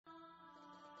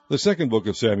The second book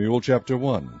of Samuel, chapter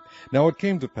 1. Now it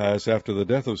came to pass after the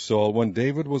death of Saul, when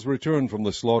David was returned from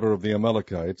the slaughter of the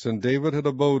Amalekites, and David had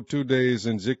abode 2 days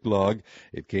in Ziklag,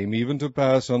 it came even to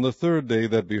pass on the third day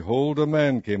that, behold, a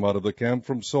man came out of the camp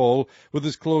from Saul, with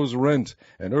his clothes rent,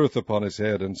 and earth upon his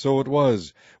head. And so it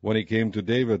was, when he came to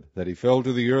David, that he fell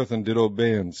to the earth and did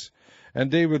obeisance.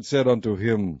 And David said unto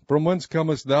him, From whence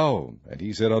comest thou? And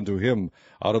he said unto him,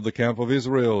 Out of the camp of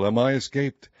Israel am I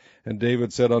escaped. And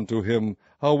David said unto him,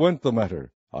 How went the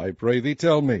matter? I pray thee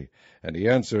tell me. And he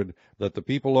answered, That the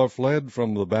people are fled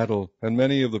from the battle, and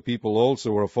many of the people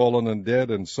also are fallen and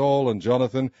dead, and Saul and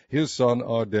Jonathan his son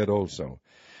are dead also.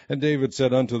 And David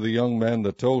said unto the young man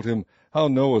that told him, How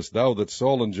knowest thou that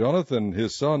Saul and Jonathan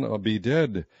his son be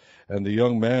dead? And the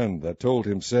young man that told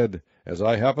him said, As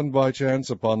I happened by chance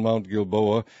upon Mount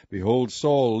Gilboa, behold,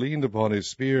 Saul leaned upon his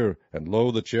spear, and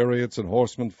lo, the chariots and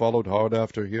horsemen followed hard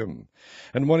after him.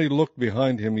 And when he looked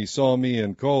behind him, he saw me,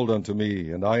 and called unto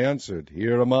me, and I answered,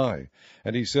 Here am I.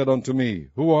 And he said unto me,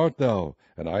 Who art thou?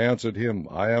 And I answered him,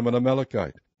 I am an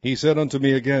Amalekite. He said unto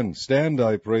me again, Stand,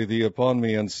 I pray thee, upon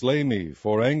me, and slay me,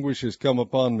 for anguish is come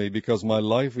upon me, because my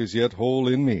life is yet whole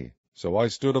in me. So I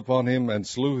stood upon him, and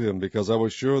slew him, because I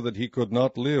was sure that he could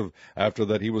not live after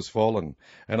that he was fallen.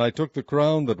 And I took the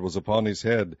crown that was upon his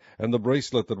head, and the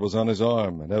bracelet that was on his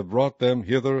arm, and have brought them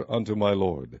hither unto my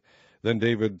lord. Then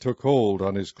David took hold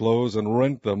on his clothes, and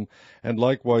rent them, and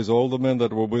likewise all the men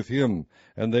that were with him.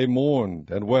 And they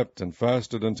mourned, and wept, and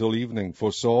fasted until evening,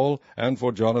 for Saul, and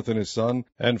for Jonathan his son,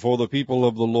 and for the people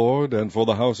of the Lord, and for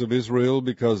the house of Israel,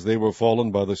 because they were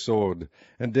fallen by the sword.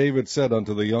 And David said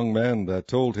unto the young man that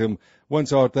told him,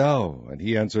 Whence art thou? And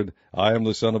he answered, I am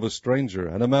the son of a stranger,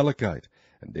 an Amalekite.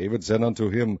 And David said unto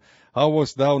him, How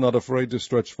wast thou not afraid to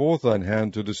stretch forth thine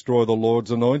hand to destroy the Lord's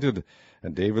anointed?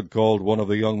 And David called one of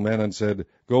the young men, and said,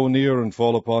 Go near and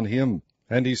fall upon him.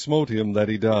 And he smote him that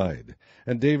he died.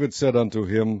 And David said unto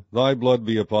him, Thy blood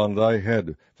be upon thy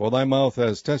head, for thy mouth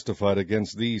has testified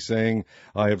against thee, saying,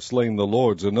 I have slain the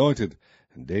Lord's anointed.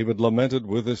 And David lamented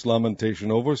with this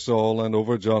lamentation over Saul and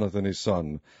over Jonathan his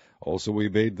son. Also he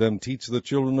bade them teach the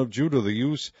children of Judah the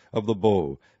use of the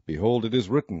bow. Behold, it is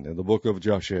written in the book of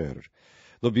Jasher,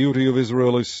 The beauty of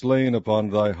Israel is slain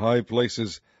upon thy high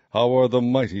places. How are the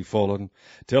mighty fallen?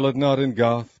 Tell it not in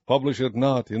Gath, publish it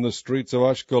not in the streets of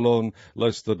Ashkelon,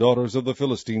 lest the daughters of the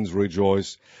Philistines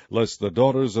rejoice, lest the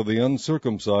daughters of the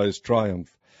uncircumcised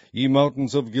triumph. Ye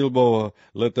mountains of Gilboa,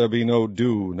 let there be no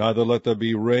dew, neither let there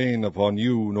be rain upon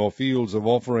you, nor fields of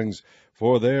offerings,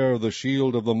 for there the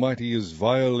shield of the mighty is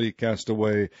vilely cast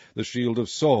away, the shield of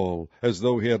Saul, as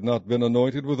though he had not been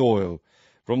anointed with oil.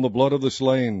 From the blood of the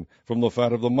slain, from the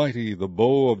fat of the mighty, the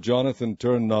bow of Jonathan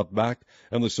turned not back,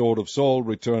 and the sword of Saul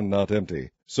returned not empty.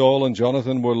 Saul and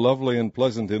Jonathan were lovely and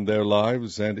pleasant in their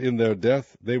lives, and in their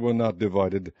death they were not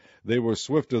divided. They were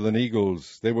swifter than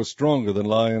eagles, they were stronger than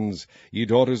lions. Ye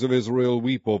daughters of Israel,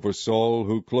 weep over Saul,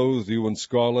 who clothed you in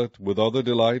scarlet, with other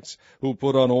delights, who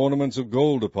put on ornaments of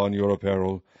gold upon your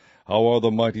apparel. How are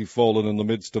the mighty fallen in the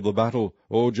midst of the battle?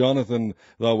 O Jonathan,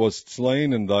 thou wast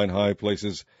slain in thine high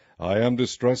places. I am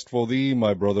distressed for thee,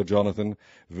 my brother Jonathan.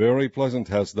 Very pleasant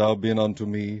hast thou been unto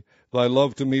me. Thy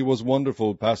love to me was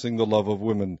wonderful, passing the love of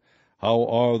women. How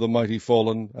are the mighty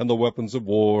fallen, and the weapons of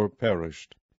war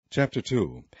perished. Chapter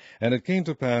 2. And it came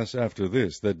to pass after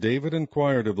this, that David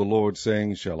inquired of the Lord,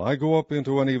 saying, Shall I go up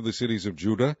into any of the cities of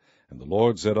Judah? And the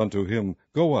Lord said unto him,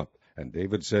 Go up. And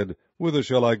David said, Whither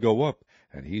shall I go up?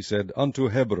 And he said, Unto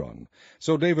Hebron.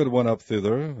 So David went up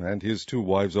thither, and his 2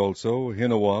 wives also,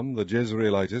 Ahinoam the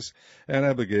Jezreelitess, and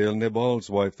Abigail Nabal's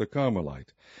wife the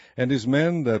Carmelite. And his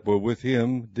men that were with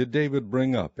him did David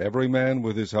bring up, every man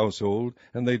with his household,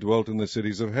 and they dwelt in the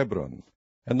cities of Hebron.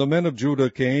 And the men of Judah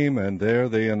came, and there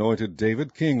they anointed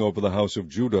David king over the house of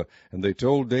Judah. And they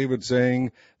told David,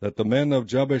 saying, that the men of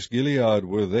Jabesh-Gilead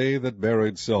were they that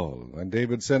buried Saul. And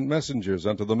David sent messengers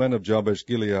unto the men of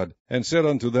Jabesh-Gilead, and said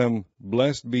unto them,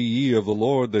 Blessed be ye of the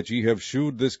Lord, that ye have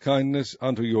shewed this kindness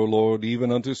unto your Lord,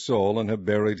 even unto Saul, and have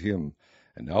buried him.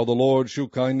 And now the Lord shew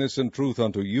kindness and truth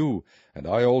unto you, and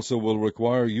I also will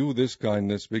require you this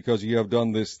kindness, because ye have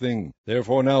done this thing.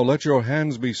 Therefore now let your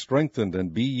hands be strengthened,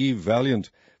 and be ye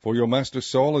valiant, for your master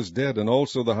Saul is dead, and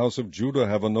also the house of Judah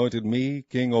have anointed me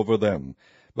king over them.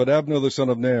 But Abner the son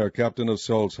of Ner, captain of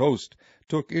Saul's host,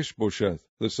 took Ishbosheth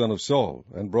the son of Saul,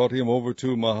 and brought him over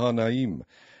to Mahanaim,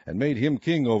 and made him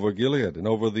king over Gilead, and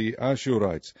over the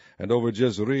Ashurites, and over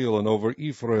Jezreel, and over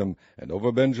Ephraim, and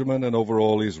over Benjamin, and over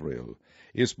all Israel.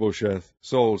 Ishbosheth,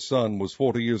 Saul's son, was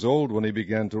 40 years old when he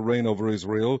began to reign over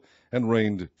Israel, and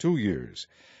reigned 2 years.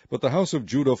 But the house of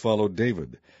Judah followed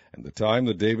David, and the time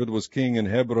that David was king in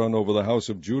Hebron over the house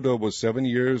of Judah was 7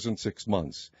 years and 6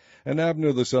 months. And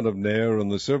Abner the son of Ner, and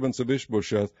the servants of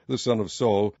Ishbosheth the son of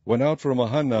Saul, went out from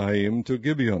Mahanaim to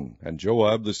Gibeon. And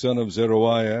Joab the son of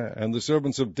Zeruiah, and the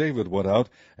servants of David went out,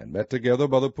 and met together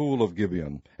by the pool of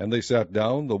Gibeon. And they sat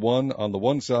down, the one on the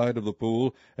one side of the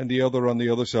pool, and the other on the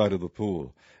other side of the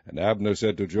pool. And Abner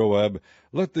said to Joab,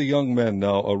 Let the young men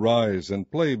now arise,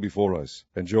 and play before us.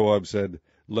 And Joab said,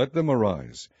 Let them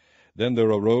arise. Then there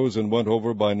arose and went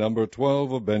over by number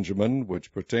 12 of Benjamin,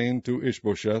 which pertained to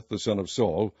Ishbosheth the son of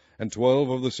Saul, and 12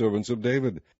 of the servants of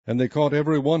David. And they caught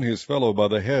every one his fellow by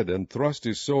the head, and thrust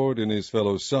his sword in his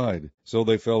fellow's side. So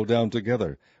they fell down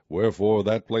together. Wherefore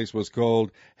that place was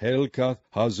called Helkath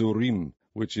Hazurim,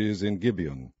 which is in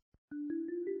Gibeon.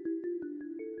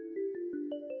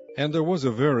 And there was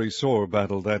a very sore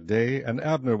battle that day, and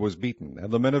Abner was beaten,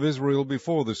 and the men of Israel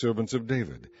before the servants of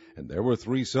David. And there were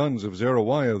 3 sons of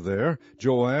Zeruiah there,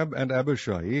 Joab, and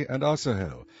Abishai, and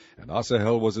Asahel. And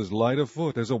Asahel was as light of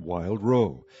foot as a wild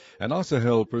roe. And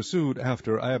Asahel pursued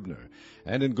after Abner.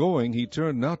 And in going he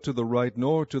turned not to the right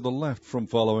nor to the left from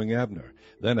following Abner.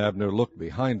 Then Abner looked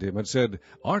behind him, and said,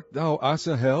 Art thou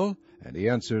Asahel? And he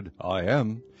answered, I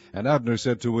am. And Abner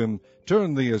said to him,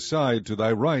 Turn thee aside to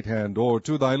thy right hand, or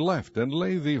to thy left, and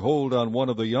lay thee hold on one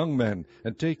of the young men,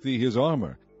 and take thee his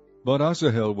armor. But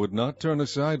Asahel would not turn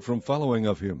aside from following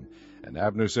of him. And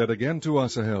Abner said again to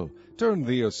Asahel, Turn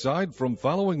thee aside from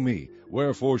following me.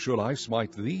 Wherefore should I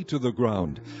smite thee to the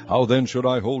ground? How then should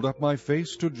I hold up my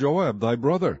face to Joab thy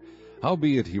brother?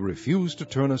 Howbeit he refused to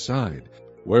turn aside.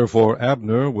 Wherefore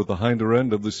Abner with the hinder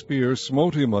end of the spear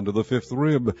smote him under the 5th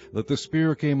rib, that the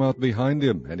spear came out behind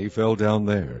him, and he fell down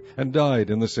there, and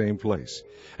died in the same place.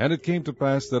 And it came to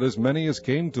pass that as many as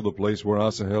came to the place where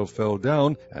Asahel fell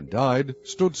down and died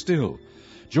stood still.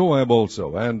 Joab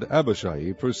also and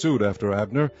Abishai pursued after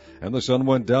Abner, and the sun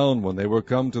went down when they were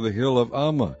come to the hill of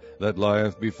Ammah, that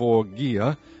lieth before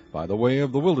Giah, by the way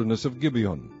of the wilderness of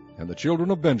Gibeon. And the children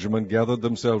of Benjamin gathered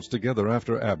themselves together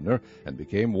after Abner, and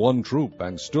became one troop,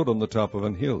 and stood on the top of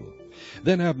an hill.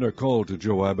 Then Abner called to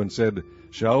Joab, and said,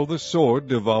 Shall the sword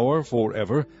devour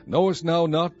forever? Knowest thou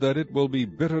not that it will be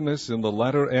bitterness in the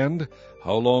latter end?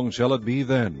 How long shall it be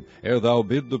then, ere thou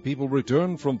bid the people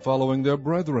return from following their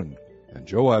brethren? And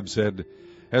Joab said,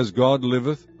 As God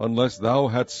liveth, unless thou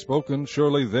hadst spoken,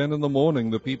 surely then in the morning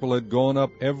the people had gone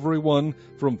up every one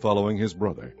from following his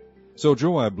brother. So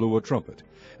Joab blew a trumpet,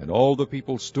 and all the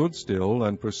people stood still,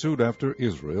 and pursued after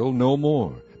Israel no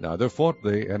more, neither fought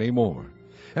they any more.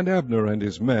 And Abner and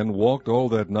his men walked all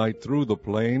that night through the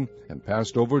plain, and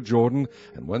passed over Jordan,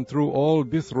 and went through all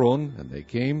Bithron, and they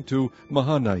came to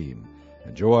Mahanaim.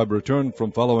 And Joab returned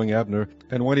from following Abner,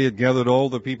 and when he had gathered all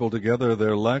the people together,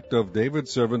 there lacked of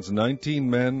David's servants 19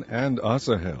 men, and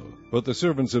Asahel. But the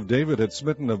servants of David had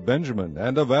smitten of Benjamin,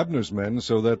 and of Abner's men,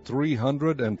 so that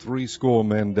 360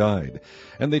 men died.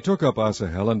 And they took up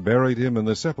Asahel, and buried him in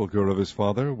the sepulchre of his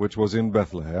father, which was in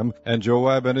Bethlehem. And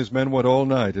Joab and his men went all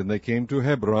night, and they came to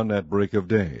Hebron at break of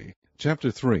day.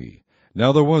 Chapter 3.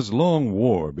 Now there was long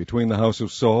war between the house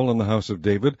of Saul and the house of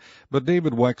David, but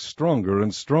David waxed stronger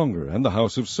and stronger, and the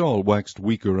house of Saul waxed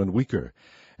weaker and weaker.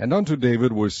 And unto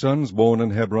David were sons born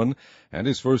in Hebron, and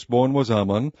his firstborn was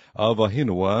Amnon, of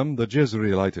Ahinoam the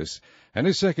Jezreelitess, and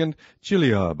his second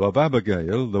Chileab of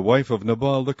Abigail, the wife of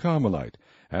Nabal the Carmelite,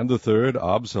 and the third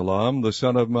Absalom the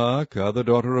son of Maacah, the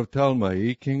daughter of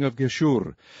Talmai, king of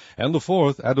Geshur, and the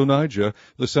fourth Adonijah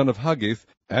the son of Haggith,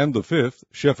 and the fifth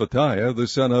Shephatiah the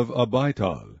son of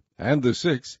Abital, and the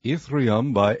sixth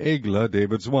Ithream by Eglah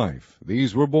David's wife.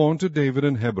 These were born to David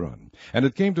in Hebron. And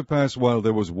it came to pass, while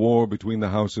there was war between the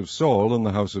house of Saul and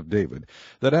the house of David,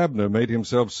 that Abner made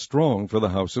himself strong for the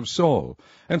house of Saul.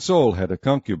 And Saul had a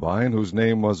concubine, whose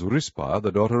name was Rizpah,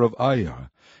 the daughter of Aiah.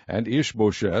 And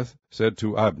Ishbosheth said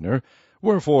to Abner,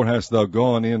 Wherefore hast thou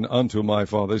gone in unto my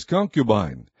father's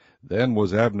concubine? Then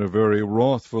was Abner very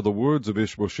wroth for the words of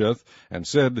Ishbosheth, and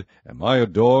said, Am I a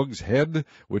dog's head,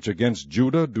 which against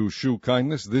Judah do shew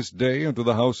kindness this day unto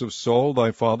the house of Saul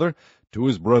thy father, to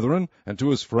his brethren, and to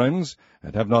his friends,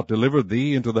 and have not delivered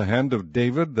thee into the hand of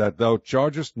David, that thou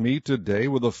chargest me today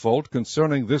with a fault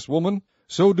concerning this woman?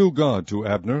 So do God to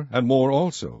Abner, and more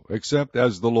also, except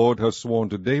as the Lord hath sworn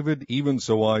to David, even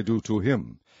so I do to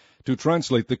him, to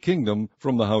translate the kingdom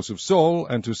from the house of Saul,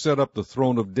 and to set up the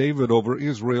throne of David over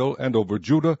Israel and over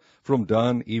Judah, from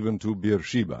Dan even to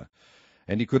Beersheba.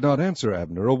 And he could not answer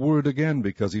Abner a word again,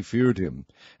 because he feared him.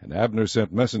 And Abner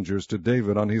sent messengers to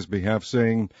David on his behalf,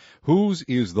 saying, Whose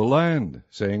is the land?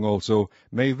 Saying also,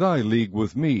 May thy league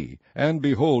with me, and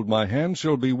behold, my hand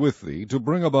shall be with thee, to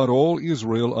bring about all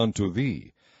Israel unto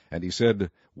thee. And he said,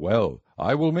 Well,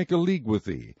 I will make a league with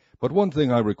thee. But one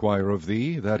thing I require of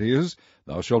thee, that is,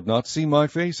 thou shalt not see my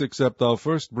face, except thou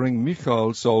first bring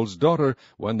Michal, Saul's daughter,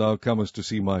 when thou comest to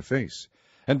see my face.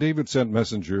 And David sent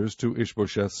messengers to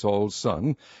Ishbosheth Saul's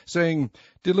son, saying,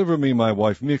 Deliver me my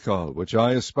wife Michal, which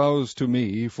I espoused to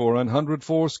me for 100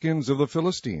 foreskins of the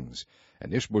Philistines.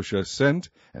 And Ishbosheth sent,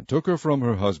 and took her from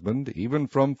her husband, even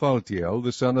from Phaltiel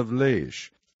the son of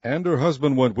Laish. And her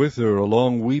husband went with her,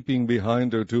 along weeping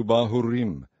behind her to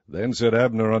Bahurim. Then said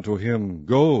Abner unto him,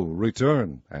 Go,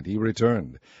 return. And he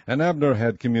returned. And Abner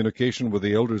had communication with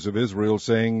the elders of Israel,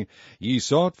 saying, Ye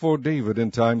sought for David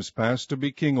in times past to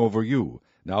be king over you.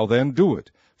 Now then do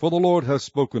it. For the Lord hath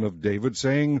spoken of David,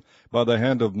 saying, By the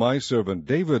hand of my servant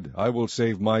David I will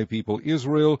save my people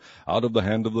Israel out of the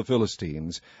hand of the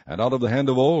Philistines, and out of the hand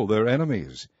of all their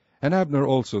enemies. And Abner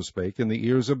also spake in the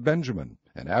ears of Benjamin.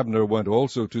 And Abner went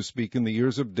also to speak in the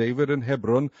ears of David in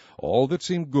Hebron all that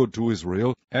seemed good to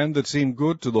Israel, and that seemed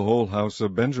good to the whole house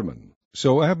of Benjamin.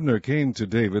 So Abner came to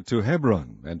David to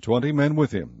Hebron, and 20 men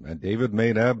with him. And David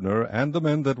made Abner and the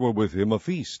men that were with him a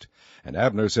feast. And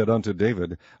Abner said unto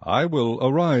David, I will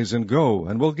arise and go,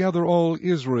 and will gather all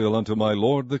Israel unto my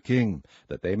lord the king,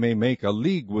 that they may make a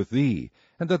league with thee,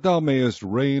 and that thou mayest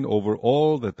reign over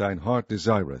all that thine heart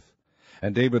desireth.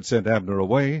 And David sent Abner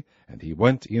away, and he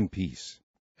went in peace.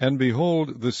 And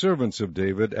behold, the servants of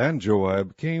David and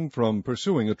Joab came from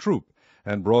pursuing a troop,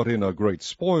 and brought in a great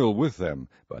spoil with them.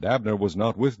 But Abner was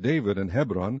not with David in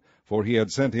Hebron, for he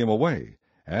had sent him away,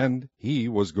 and he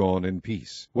was gone in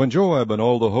peace. When Joab and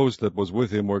all the host that was with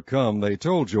him were come, they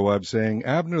told Joab, saying,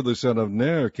 Abner the son of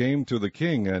Ner came to the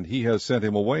king, and he has sent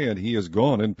him away, and he is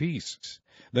gone in peace.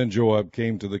 Then Joab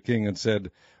came to the king, and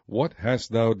said, What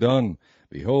hast thou done?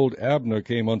 Behold, Abner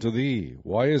came unto thee.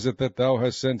 Why is it that thou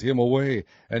hast sent him away,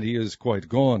 and he is quite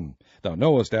gone? Thou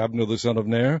knowest Abner the son of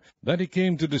Ner, that he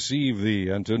came to deceive thee,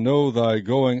 and to know thy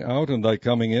going out and thy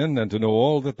coming in, and to know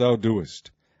all that thou doest.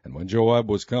 And when Joab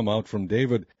was come out from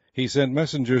David, he sent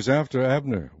messengers after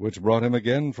Abner, which brought him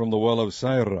again from the well of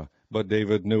Sirah, but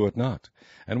David knew it not.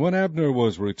 And when Abner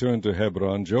was returned to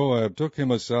Hebron, Joab took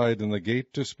him aside in the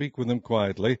gate to speak with him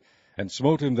quietly, and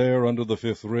smote him there under the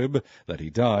 5th rib, that he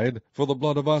died, for the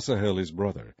blood of Asahel his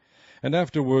brother. And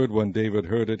afterward, when David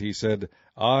heard it, he said,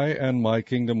 I and my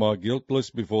kingdom are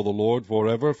guiltless before the Lord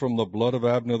forever from the blood of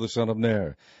Abner the son of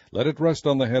Ner. Let it rest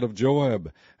on the head of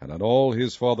Joab, and on all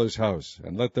his father's house,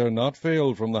 and let there not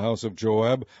fail from the house of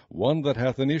Joab one that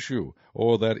hath an issue,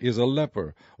 or that is a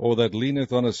leper, or that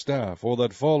leaneth on a staff, or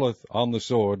that falleth on the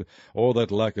sword, or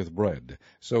that lacketh bread.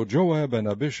 So Joab and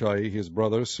Abishai his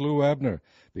brother slew Abner,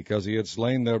 because he had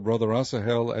slain their brother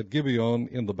Asahel at Gibeon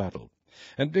in the battle.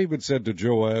 And David said to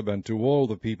Joab and to all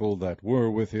the people that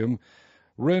were with him,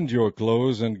 Rend your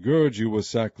clothes, and gird you with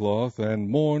sackcloth, and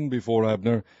mourn before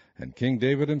Abner. And King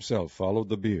David himself followed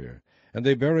the bier. And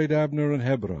they buried Abner in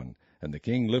Hebron. And the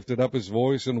king lifted up his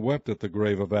voice, and wept at the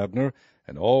grave of Abner,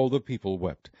 and all the people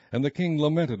wept. And the king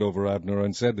lamented over Abner,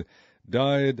 and said,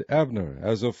 Died Abner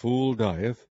as a fool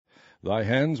dieth? Thy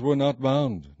hands were not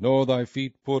bound, nor thy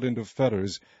feet put into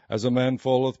fetters. As a man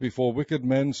falleth before wicked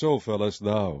men, so fellest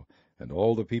thou. And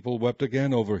all the people wept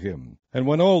again over him. And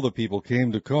when all the people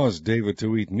came to cause David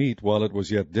to eat meat while it was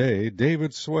yet day,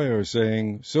 David sware,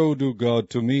 saying, So do God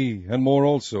to me, and more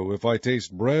also, if I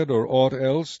taste bread or aught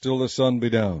else, till the sun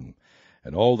be down.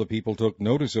 And all the people took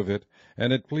notice of it,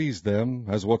 and it pleased them,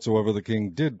 as whatsoever the king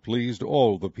did pleased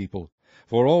all the people.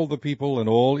 For all the people and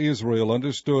all Israel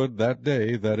understood that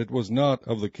day that it was not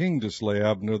of the king to slay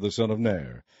Abner the son of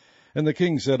Ner. And the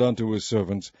king said unto his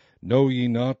servants, Know ye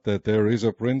not that there is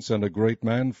a prince and a great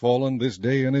man fallen this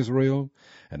day in Israel?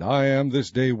 And I am this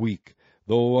day weak,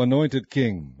 though anointed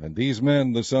king, and these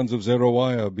men, the sons of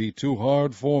Zeruiah, be too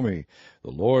hard for me.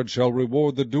 The Lord shall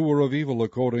reward the doer of evil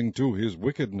according to his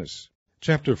wickedness.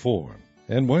 Chapter 4.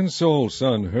 And when Saul's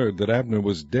son heard that Abner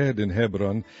was dead in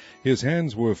Hebron, his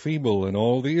hands were feeble, and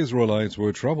all the Israelites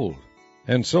were troubled.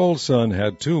 And Saul's son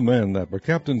had 2 men that were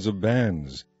captains of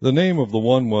bands. The name of the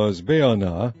one was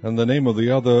Baanah, and the name of the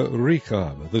other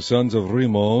Rechab, the sons of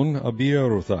Rimmon, a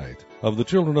Beerothite, of the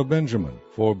children of Benjamin.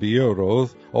 For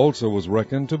Beeroth also was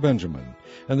reckoned to Benjamin.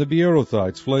 And the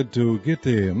Beerothites fled to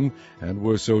Gittaim, and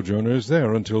were sojourners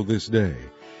there until this day.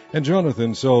 And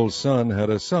Jonathan, Saul's son,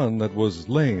 had a son that was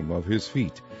lame of his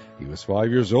feet. He was 5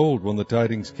 years old when the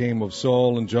tidings came of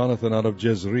Saul and Jonathan out of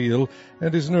Jezreel,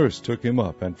 and his nurse took him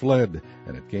up and fled.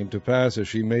 And it came to pass, as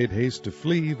she made haste to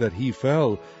flee, that he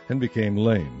fell and became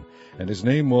lame. And his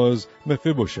name was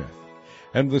Mephibosheth.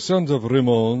 And the sons of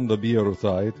Rimmon the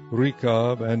Beerothite,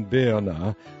 Rechab and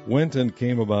Baanah, went and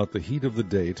came about the heat of the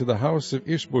day to the house of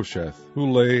Ishbosheth,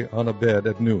 who lay on a bed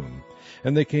at noon.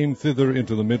 And they came thither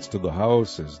into the midst of the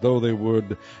house, as though they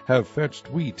would have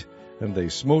fetched wheat. And they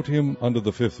smote him under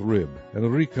the 5th rib.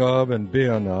 And Rechab and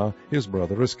Baanah his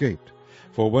brother escaped.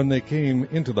 For when they came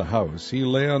into the house, he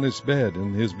lay on his bed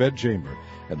in his bedchamber.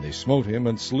 And they smote him,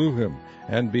 and slew him,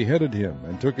 and beheaded him,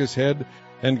 and took his head,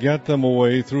 and gat them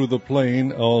away through the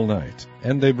plain all night.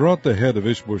 And they brought the head of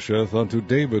Ishbosheth unto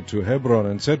David to Hebron,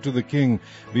 and said to the king,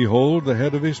 Behold, the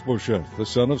head of Ishbosheth, the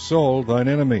son of Saul, thine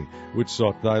enemy, which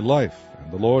sought thy life.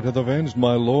 And the Lord hath avenged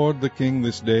my lord the king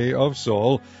this day of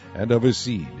Saul, and of his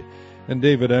seed. And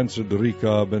David answered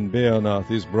Rechab and Baanath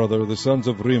his brother, the sons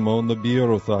of Rimmon the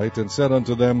Beerothite, and said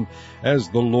unto them, As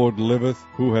the Lord liveth,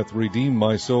 who hath redeemed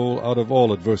my soul out of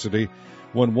all adversity,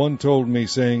 when one told me,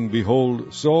 saying,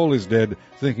 Behold, Saul is dead,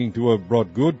 thinking to have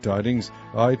brought good tidings,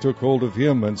 I took hold of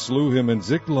him, and slew him in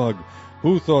Ziklag.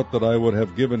 Who thought that I would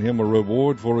have given him a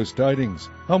reward for his tidings?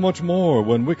 How much more,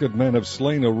 when wicked men have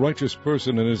slain a righteous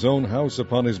person in his own house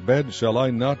upon his bed, shall I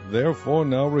not therefore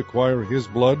now require his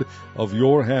blood of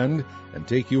your hand, and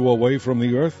take you away from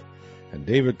the earth? And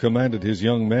David commanded his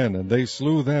young men, and they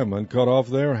slew them, and cut off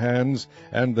their hands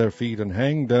and their feet, and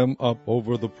hanged them up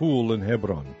over the pool in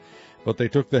Hebron. But they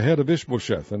took the head of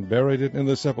Ishbosheth, and buried it in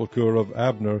the sepulchre of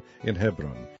Abner in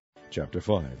Hebron. Chapter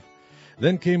 5.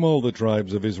 Then came all the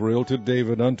tribes of Israel to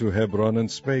David unto Hebron, and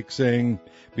spake, saying,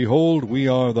 Behold, we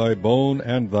are thy bone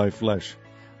and thy flesh.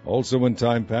 Also in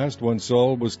time past, when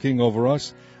Saul was king over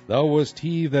us, thou wast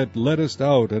he that leddest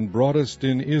out and broughtest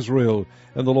in Israel.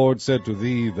 And the Lord said to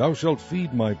thee, Thou shalt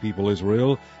feed my people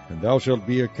Israel, and thou shalt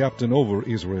be a captain over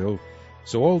Israel.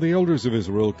 So all the elders of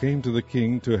Israel came to the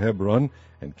king to Hebron,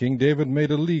 and King David made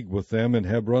a league with them in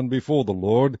Hebron before the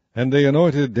Lord, and they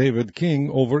anointed David king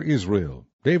over Israel.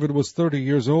 David was 30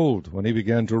 years old when he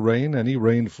began to reign, and he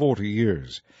reigned 40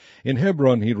 years. In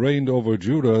Hebron he reigned over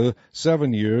Judah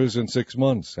 7 years and 6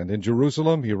 months, and in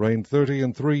Jerusalem he reigned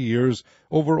 33 years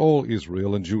over all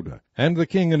Israel and Judah. And the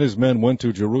king and his men went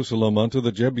to Jerusalem unto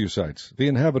the Jebusites, the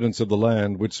inhabitants of the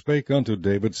land, which spake unto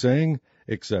David, saying,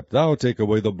 Except thou take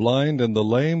away the blind and the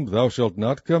lame, thou shalt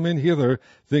not come in hither,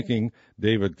 thinking,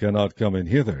 David cannot come in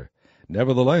hither.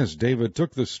 Nevertheless, David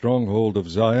took the stronghold of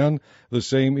Zion, the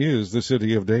same is the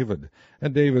city of David.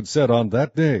 And David said on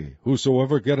that day,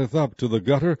 Whosoever getteth up to the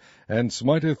gutter, and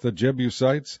smiteth the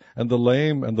Jebusites, and the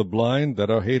lame and the blind that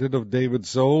are hated of David's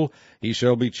soul, he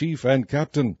shall be chief and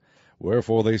captain.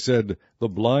 Wherefore they said, The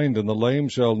blind and the lame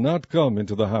shall not come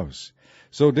into the house.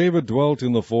 So David dwelt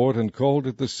in the fort, and called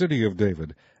it the city of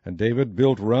David. And David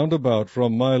built round about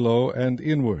from Millo and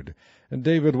inward. And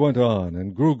David went on,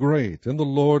 and grew great, and the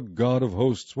Lord God of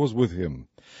hosts was with him.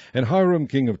 And Hiram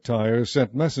king of Tyre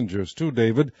sent messengers to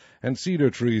David, and cedar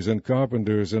trees, and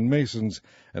carpenters, and masons,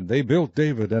 and they built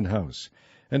David an house.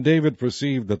 And David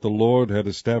perceived that the Lord had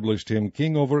established him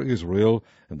king over Israel,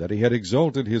 and that he had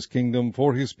exalted his kingdom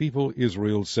for his people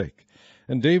Israel's sake.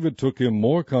 And David took him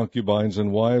more concubines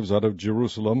and wives out of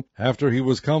Jerusalem, after he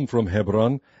was come from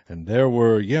Hebron, and there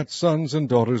were yet sons and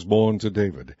daughters born to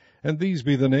David. And these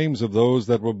be the names of those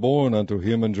that were born unto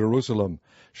him in Jerusalem,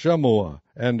 Shammua,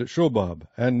 and Shobab,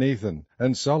 and Nathan,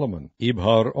 and Solomon,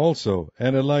 Ibhar also,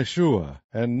 and Elishua,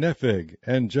 and Nepheg,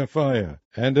 and Japhiah,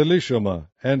 and Elishama,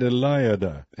 and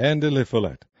Eliada, and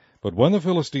Eliphalet. But when the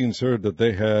Philistines heard that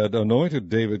they had anointed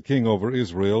David king over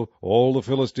Israel, all the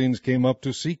Philistines came up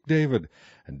to seek David.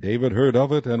 And David heard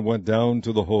of it, and went down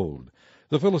to the hold.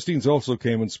 The Philistines also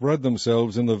came and spread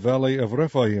themselves in the valley of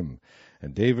Rephaim.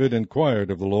 And David inquired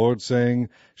of the Lord, saying,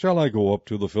 Shall I go up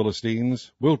to the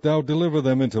Philistines? Wilt thou deliver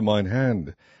them into mine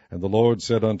hand? And the Lord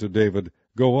said unto David,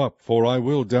 Go up, for I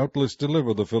will doubtless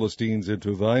deliver the Philistines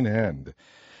into thine hand.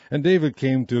 And David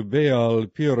came to Baal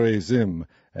Perazim,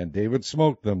 and David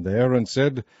smote them there, and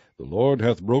said, The Lord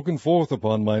hath broken forth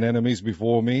upon mine enemies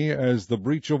before me, as the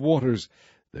breach of waters.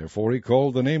 Therefore he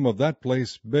called the name of that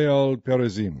place Baal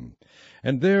Perazim.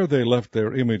 And there they left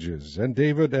their images, and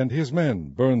David and his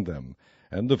men burned them.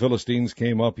 And the Philistines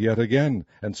came up yet again,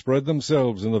 and spread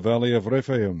themselves in the valley of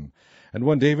Rephaim. And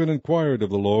when David inquired of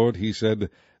the Lord, he said,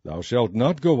 Thou shalt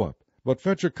not go up, but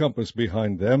fetch a compass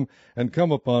behind them, and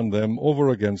come upon them over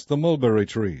against the mulberry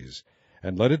trees.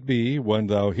 And let it be, when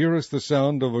thou hearest the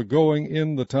sound of a going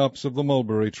in the tops of the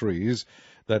mulberry trees,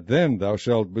 that then thou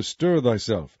shalt bestir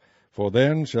thyself, for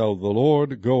then shall the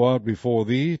Lord go out before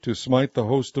thee to smite the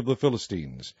host of the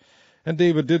Philistines. And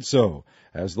David did so,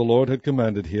 as the Lord had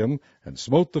commanded him, and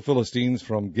smote the Philistines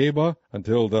from Geba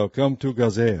until thou come to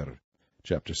Gazer.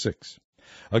 Chapter 6.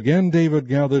 Again David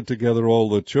gathered together all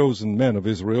the chosen men of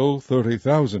Israel,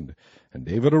 30,000. And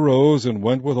David arose and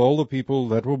went with all the people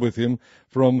that were with him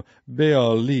from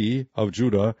Baali of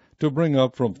Judah, to bring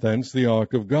up from thence the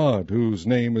ark of God, whose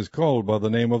name is called by the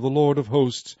name of the Lord of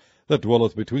hosts, that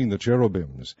dwelleth between the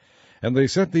cherubims. And they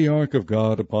set the ark of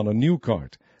God upon a new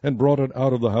cart, and brought it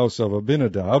out of the house of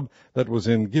Abinadab, that was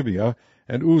in Gibeah,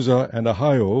 and Uzzah and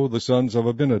Ahio, the sons of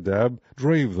Abinadab,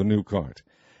 drave the new cart.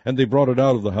 And they brought it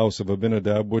out of the house of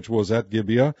Abinadab, which was at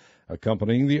Gibeah,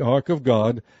 accompanying the ark of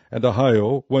God, and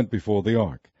Ahio went before the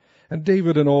ark. And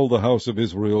David and all the house of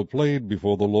Israel played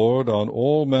before the Lord on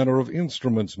all manner of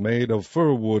instruments made of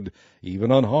fir wood,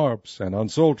 even on harps, and on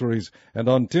psalteries, and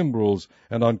on timbrels,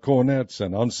 and on cornets,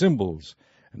 and on cymbals.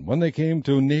 And when they came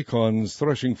to Nachon's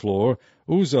threshing floor,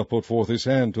 Uzzah put forth his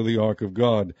hand to the ark of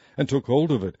God, and took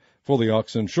hold of it, for the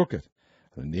oxen shook it.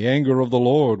 And the anger of the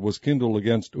Lord was kindled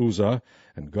against Uzzah,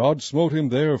 and God smote him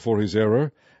there for his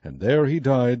error, and there he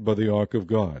died by the ark of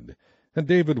God. And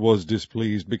David was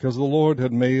displeased, because the Lord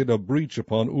had made a breach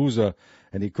upon Uzzah,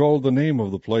 and he called the name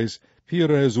of the place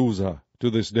Perez Uzzah to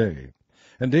this day.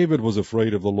 And David was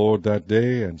afraid of the Lord that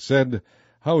day, and said,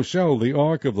 How shall the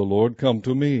ark of the Lord come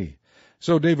to me?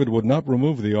 So David would not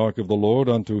remove the ark of the Lord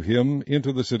unto him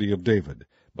into the city of David,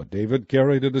 but David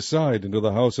carried it aside into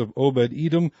the house of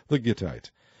Obed-Edom the Gittite.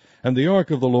 And the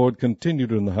ark of the Lord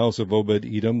continued in the house of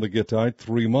Obed-Edom the Gittite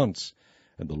 3 months.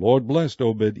 And the Lord blessed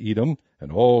Obed-Edom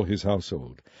and all his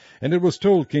household. And it was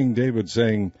told King David,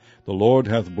 saying, The Lord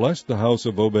hath blessed the house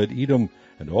of Obed-Edom,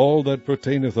 and all that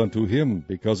pertaineth unto him,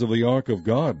 because of the ark of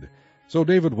God. So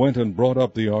David went and brought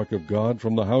up the ark of God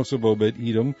from the house of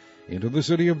Obed-Edom into the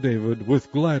city of David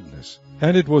with gladness.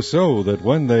 And it was so, that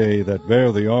when they that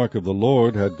bare the ark of the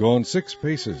Lord had gone 6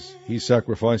 paces, he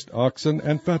sacrificed oxen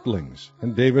and fatlings.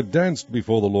 And David danced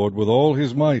before the Lord with all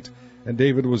his might, and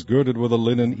David was girded with a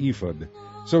linen ephod.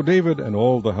 So David and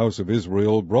all the house of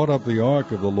Israel brought up the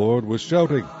ark of the Lord with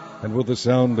shouting, and with the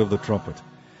sound of the trumpet.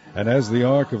 And as the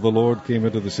ark of the Lord came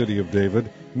into the city of David,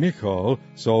 Michal,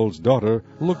 Saul's daughter,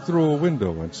 looked through a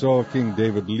window, and saw King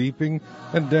David leaping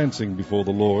and dancing before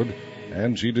the Lord,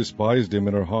 and she despised him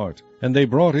in her heart. And they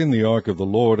brought in the ark of the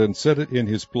Lord, and set it in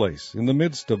his place, in the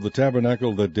midst of the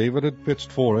tabernacle that David had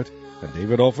pitched for it. And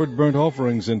David offered burnt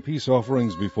offerings and peace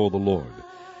offerings before the Lord.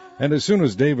 And as soon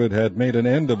as David had made an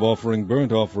end of offering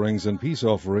burnt offerings and peace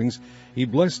offerings, he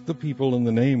blessed the people in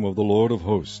the name of the Lord of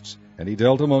hosts. And he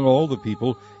dealt among all the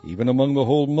people, even among the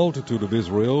whole multitude of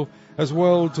Israel, as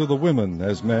well to the women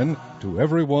as men, to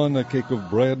every one a cake of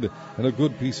bread, and a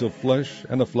good piece of flesh,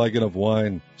 and a flagon of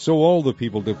wine. So all the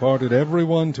people departed every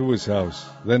one to his house.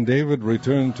 Then David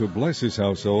returned to bless his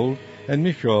household, and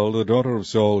Michal, the daughter of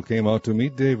Saul, came out to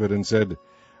meet David, and said,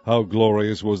 How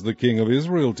glorious was the king of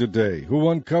Israel today, who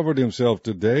uncovered himself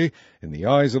today in the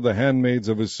eyes of the handmaids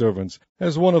of his servants,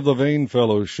 as one of the vain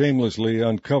fellows shamelessly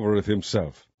uncovereth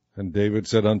himself. And David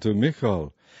said unto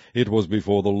Michal, It was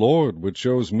before the Lord, which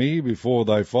chose me before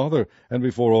thy father, and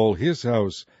before all his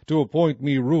house, to appoint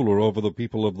me ruler over the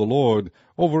people of the Lord,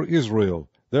 over Israel.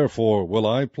 Therefore will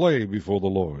I play before the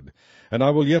Lord. And I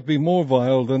will yet be more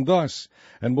vile than thus,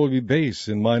 and will be base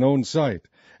in mine own sight.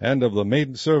 And of the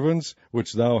maidservants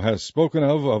which thou hast spoken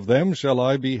of them shall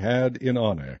I be had in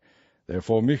honor.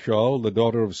 Therefore Michal, the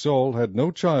daughter of Saul, had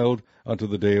no child unto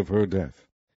the day of her death.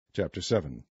 Chapter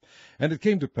 7. And it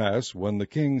came to pass, when the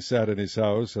king sat in his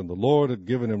house, and the Lord had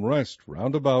given him rest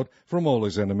round about from all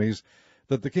his enemies,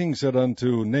 that the king said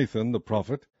unto Nathan the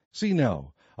prophet, See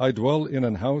now, I dwell in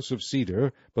an house of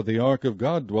cedar, but the ark of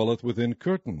God dwelleth within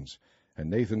curtains.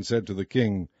 And Nathan said to the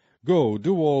king, Go,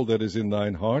 do all that is in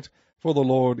thine heart, for the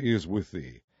Lord is with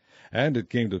thee. And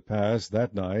it came to pass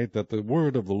that night that the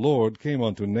word of the Lord came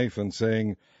unto Nathan,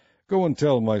 saying, Go and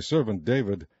tell my servant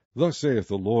David, Thus saith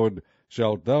the Lord,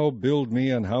 Shalt thou build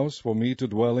me an house for me to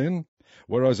dwell in?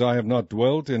 Whereas I have not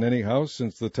dwelt in any house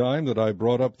since the time that I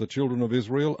brought up the children of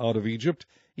Israel out of Egypt,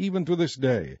 even to this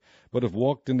day, but have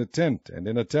walked in a tent and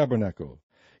in a tabernacle.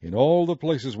 In all the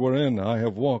places wherein I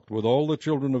have walked with all the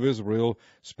children of Israel,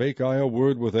 spake I a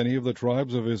word with any of the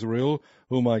tribes of Israel,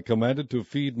 whom I commanded to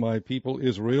feed my people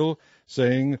Israel,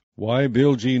 saying, Why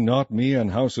build ye not me an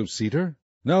house of cedar?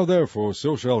 Now therefore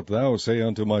so shalt thou say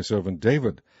unto my servant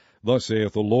David, Thus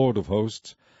saith the Lord of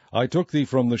hosts, I took thee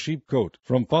from the sheepcote,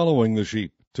 from following the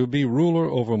sheep, to be ruler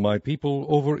over my people,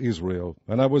 over Israel.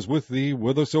 And I was with thee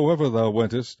whithersoever thou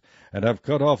wentest, and have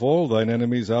cut off all thine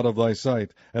enemies out of thy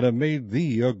sight, and have made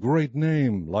thee a great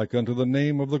name, like unto the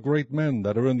name of the great men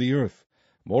that are in the earth.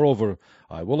 Moreover,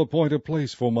 I will appoint a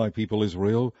place for my people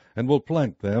Israel, and will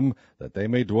plant them, that they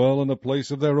may dwell in a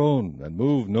place of their own, and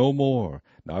move no more.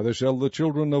 Neither shall the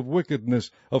children of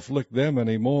wickedness afflict them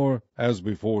any more, as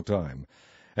beforetime.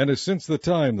 And as since the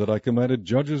time that I commanded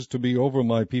judges to be over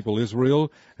my people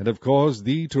Israel, and have caused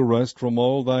thee to rest from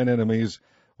all thine enemies,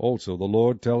 also the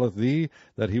Lord telleth thee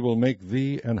that he will make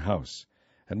thee an house.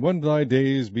 And when thy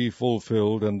days be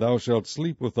fulfilled, and thou shalt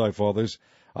sleep with thy fathers,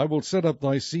 I will set up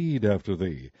thy seed after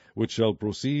thee, which shall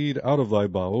proceed out of thy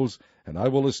bowels, and I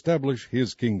will establish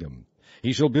his kingdom.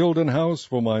 He shall build an house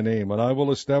for my name, and I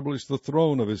will establish the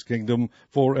throne of his kingdom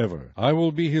forever. I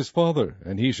will be his father,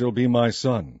 and he shall be my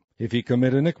son. If he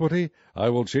commit iniquity, I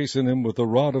will chasten him with the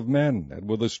rod of men, and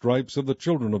with the stripes of the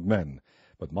children of men.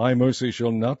 But my mercy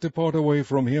shall not depart away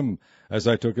from him, as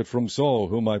I took it from Saul,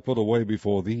 whom I put away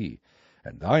before thee.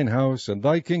 And thine house and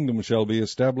thy kingdom shall be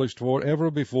established forever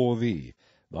before thee.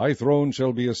 Thy throne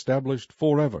shall be established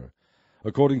forever.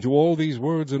 According to all these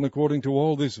words, and according to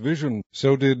all this vision,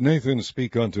 so did Nathan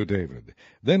speak unto David.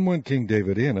 Then went King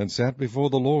David in, and sat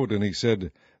before the Lord, and he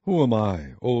said, Who am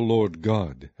I, O Lord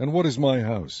God, and what is my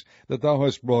house, that thou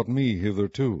hast brought me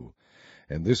hitherto?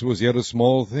 And this was yet a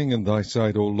small thing in thy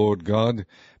sight, O Lord God,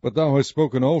 but thou hast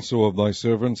spoken also of thy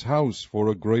servant's house for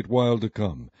a great while to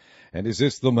come. And is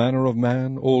this the manner of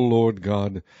man, O Lord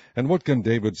God? And what can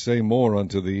David say more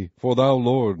unto thee? For thou,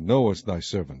 Lord, knowest thy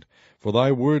servant. For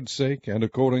thy word's sake, and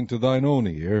according to thine own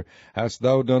ear, hast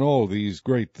thou done all these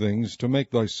great things, to make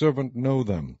thy servant know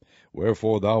them.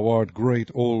 Wherefore thou art great,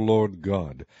 O Lord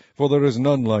God. For there is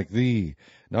none like thee,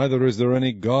 neither is there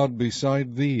any God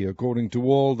beside thee, according to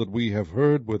all that we have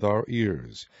heard with our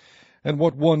ears. And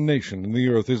what one nation in the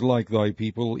earth is like thy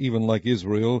people, even like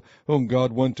Israel, whom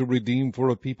God went to redeem for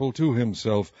a people to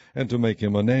himself, and to make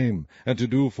him a name, and to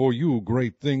do for you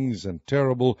great things and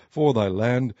terrible for thy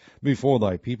land, before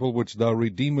thy people which thou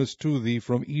redeemest to thee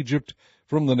from Egypt,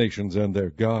 from the nations and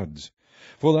their gods?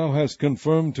 For thou hast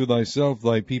confirmed to thyself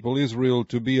thy people Israel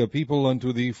to be a people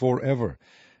unto thee forever,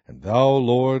 and thou,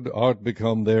 Lord, art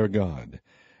become their God.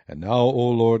 And now, O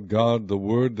Lord God, the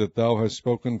word that thou hast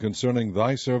spoken concerning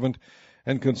thy servant,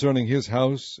 and concerning his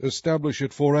house, establish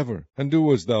it forever, and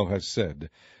do as thou hast said.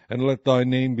 And let thy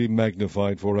name be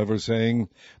magnified forever, saying,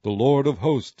 The Lord of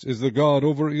hosts is the God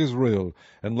over Israel,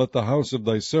 and let the house of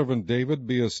thy servant David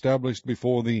be established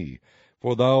before thee.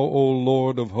 For thou, O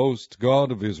Lord of hosts,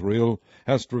 God of Israel,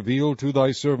 hast revealed to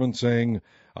thy servant, saying,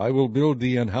 I will build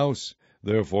thee an house.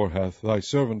 Therefore hath thy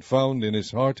servant found in his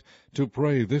heart to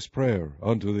pray this prayer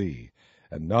unto thee.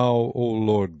 And now, O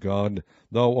Lord God,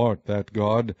 thou art that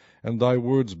God, and thy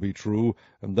words be true,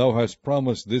 and thou hast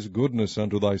promised this goodness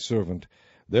unto thy servant.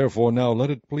 Therefore now let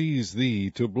it please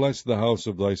thee to bless the house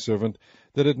of thy servant,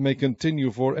 that it may continue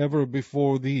forever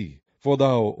before thee. For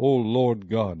thou, O Lord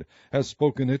God, hast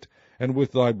spoken it, and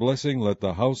with thy blessing let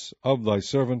the house of thy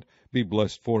servant be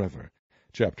blessed forever.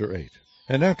 Chapter 8.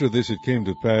 And after this it came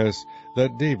to pass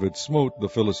that David smote the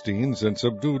Philistines, and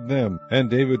subdued them. And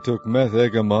David took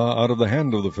Meth-Egamah out of the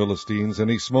hand of the Philistines,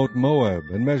 and he smote Moab,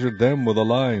 and measured them with a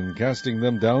line, casting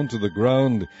them down to the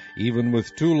ground. Even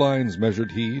with 2 lines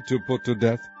measured he, to put to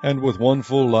death, and with 1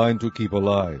 full line to keep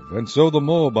alive. And so the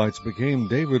Moabites became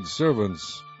David's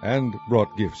servants, and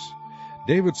brought gifts.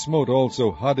 David smote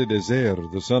also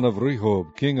Hadadezer, the son of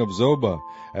Rehob, king of Zobah,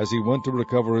 as he went to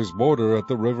recover his border at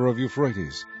the river of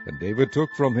Euphrates. And David took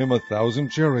from him 1,000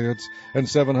 chariots, and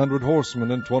 700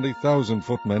 horsemen, and 20,000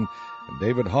 footmen. And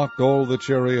David hocked all the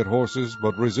chariot horses,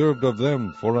 but reserved of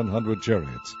them 400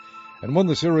 chariots. And when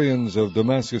the Syrians of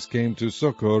Damascus came to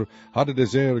succor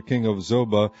Hadadezer, king of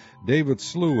Zobah, David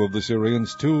slew of the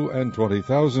Syrians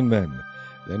 22,000 men.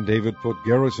 Then David put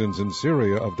garrisons in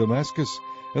Syria of Damascus,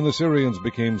 and the Syrians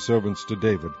became servants to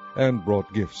David, and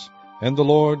brought gifts. And the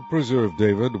Lord preserved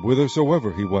David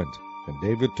whithersoever he went. And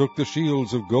David took the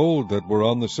shields of gold that were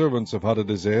on the servants of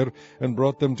Hadadezer, and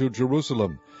brought them to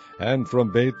Jerusalem. And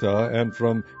from Betah and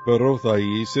from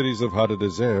Berothai, cities of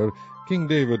Hadadezer, King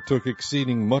David took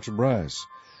exceeding much brass.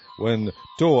 When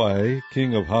Toi,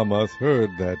 king of Hamath,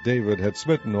 heard that David had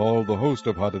smitten all the host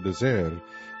of Hadadezer,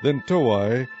 then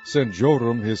Toi sent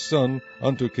Joram his son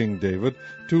unto King David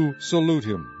to salute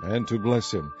him and to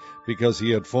bless him, because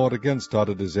he had fought against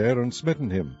Hadadezer and smitten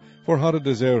him. For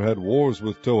Hadadezer had wars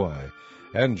with Toi.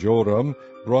 And Joram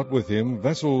brought with him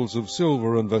vessels of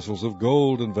silver, and vessels of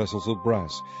gold, and vessels of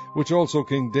brass, which also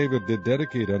King David did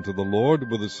dedicate unto the Lord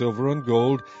with the silver and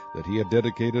gold that he had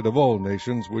dedicated of all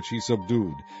nations which he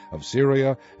subdued, of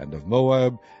Syria, and of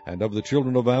Moab, and of the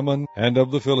children of Ammon, and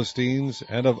of the Philistines,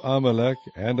 and of Amalek,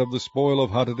 and of the spoil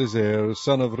of Hadadezer,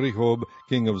 son of Rehob,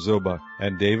 king of Zobah.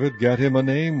 And David gat him a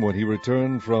name when he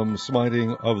returned from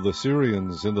smiting of the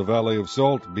Syrians in the valley of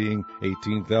Salt, being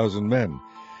 18,000 men.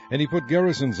 And he put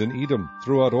garrisons in Edom.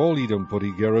 Throughout all Edom put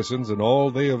he garrisons, and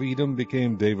all they of Edom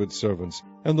became David's servants.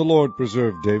 And the Lord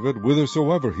preserved David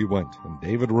whithersoever he went. And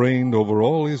David reigned over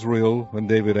all Israel, and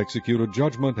David executed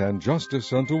judgment and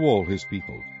justice unto all his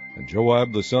people. And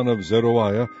Joab the son of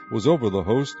Zeruiah was over the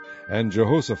host, and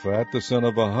Jehoshaphat the son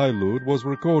of Ahilud was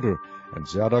recorder, and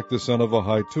Zadok the son of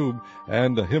Ahitub,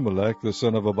 and Ahimelech the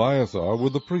son of Abiathar were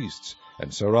the priests.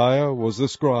 And Seraiah was the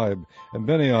scribe, and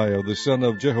Benaiah the son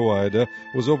of Jehoiada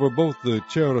was over both the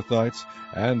Cherethites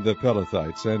and the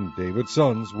Pelethites, and David's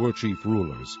sons were chief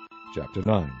rulers. Chapter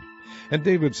 9. And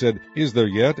David said, Is there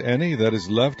yet any that is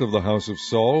left of the house of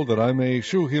Saul, that I may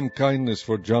shew him kindness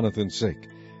for Jonathan's sake?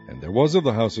 And there was of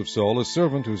the house of Saul a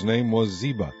servant whose name was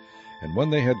Ziba. And when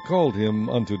they had called him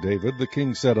unto David, the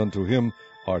king said unto him,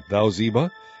 Art thou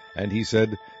Ziba? And he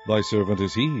said, Thy servant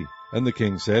is he. And the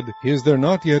king said, Is there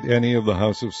not yet any of the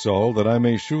house of Saul, that I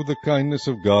may shew the kindness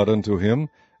of God unto him?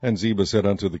 And Ziba said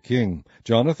unto the king,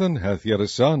 Jonathan hath yet a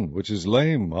son, which is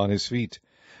lame on his feet.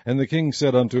 And the king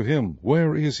said unto him,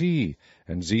 Where is he?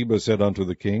 And Ziba said unto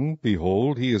the king,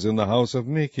 Behold, he is in the house of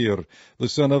Machir, the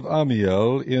son of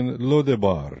Ammiel, in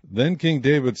Lodebar. Then King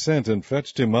David sent and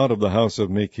fetched him out of the house of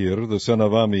Machir, the son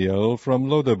of Ammiel, from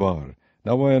Lodebar.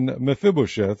 Now when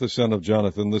Mephibosheth, the son of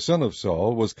Jonathan, the son of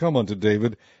Saul, was come unto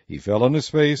David, he fell on his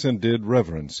face and did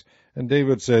reverence. And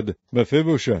David said,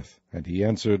 Mephibosheth. And he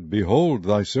answered, Behold,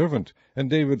 thy servant. And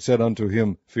David said unto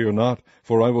him, Fear not,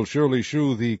 for I will surely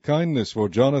shew thee kindness for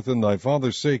Jonathan thy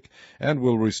father's sake, and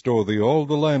will restore thee all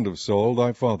the land of Saul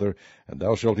thy father, and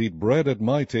thou shalt eat bread at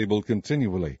my table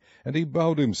continually. And he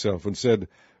bowed himself, and said,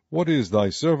 What is thy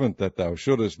servant, that thou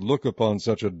shouldest look upon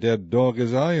such a dead dog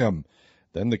as I am?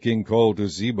 Then the king called to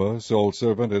Ziba, Saul's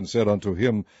servant, and said unto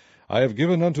him, I have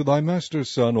given unto thy master's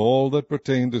son all that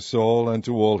pertained to Saul and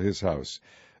to all his house.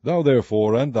 Thou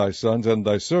therefore and thy sons and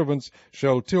thy servants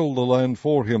shall till the land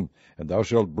for him, and thou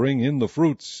shalt bring in the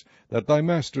fruits, that thy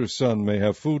master's son may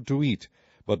have food to eat.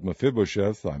 But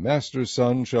Mephibosheth, thy master's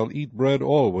son, shall eat bread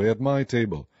alway at my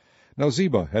table. Now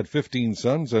Ziba had 15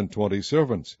 sons and 20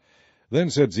 servants. Then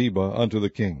said Ziba unto the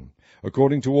king,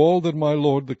 According to all that my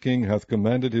lord the king hath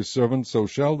commanded his servant, so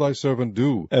shall thy servant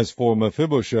do. As for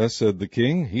Mephibosheth, said the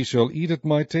king, he shall eat at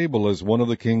my table as one of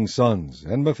the king's sons.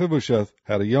 And Mephibosheth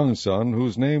had a young son,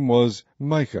 whose name was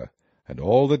Micah. And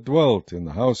all that dwelt in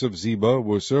the house of Ziba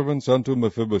were servants unto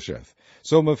Mephibosheth.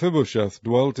 So Mephibosheth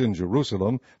dwelt in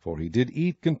Jerusalem, for he did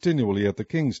eat continually at the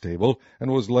king's table,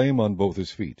 and was lame on both his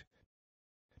feet.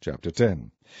 Chapter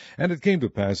 10. And it came to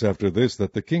pass after this,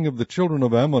 that the king of the children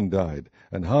of Ammon died,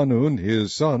 and Hanun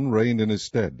his son reigned in his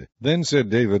stead. Then said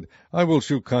David, I will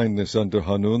shew kindness unto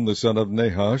Hanun the son of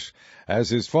Nahash, as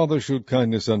his father shewed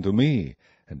kindness unto me.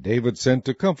 And David sent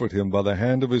to comfort him by the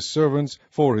hand of his servants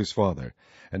for his father.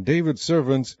 And David's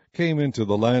servants came into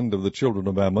the land of the children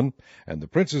of Ammon. And the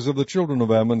princes of the children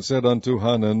of Ammon said unto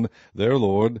Hanun their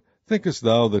lord, Thinkest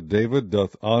thou that David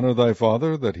doth honor thy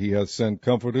father, that he hath sent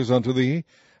comforters unto thee?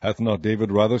 Hath not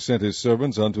David rather sent his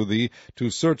servants unto thee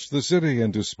to search the city,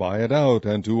 and to spy it out,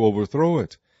 and to overthrow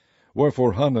it?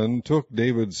 Wherefore Hanun took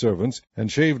David's servants,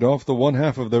 and shaved off the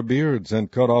 1/2 of their beards,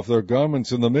 and cut off their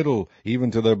garments in the middle,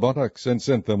 even to their buttocks, and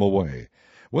sent them away.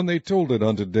 When they told it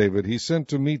unto David, he sent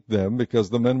to meet them, because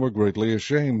the men were greatly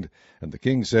ashamed. And the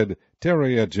king said,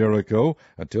 Tarry at Jericho,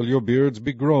 until your beards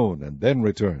be grown, and then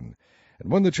return.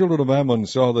 And when the children of Ammon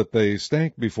saw that they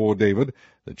stank before David,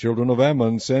 the children of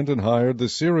Ammon sent and hired the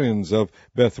Syrians of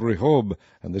Beth-rehob,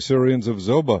 and the Syrians of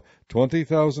Zobah,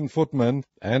 20,000 footmen,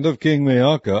 and of King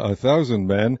Maacah 1,000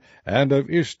 men, and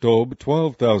of Ishtob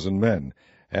 12,000 men.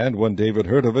 And when David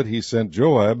heard of it, he sent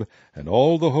Joab, and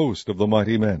all the host of the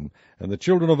mighty men. And the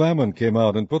children of Ammon came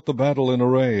out, and put the battle in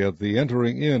array at the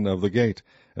entering in of the gate.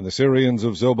 And the Syrians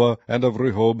of Zobah, and of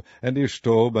Rehob, and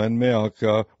Ishtob, and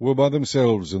Maacah were by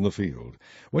themselves in the field.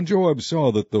 When Joab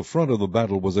saw that the front of the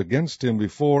battle was against him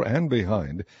before and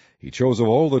behind, he chose of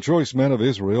all the choice men of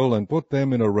Israel, and put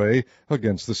them in array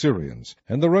against the Syrians.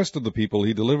 And the rest of the people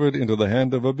he delivered into the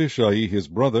hand of Abishai his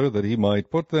brother, that he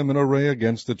might put them in array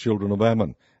against the children of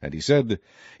Ammon. And he said,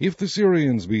 If the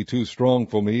Syrians be too strong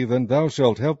for me, then thou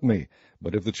shalt help me.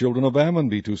 But if the children of Ammon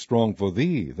be too strong for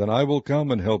thee, then I will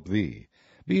come and help thee.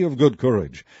 Be of good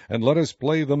courage, and let us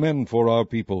play the men for our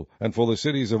people, and for the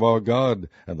cities of our God,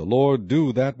 and the Lord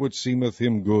do that which seemeth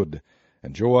him good.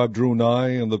 And Joab drew nigh,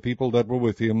 and the people that were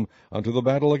with him, unto the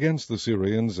battle against the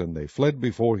Syrians, and they fled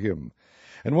before him.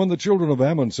 And when the children of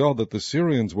Ammon saw that the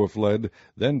Syrians were fled,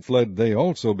 then fled they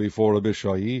also before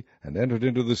Abishai, and entered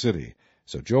into the city.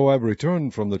 So Joab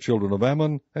returned from the children of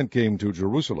Ammon, and came to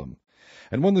Jerusalem.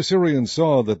 And when the Syrians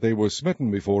saw that they were smitten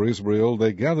before Israel,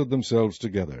 they gathered themselves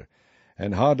together.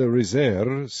 And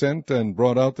Hadarezer sent and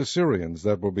brought out the Syrians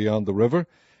that were beyond the river,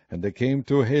 and they came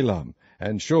to Helam,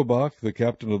 and Shobach, the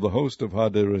captain of the host of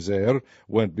Hadarezer,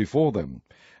 went before them.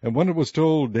 And when it was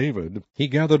told David, he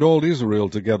gathered all Israel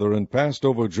together, and passed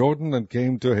over Jordan, and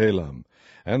came to Helam.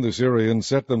 And the Syrians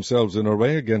set themselves in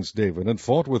array against David, and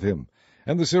fought with him.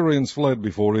 And the Syrians fled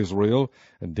before Israel,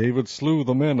 and David slew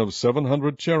the men of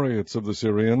 700 chariots of the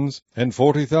Syrians, and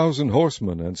 40,000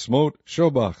 horsemen, and smote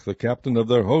Shobach, the captain of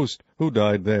their host, who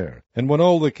died there. And when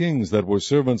all the kings that were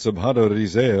servants of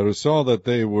Hadarezer saw that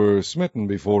they were smitten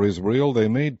before Israel, they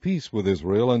made peace with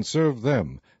Israel, and served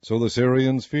them. So the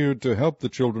Syrians feared to help the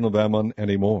children of Ammon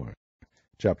any more.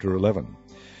 Chapter 11.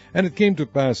 And it came to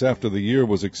pass after the year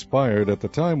was expired, at the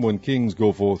time when kings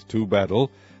go forth to battle,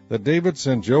 that David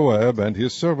sent Joab and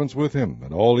his servants with him,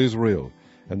 and all Israel.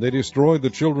 And they destroyed the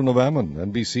children of Ammon,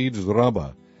 and besieged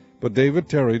Rabbah. But David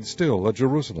tarried still at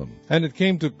Jerusalem. And it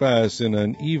came to pass in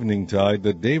an eveningtide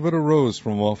that David arose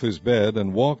from off his bed,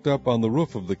 and walked up on the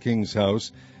roof of the king's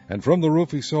house, and from the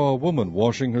roof he saw a woman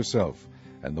washing herself.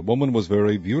 And the woman was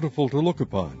very beautiful to look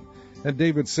upon. And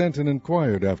David sent and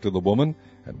inquired after the woman.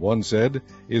 And one said,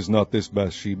 Is not this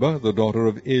Bathsheba, the daughter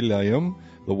of Eliam,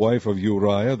 the wife of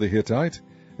Uriah the Hittite?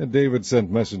 And David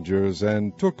sent messengers,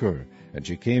 and took her. And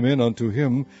she came in unto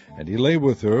him, and he lay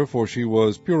with her, for she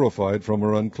was purified from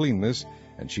her uncleanness,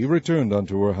 and she returned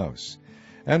unto her house.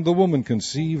 And the woman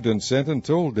conceived, and sent and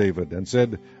told David, and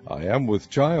said, I am with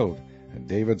child. And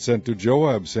David sent to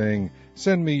Joab, saying,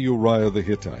 Send me Uriah the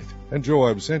Hittite. And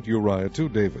Joab sent Uriah to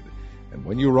David. And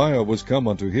when Uriah was come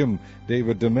unto him,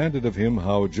 David demanded of him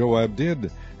how Joab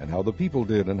did, and how the people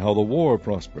did, and how the war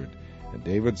prospered. And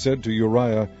David said to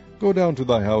Uriah, Go down to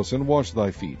thy house, and wash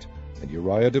thy feet. And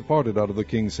Uriah departed out of the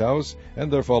king's house,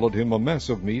 and there followed him a mess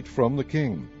of meat from the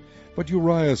king. But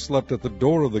Uriah slept at the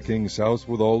door of the king's house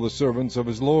with all the servants of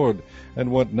his lord,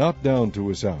 and went not down to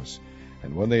his house.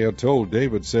 And when they had told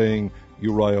David, saying,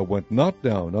 Uriah went not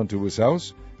down unto his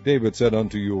house, David said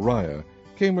unto Uriah,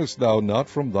 Camest thou not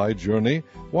from thy journey?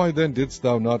 Why then didst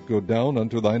thou not go down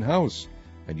unto thine house?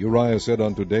 And Uriah said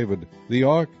unto David, The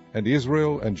ark, and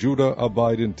Israel, and Judah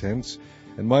abide in tents,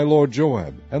 and my lord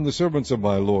Joab, and the servants of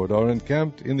my lord, are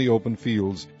encamped in the open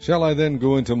fields. Shall I then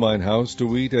go into mine house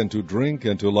to eat and to drink,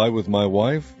 and to lie with my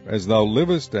wife? As thou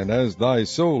livest, and as thy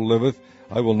soul liveth,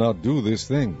 I will not do this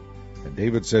thing. And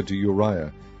David said to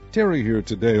Uriah, Tarry here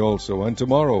today also, and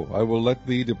tomorrow I will let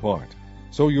thee depart.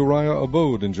 So Uriah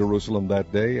abode in Jerusalem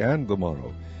that day and the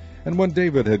morrow. And when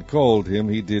David had called him,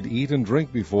 he did eat and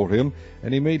drink before him,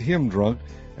 and he made him drunk.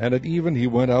 And at even he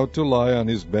went out to lie on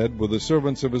his bed with the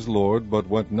servants of his lord, but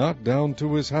went not down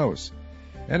to his house.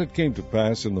 And it came to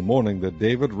pass in the morning that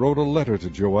David wrote a letter to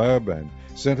Joab, and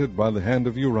sent it by the hand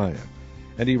of Uriah.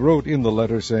 And he wrote in the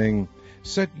letter, saying,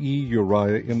 Set ye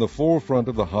Uriah in the forefront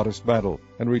of the hottest battle,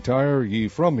 and retire ye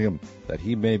from him, that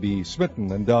he may be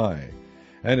smitten and die.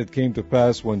 And it came to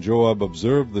pass, when Joab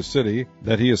observed the city,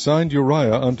 that he assigned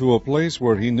Uriah unto a place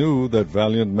where he knew that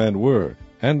valiant men were.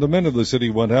 And the men of the city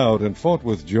went out and fought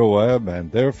with Joab,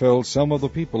 and there fell some of the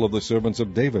people of the servants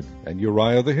of David, and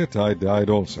Uriah the Hittite died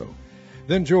also.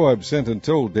 Then Joab sent and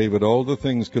told David all the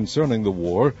things concerning the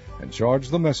war, and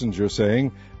charged the messenger,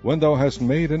 saying, When thou hast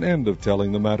made an end of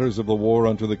telling the matters of the war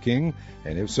unto the king,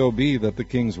 and if so be that the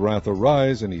king's wrath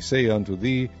arise, and he say unto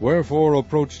thee, Wherefore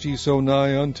approached ye so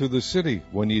nigh unto the city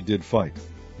when ye did fight?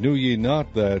 Knew ye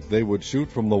not that they would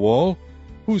shoot from the wall?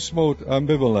 Who smote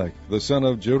Abimelech, the son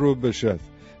of Jerubbesheth?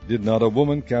 Did not a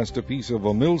woman cast a piece of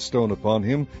a millstone upon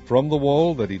him from the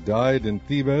wall, that he died in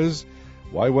Thebez?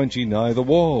 Why went ye nigh the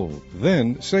wall?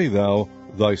 Then say thou,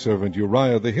 Thy servant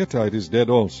Uriah the Hittite is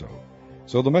dead also.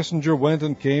 So the messenger went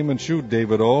and came and shewed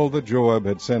David all that Joab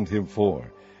had sent him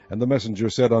for. And the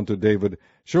messenger said unto David,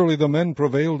 Surely the men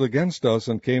prevailed against us,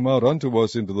 and came out unto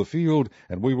us into the field,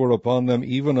 and we were upon them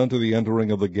even unto the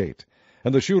entering of the gate.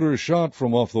 And the shooters shot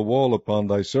from off the wall upon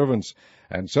thy servants,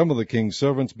 and some of the king's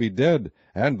servants be dead,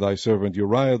 and thy servant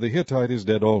Uriah the Hittite is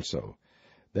dead also.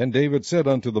 Then David said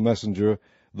unto the messenger,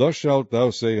 Thus shalt thou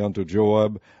say unto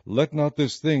Joab, Let not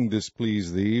this thing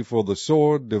displease thee, for the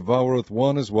sword devoureth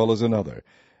one as well as another.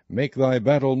 Make thy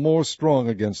battle more strong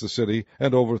against the city,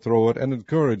 and overthrow it, and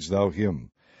encourage thou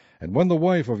him. And when the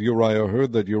wife of Uriah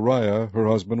heard that Uriah her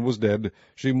husband was dead,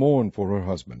 she mourned for her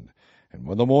husband. And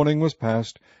when the morning was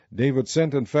past, David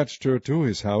sent and fetched her to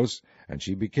his house, and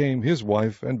she became his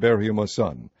wife, and bare him a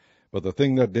son. But the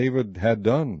thing that David had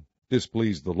done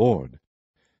displeased the Lord.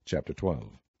 Chapter 12.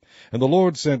 And the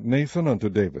Lord sent Nathan unto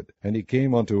David, and he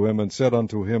came unto him, and said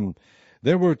unto him,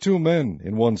 There were 2 men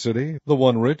in one city, the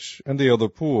one rich and the other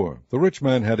poor. The rich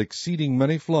man had exceeding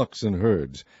many flocks and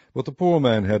herds, but the poor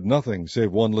man had nothing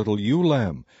save one little ewe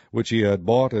lamb, which he had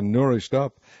bought and nourished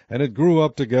up, and it grew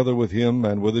up together with him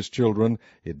and with his children.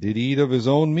 It did eat of his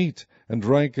own meat, and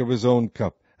drank of his own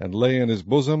cup, and lay in his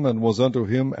bosom, and was unto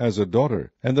him as a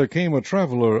daughter. And there came a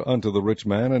traveller unto the rich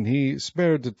man, and he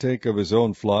spared to take of his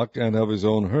own flock and of his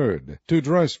own herd, to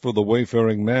dress for the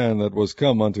wayfaring man that was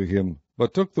come unto him,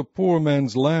 but took the poor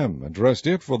man's lamb, and dressed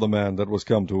it for the man that was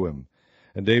come to him.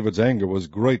 And David's anger was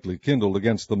greatly kindled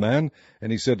against the man,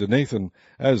 and he said to Nathan,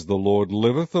 As the Lord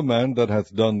liveth, the man that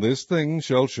hath done this thing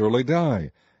shall surely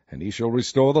die, and he shall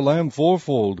restore the lamb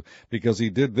fourfold, because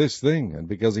he did this thing, and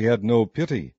because he had no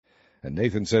pity. And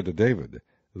Nathan said to David,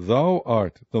 Thou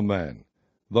art the man.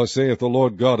 Thus saith the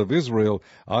Lord God of Israel,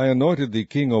 I anointed thee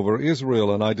king over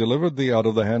Israel, and I delivered thee out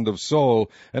of the hand of Saul,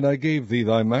 and I gave thee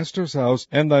thy master's house,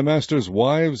 and thy master's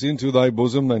wives into thy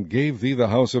bosom, and gave thee the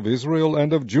house of Israel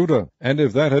and of Judah. And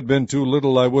if that had been too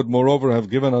little, I would moreover have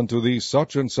given unto thee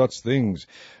such and such things.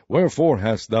 Wherefore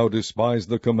hast thou despised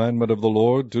the commandment of the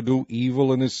Lord, to do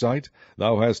evil in his sight?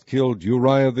 Thou hast killed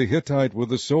Uriah the Hittite with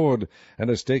the sword, and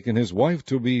hast taken his wife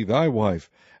to be thy wife,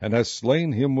 and hast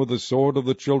slain him with the sword of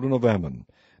the children of Ammon.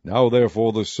 Now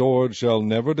therefore the sword shall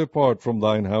never depart from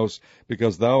thine house,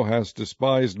 because thou hast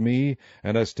despised me,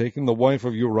 and hast taken the wife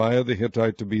of Uriah the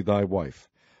Hittite to be thy wife.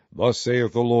 Thus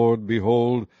saith the Lord,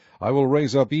 Behold, I will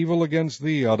raise up evil against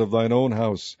thee out of thine own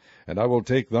house, and I will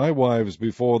take thy wives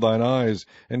before thine eyes,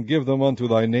 and give them unto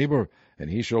thy neighbor,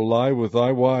 and he shall lie with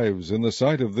thy wives in the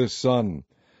sight of this sun.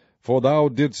 For thou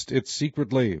didst it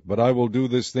secretly, but I will do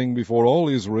this thing before all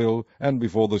Israel, and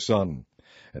before the sun.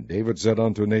 And David said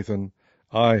unto Nathan,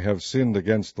 I have sinned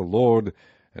against the Lord.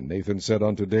 And Nathan said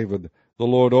unto David, The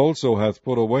Lord also hath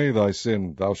put away thy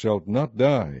sin, thou shalt not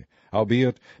die.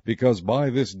 Howbeit, because by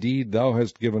this deed thou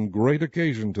hast given great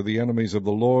occasion to the enemies of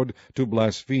the Lord to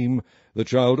blaspheme, the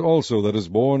child also that is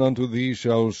born unto thee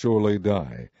shall surely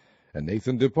die. And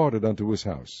Nathan departed unto his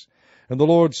house. And the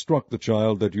Lord struck the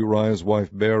child that Uriah's wife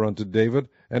bare unto David,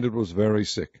 and it was very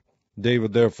sick.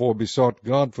 David therefore besought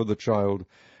God for the child.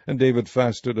 And David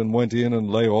fasted, and went in, and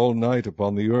lay all night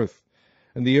upon the earth.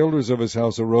 And the elders of his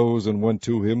house arose, and went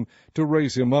to him, to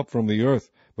raise him up from the earth.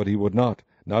 But he would not,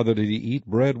 neither did he eat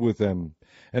bread with them.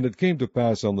 And it came to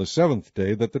pass on the 7th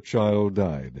day that the child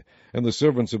died. And the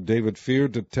servants of David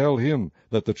feared to tell him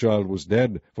that the child was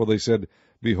dead. For they said,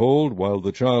 Behold, while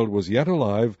the child was yet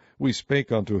alive, we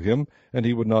spake unto him, and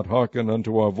he would not hearken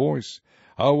unto our voice.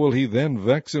 How will he then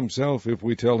vex himself, if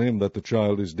we tell him that the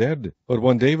child is dead? But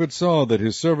when David saw that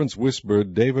his servants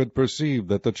whispered, David perceived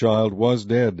that the child was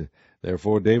dead.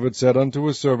 Therefore David said unto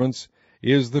his servants,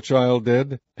 Is the child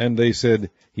dead? And they said,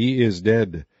 He is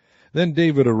dead. Then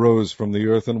David arose from the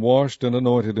earth, and washed, and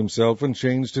anointed himself, and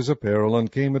changed his apparel,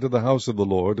 and came into the house of the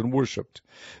Lord, and worshipped.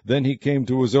 Then he came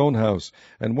to his own house,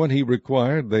 and when he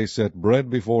required, they set bread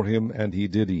before him, and he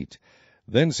did eat.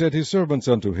 Then said his servants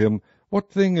unto him, What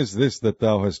thing is this that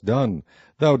thou hast done?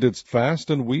 Thou didst fast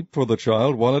and weep for the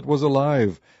child while it was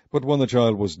alive, but when the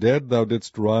child was dead, thou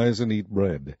didst rise and eat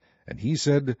bread. And he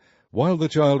said, While the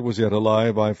child was yet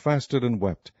alive, I fasted and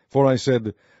wept. For I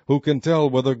said, Who can tell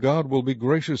whether God will be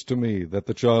gracious to me, that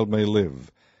the child may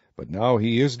live? But now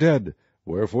he is dead.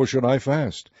 Wherefore should I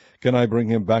fast? Can I bring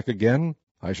him back again?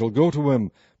 I shall go to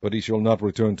him, but he shall not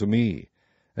return to me.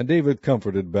 And David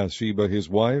comforted Bathsheba his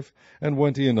wife, and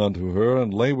went in unto her,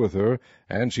 and lay with her,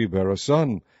 and she bare a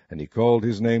son, and he called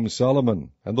his name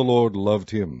Solomon, and the Lord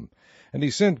loved him. And he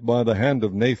sent by the hand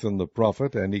of Nathan the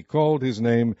prophet, and he called his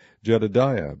name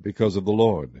Jedediah, because of the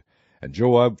Lord. And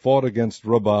Joab fought against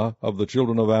Rabbah of the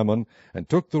children of Ammon, and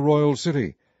took the royal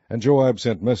city. And Joab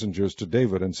sent messengers to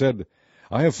David, and said,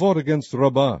 I have fought against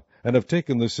Rabbah, and have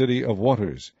taken the city of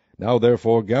waters. Now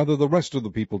therefore gather the rest of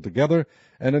the people together,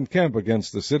 and encamp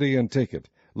against the city, and take it,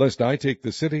 lest I take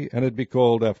the city, and it be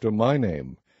called after my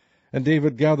name. And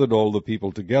David gathered all the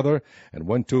people together, and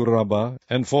went to Rabbah,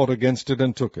 and fought against it,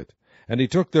 and took it. And he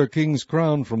took their king's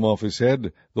crown from off his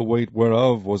head, the weight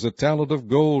whereof was a talent of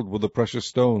gold with the precious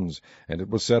stones, and it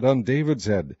was set on David's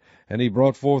head. And he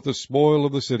brought forth the spoil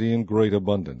of the city in great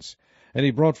abundance. And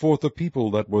he brought forth the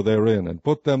people that were therein, and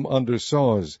put them under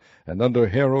saws, and under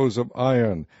harrows of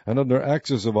iron, and under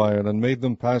axes of iron, and made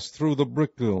them pass through the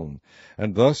brick-kiln.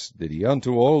 And thus did he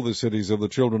unto all the cities of the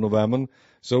children of Ammon.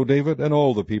 So David and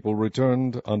all the people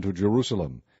returned unto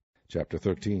Jerusalem. Chapter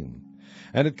 13.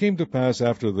 And it came to pass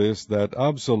after this, that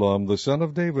Absalom the son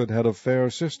of David had a fair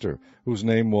sister, whose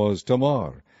name was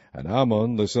Tamar. And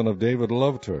Amnon the son of David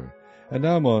loved her. And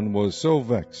Amnon was so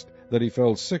vexed, that he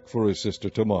fell sick for his sister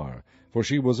Tamar. for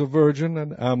she was a virgin,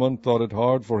 and Ammon thought it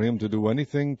hard for him to do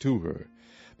anything to her.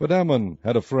 But Ammon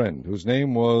had a friend, whose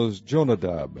name was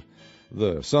Jonadab,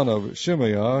 the son of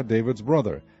Shimeah, David's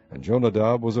brother. And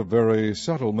Jonadab was a very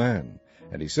subtle man.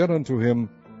 And he said unto him,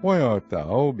 Why art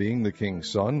thou, being the king's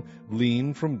son,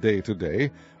 lean from day to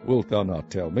day? Wilt thou not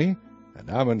tell me? And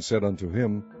Ammon said unto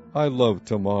him, I love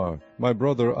Tamar, my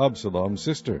brother Absalom's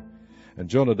sister. And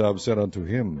Jonadab said unto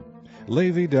him,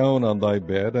 Lay thee down on thy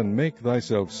bed, and make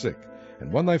thyself sick.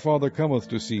 And when thy father cometh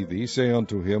to see thee, say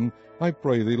unto him, I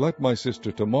pray thee, let my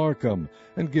sister Tamar come,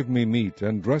 and give me meat,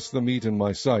 and dress the meat in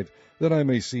my sight, that I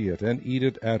may see it, and eat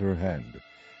it at her hand.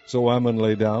 So Ammon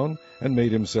lay down, and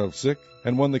made himself sick.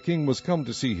 And when the king was come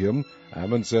to see him,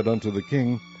 Ammon said unto the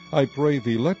king, I pray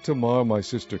thee, let Tamar my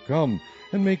sister come,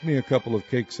 and make me a couple of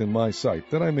cakes in my sight,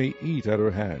 that I may eat at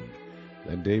her hand.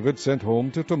 Then David sent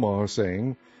home to Tamar,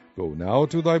 saying, Go now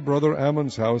to thy brother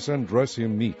Ammon's house, and dress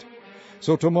him meat.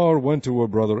 So Tamar went to her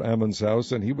brother Ammon's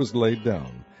house, and he was laid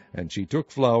down. And she took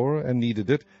flour, and kneaded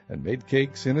it, and made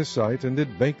cakes in his sight, and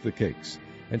did bake the cakes.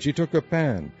 And she took a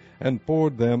pan, and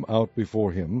poured them out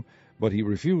before him, but he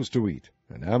refused to eat.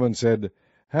 And Ammon said,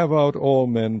 Have out all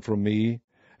men from me.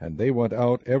 And they went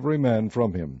out every man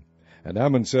from him. And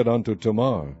Ammon said unto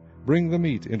Tamar, Bring the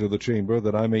meat into the chamber,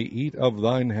 that I may eat of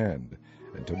thine hand.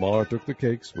 And Tamar took the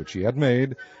cakes which she had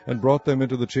made, and brought them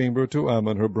into the chamber to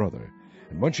Ammon her brother.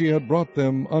 And when she had brought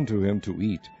them unto him to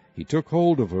eat, he took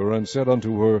hold of her, and said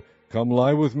unto her, Come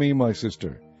lie with me, my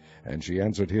sister. And she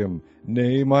answered him,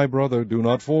 Nay, my brother, do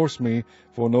not force me,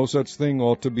 for no such thing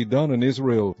ought to be done in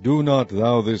Israel. Do not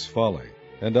thou this folly.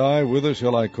 And I, whither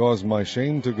shall I cause my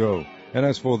shame to go? And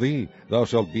as for thee, thou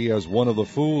shalt be as one of the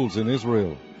fools in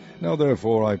Israel. Now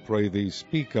therefore, I pray thee,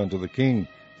 speak unto the king,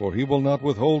 for he will not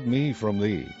withhold me from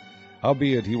thee.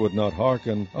 Howbeit he would not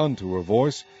hearken unto her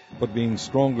voice, but being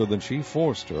stronger than she,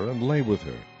 forced her, and lay with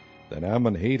her. Then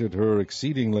Ammon hated her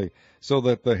exceedingly, so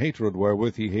that the hatred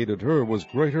wherewith he hated her was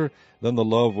greater than the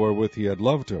love wherewith he had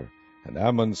loved her. And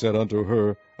Ammon said unto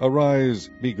her, Arise,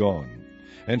 be gone.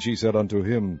 And she said unto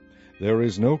him, There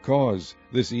is no cause.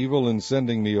 This evil in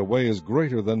sending me away is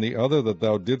greater than the other that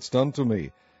thou didst unto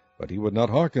me. But he would not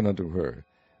hearken unto her.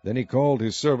 Then he called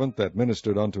his servant that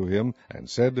ministered unto him, and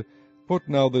said, Put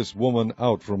now this woman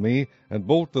out from me, and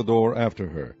bolt the door after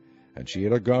her. And she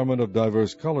had a garment of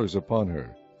divers colors upon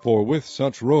her. For with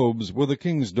such robes were the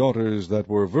king's daughters that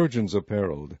were virgins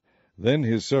apparelled. Then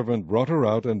his servant brought her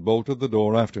out, and bolted the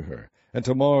door after her. And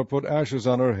Tamar put ashes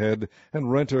on her head,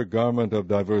 and rent her garment of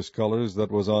divers colors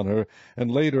that was on her,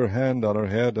 and laid her hand on her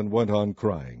head, and went on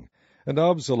crying. And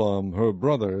Absalom her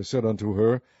brother said unto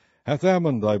her, Hath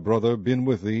Ammon thy brother been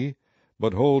with thee?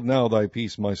 But hold now thy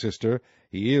peace, my sister.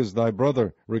 He is thy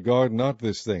brother. Regard not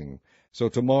this thing. So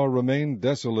Tamar remained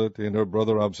desolate in her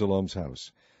brother Absalom's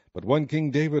house. But when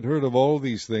King David heard of all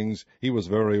these things, he was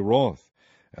very wroth.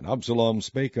 And Absalom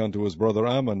spake unto his brother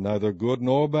Ammon neither good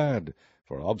nor bad,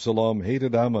 for Absalom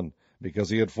hated Ammon, because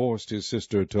he had forced his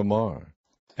sister Tamar.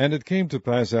 And it came to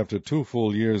pass after 2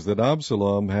 full years that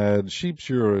Absalom had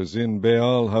sheep-shearers in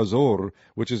Baal Hazor,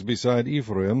 which is beside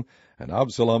Ephraim, and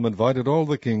Absalom invited all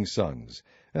the king's sons.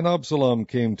 And Absalom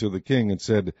came to the king, and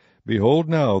said, Behold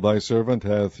now, thy servant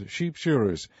hath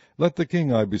sheep-shearers. Let the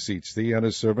king, I beseech thee, and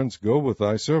his servants go with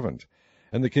thy servant.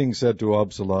 And the king said to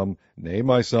Absalom, Nay,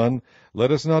 my son,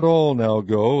 let us not all now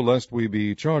go, lest we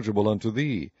be chargeable unto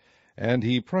thee. And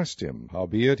he pressed him,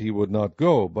 howbeit he would not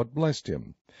go, but blessed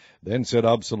him. Then said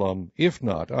Absalom, If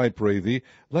not, I pray thee,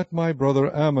 let my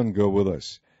brother Ammon go with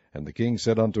us. And the king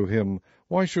said unto him,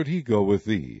 Why should he go with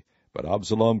thee? But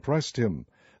Absalom pressed him,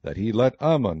 that he let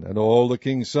Ammon and all the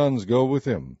king's sons go with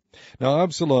him. Now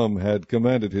Absalom had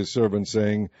commanded his servants,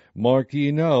 saying, Mark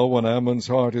ye now, when Ammon's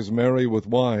heart is merry with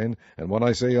wine, and when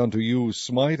I say unto you,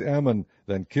 Smite Ammon,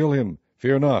 then kill him.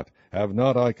 Fear not, have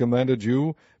not I commanded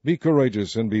you? Be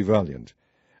courageous and be valiant.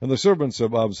 And the servants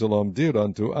of Absalom did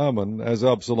unto Ammon as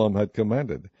Absalom had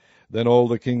commanded. Then all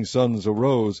the king's sons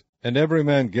arose, and every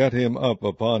man gat him up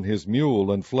upon his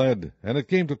mule, and fled. And it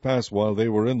came to pass, while they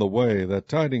were in the way, that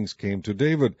tidings came to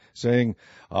David, saying,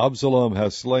 Absalom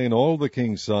hath slain all the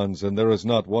king's sons, and there is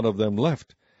not one of them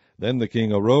left. Then the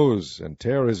king arose, and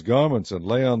tare his garments, and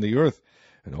lay on the earth,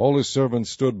 and all his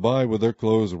servants stood by with their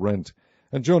clothes rent.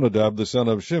 And Jonadab the son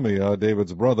of Shimeah,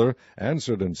 David's brother,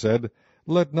 answered and said,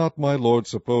 Let not my lord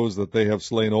suppose that they have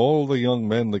slain all the young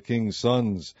men the king's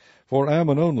sons. For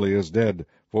Ammon only is dead,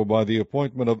 for by the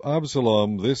appointment of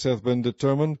Absalom this hath been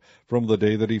determined from the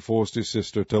day that he forced his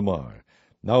sister Tamar.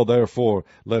 Now therefore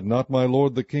let not my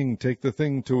lord the king take the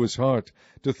thing to his heart,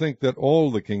 to think that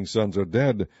all the king's sons are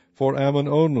dead, for Ammon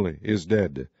only is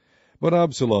dead. But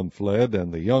Absalom fled,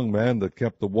 and the young man that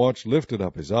kept the watch lifted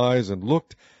up his eyes and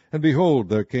looked, and behold,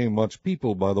 there came much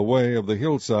people by the way of the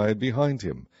hillside behind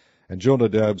him. And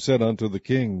Jonadab said unto the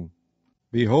king,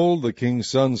 Behold, the king's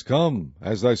sons come,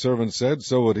 as thy servant said,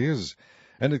 so it is.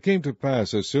 And it came to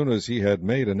pass, as soon as he had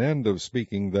made an end of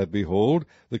speaking, that, behold,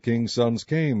 the king's sons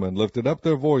came, and lifted up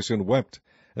their voice, and wept.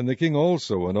 And the king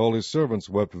also and all his servants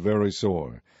wept very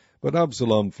sore. But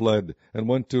Absalom fled, and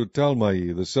went to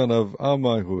Talmai, the son of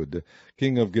Ammihud,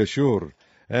 king of Geshur,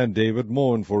 and David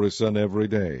mourned for his son every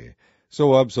day.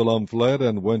 So Absalom fled,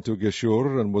 and went to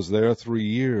Geshur, and was there 3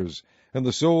 years. And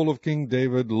the soul of King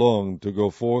David longed to go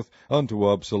forth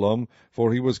unto Absalom,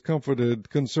 for he was comforted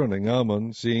concerning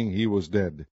Ammon, seeing he was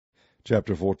dead.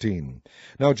 Chapter 14.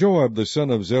 Now Joab the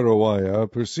son of Zeruiah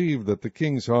perceived that the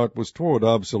king's heart was toward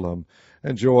Absalom,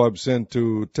 and Joab sent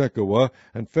to Tekoa,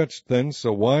 and fetched thence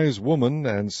a wise woman,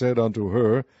 and said unto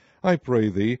her, I pray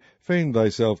thee, feign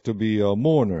thyself to be a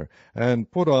mourner,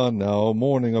 and put on now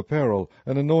mourning apparel,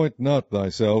 and anoint not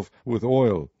thyself with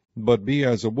oil, but be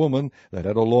as a woman that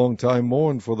had a long time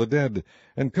mourned for the dead,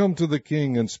 and come to the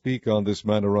king, and speak on this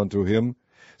manner unto him.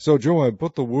 So Joab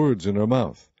put the words in her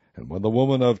mouth. And when the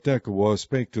woman of Tekoa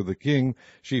spake to the king,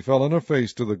 she fell on her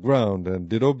face to the ground, and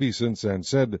did obeisance, and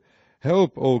said,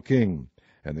 Help, O king.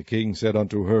 And the king said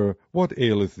unto her, What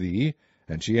aileth thee?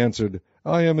 And she answered,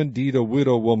 I am indeed a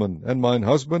widow woman, and mine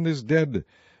husband is dead.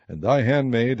 And thy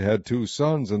handmaid had 2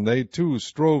 sons, and they 2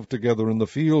 strove together in the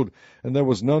field, and there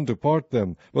was none to part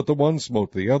them, but the one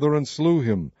smote the other, and slew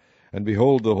him. And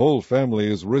behold, the whole family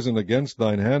is risen against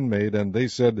thine handmaid, and they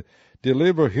said,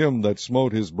 Deliver him that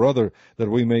smote his brother, that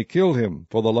we may kill him,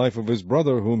 for the life of his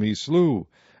brother whom he slew.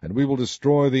 And we will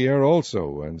destroy the heir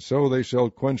also, and so they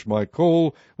shall quench my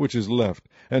coal which is left,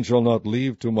 and shall not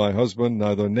leave to my husband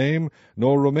neither name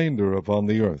nor remainder upon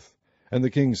the earth. And the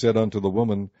king said unto the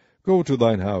woman, Go to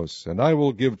thine house, and I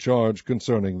will give charge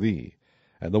concerning thee.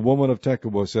 And the woman of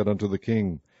Tekoa said unto the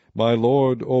king, My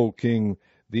lord, O king,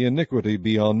 the iniquity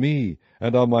be on me,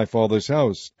 and on my father's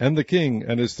house, and the king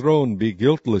and his throne be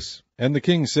guiltless. And the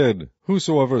king said,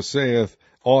 Whosoever saith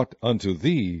aught unto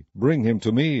thee, bring him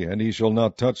to me, and he shall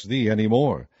not touch thee any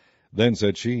more. Then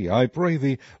said she, I pray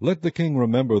thee, let the king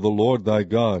remember the Lord thy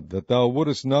God, that thou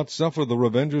wouldest not suffer the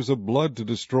revengers of blood to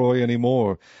destroy any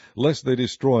more, lest they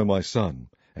destroy my son.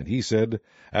 And he said,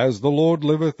 As the Lord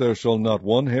liveth, there shall not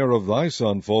one hair of thy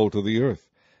son fall to the earth.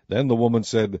 Then the woman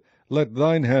said, Let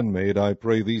thine handmaid, I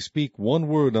pray thee, speak one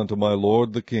word unto my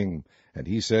lord the king. And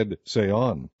he said, Say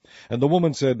on. And the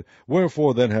woman said,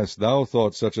 Wherefore then hast thou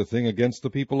thought such a thing against the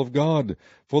people of God?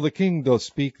 For the king doth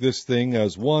speak this thing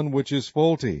as one which is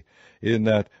faulty, in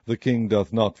that the king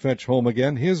doth not fetch home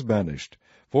again his banished.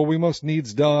 For we must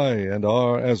needs die, and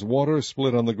are as water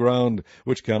split on the ground,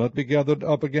 which cannot be gathered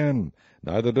up again.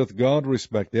 Neither doth God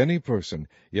respect any person,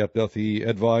 yet doth he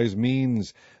advise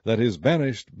means, that his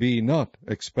banished be not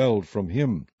expelled from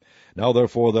him. Now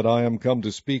therefore that I am come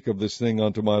to speak of this thing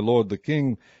unto my lord the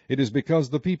king, it is because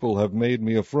the people have made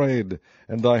me afraid.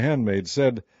 And thy handmaid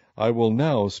said, I will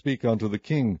now speak unto the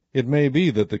king. It may be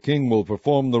that the king will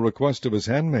perform the request of his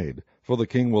handmaid, for the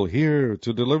king will hear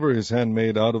to deliver his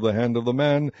handmaid out of the hand of the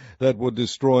man that would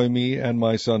destroy me and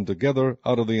my son together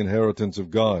out of the inheritance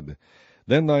of God.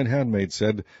 Then thine handmaid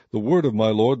said, The word of my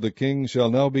lord the king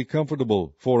shall now be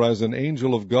comfortable, for as an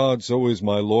angel of God so is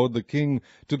my lord the king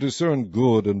to discern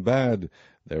good and bad.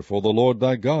 Therefore the Lord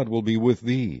thy God will be with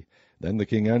thee. Then the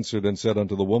king answered and said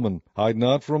unto the woman, Hide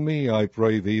not from me, I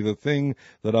pray thee, the thing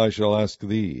that I shall ask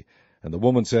thee. And the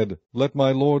woman said, Let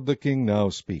my lord the king now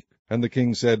speak. And the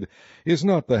king said, Is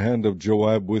not the hand of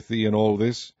Joab with thee in all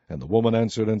this? And the woman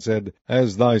answered and said,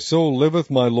 As thy soul liveth,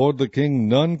 my lord the king,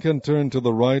 none can turn to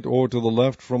the right or to the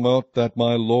left from aught that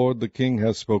my lord the king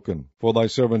hath spoken. For thy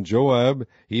servant Joab,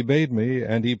 he bade me,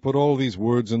 and he put all these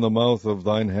words in the mouth of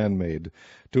thine handmaid.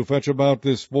 To fetch about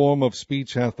this form of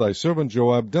speech hath thy servant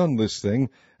Joab done this thing,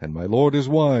 and my lord is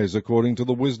wise, according to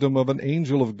the wisdom of an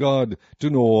angel of God, to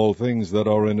know all things that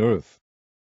are in earth.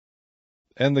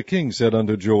 And the king said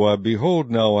unto Joab,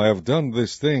 Behold, now I have done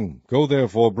this thing. Go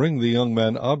therefore, bring the young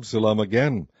man Absalom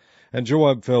again. And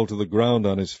Joab fell to the ground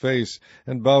on his face,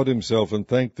 and bowed himself, and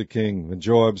thanked the king. And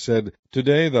Joab said,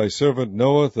 Today thy servant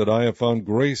knoweth that I have found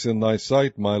grace in thy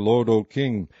sight, my lord, O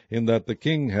king, in that the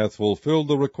king hath fulfilled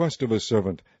the request of his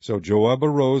servant. So Joab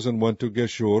arose and went to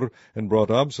Geshur, and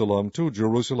brought Absalom to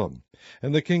Jerusalem.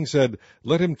 And the king said,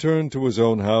 Let him turn to his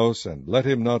own house, and let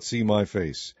him not see my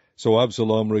face. So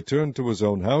Absalom returned to his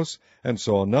own house, and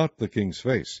saw not the king's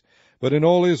face. But in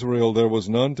all Israel there was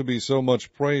none to be so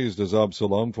much praised as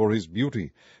Absalom for his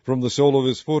beauty. From the sole of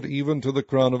his foot even to the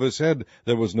crown of his head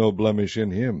there was no blemish in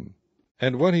him.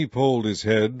 And when he polled his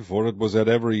head, for it was at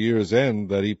every year's end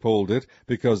that he polled it,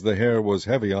 because the hair was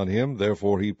heavy on him,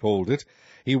 therefore he polled it,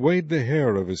 he weighed the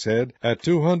hair of his head at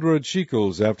 200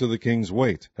 shekels after the king's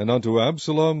weight. And unto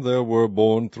Absalom there were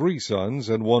born 3 sons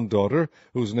and 1 daughter,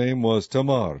 whose name was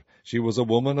Tamar. She was a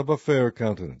woman of a fair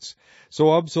countenance.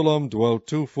 So Absalom dwelt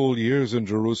 2 full years in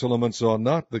Jerusalem, and saw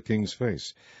not the king's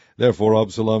face. Therefore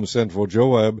Absalom sent for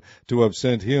Joab to have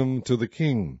sent him to the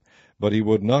king. But he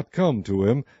would not come to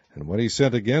him, and when he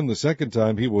sent again the second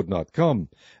time, he would not come.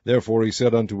 Therefore he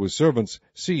said unto his servants,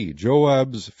 See,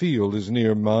 Joab's field is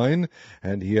near mine,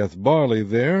 and he hath barley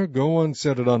there, go and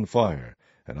set it on fire.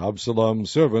 And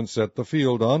Absalom's servants set the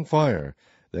field on fire.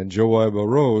 Then Joab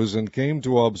arose, and came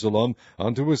to Absalom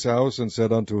unto his house, and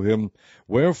said unto him,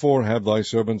 Wherefore have thy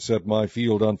servants set my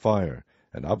field on fire?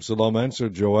 And Absalom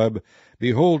answered Joab,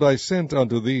 Behold, I sent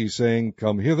unto thee, saying,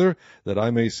 Come hither, that I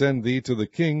may send thee to the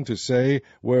king, to say,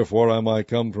 Wherefore am I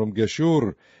come from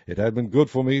Geshur? It had been good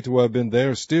for me to have been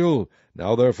there still.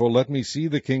 Now therefore let me see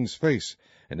the king's face,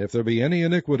 and if there be any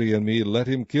iniquity in me, let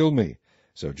him kill me.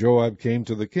 So Joab came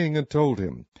to the king, and told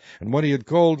him. And when he had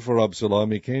called for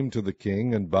Absalom, he came to the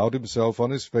king, and bowed himself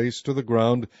on his face to the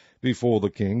ground before the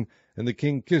king, and the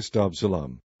king kissed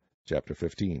Absalom. Chapter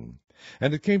 15.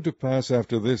 And it came to pass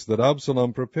after this, that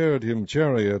Absalom prepared him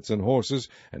chariots and horses,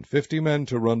 and 50 men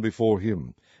to run before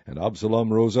him. And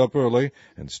Absalom rose up early,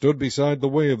 and stood beside the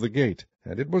way of the gate.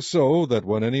 And it was so, that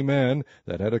when any man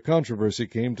that had a controversy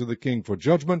came to the king for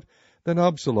judgment, then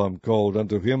Absalom called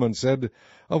unto him, and said,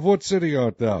 Of what city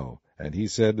art thou? And he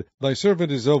said, Thy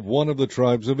servant is of one of the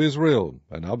tribes of Israel.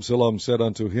 And Absalom said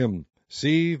unto him,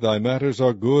 See, thy matters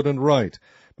are good and right,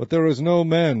 but there is no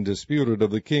man disputed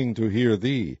of the king to hear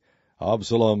thee.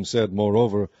 Absalom said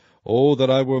moreover, O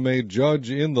that I were made judge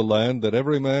in the land, that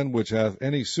every man which hath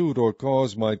any suit or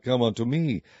cause might come unto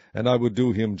me, and I would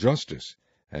do him justice.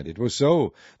 And it was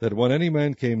so, that when any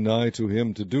man came nigh to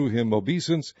him to do him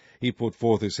obeisance, he put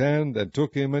forth his hand, and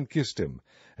took him, and kissed him.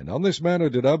 And on this manner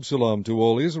did Absalom to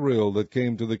all Israel that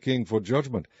came to the king for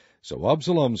judgment. So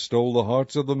Absalom stole the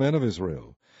hearts of the men of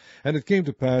Israel. And it came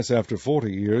to pass after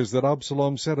 40 years, that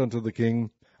Absalom said unto the king,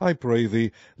 I pray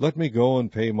thee, let me go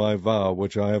and pay my vow,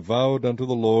 which I have vowed unto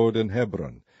the Lord in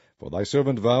Hebron. For thy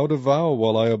servant vowed a vow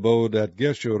while I abode at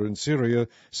Geshur in Syria,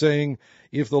 saying,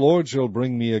 If the Lord shall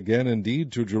bring me again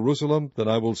indeed to Jerusalem, then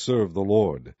I will serve the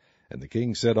Lord. And the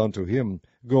king said unto him,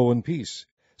 Go in peace.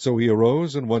 So he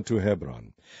arose and went to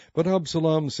Hebron. But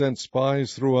Absalom sent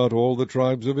spies throughout all the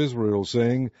tribes of Israel,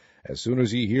 saying, As soon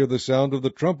as ye hear the sound of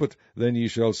the trumpet, then ye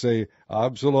shall say,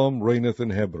 Absalom reigneth in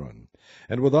Hebron.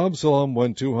 And with Absalom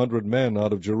went 200 men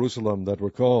out of Jerusalem that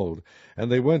were called, and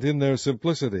they went in their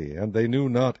simplicity, and they knew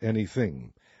not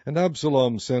anything. And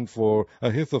Absalom sent for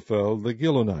Ahithophel the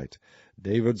Gilonite,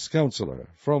 David's counselor,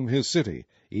 from his city,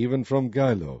 even from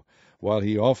Gilo, while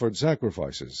he offered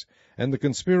sacrifices. And the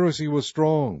conspiracy was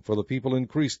strong, for the people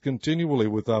increased continually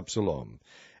with Absalom.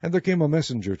 And there came a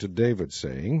messenger to David,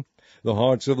 saying, The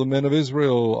hearts of the men of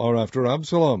Israel are after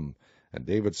Absalom. And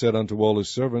David said unto all his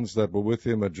servants that were with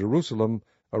him at Jerusalem,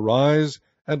 Arise,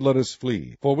 and let us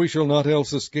flee, for we shall not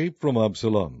else escape from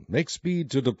Absalom. Make speed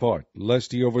to depart,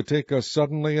 lest he overtake us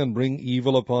suddenly, and bring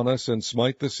evil upon us, and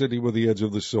smite the city with the edge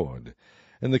of the sword.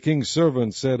 And the king's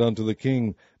servants said unto the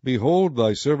king, Behold,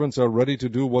 thy servants are ready to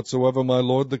do whatsoever my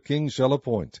lord the king shall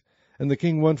appoint. And the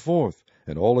king went forth,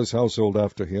 and all his household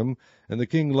after him, and the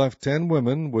king left 10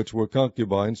 women, which were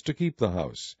concubines, to keep the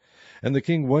house. And the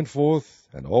king went forth,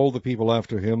 and all the people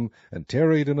after him, and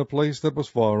tarried in a place that was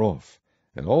far off.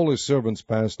 And all his servants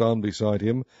passed on beside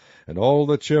him, and all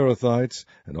the Cherethites,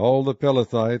 and all the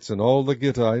Pelethites, and all the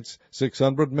Gittites,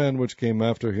 600 men which came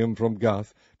after him from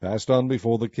Gath, passed on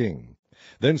before the king.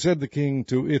 Then said the king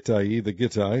to Ittai the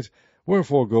Gittite,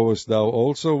 Wherefore goest thou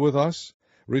also with us?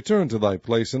 Return to thy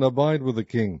place, and abide with the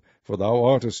king, for thou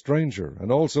art a stranger,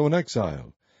 and also an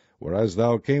exile. Whereas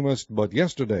thou camest but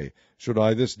yesterday, should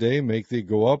I this day make thee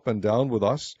go up and down with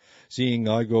us? Seeing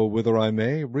I go whither I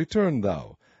may, return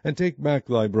thou, and take back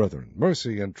thy brethren.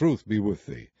 Mercy and truth be with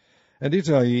thee. And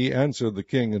Ittai answered the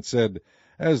king, and said,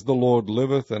 As the Lord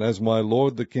liveth, and as my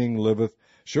lord the king liveth,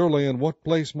 surely in what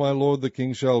place my lord the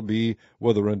king shall be,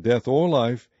 whether in death or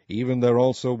life, even there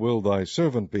also will thy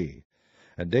servant be.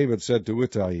 And David said to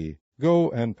Ittai,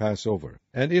 Go and pass over.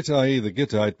 And Ittai the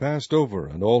Gittite passed over,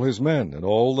 and all his men, and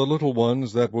all the little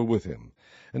ones that were with him.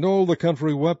 And all the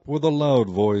country wept with a loud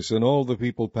voice, and all the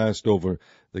people passed over.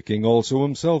 The king also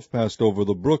himself passed over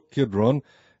the brook Kidron,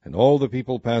 and all the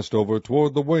people passed over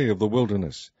toward the way of the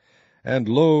wilderness. And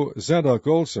lo, Zadok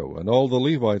also, and all the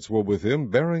Levites were with him,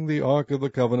 bearing the ark of the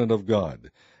covenant of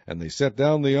God. And they set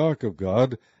down the ark of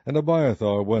God, and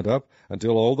Abiathar went up,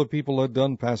 until all the people had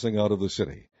done passing out of the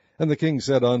city. And the king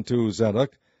said unto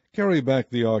Zadok, Carry back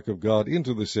the ark of God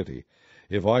into the city.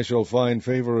 If I shall find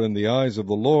favor in the eyes of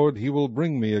the Lord, he will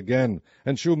bring me again,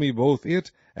 and shew me both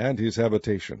it and his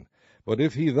habitation. But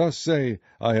if he thus say,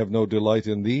 I have no delight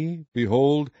in thee,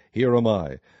 behold, here am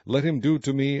I. Let him do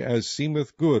to me as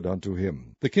seemeth good unto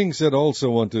him. The king said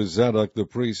also unto Zadok the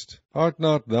priest, Art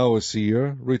not thou a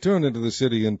seer? Return into the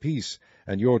city in peace,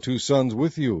 and your 2 sons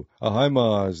with you,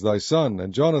 Ahimaaz thy son,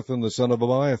 and Jonathan the son of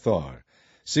Abiathar.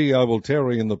 See, I will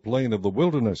tarry in the plain of the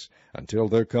wilderness, until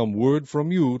there come word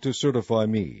from you to certify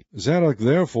me. Zadok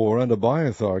therefore and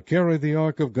Abiathar carried the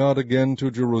ark of God again to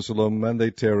Jerusalem, and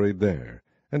they tarried there.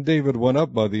 And David went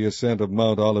up by the ascent of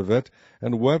Mount Olivet,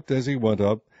 and wept as he went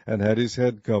up, and had his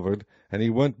head covered, and he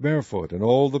went barefoot, and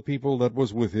all the people that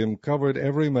was with him covered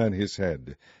every man his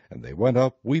head. And they went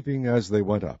up, weeping as they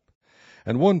went up.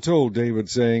 And one told David,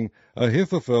 saying,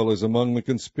 Ahithophel is among the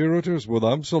conspirators with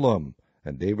Absalom.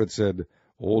 And David said,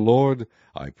 O Lord,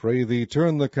 I pray thee,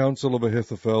 turn the counsel of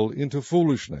Ahithophel into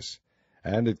foolishness.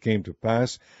 And it came to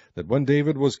pass, that when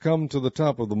David was come to the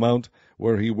top of the mount,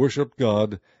 where he worshipped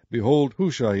God, behold,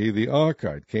 Hushai the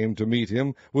Archite came to meet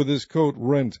him, with his coat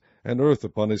rent, and earth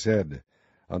upon his head.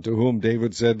 Unto whom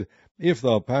David said, If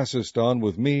thou passest on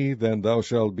with me, then thou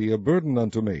shalt be a burden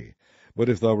unto me. But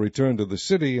if thou return to the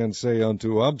city, and say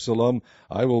unto Absalom,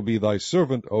 I will be thy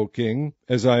servant, O king,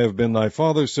 as I have been thy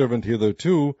father's servant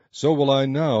hitherto, so will I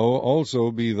now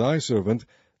also be thy servant,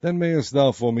 then mayest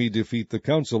thou for me defeat the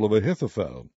counsel of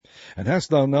Ahithophel. And hast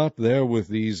thou not there with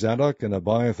thee Zadok and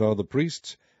Abiathar the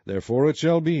priests? Therefore it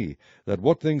shall be, that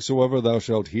what things soever thou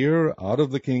shalt hear out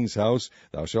of the king's house,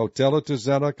 thou shalt tell it to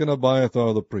Zadok and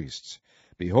Abiathar the priests.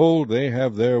 Behold, they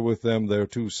have there with them their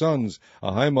 2 sons,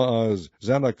 Ahimaaz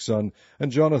Zadok's son,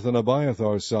 and Jonathan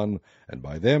Abiathar's son, and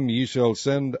by them ye shall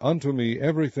send unto me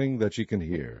everything that ye can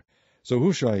hear. So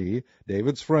Hushai,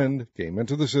 David's friend, came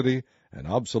into the city, and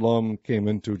Absalom came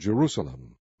into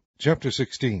Jerusalem. Chapter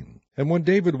 16. And when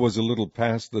David was a little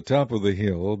past the top of the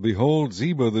hill, behold,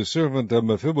 Ziba the servant of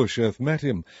Mephibosheth met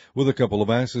him, with a couple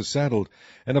of asses saddled,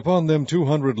 and upon them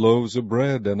 200 loaves of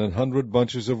bread, and 100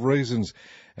 bunches of raisins,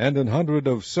 and 100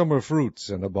 of summer fruits,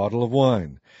 and a bottle of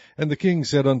wine. And the king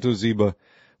said unto Ziba,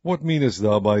 What meanest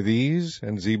thou by these?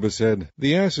 And Ziba said,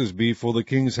 The asses be for the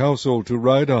king's household to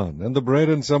ride on, and the bread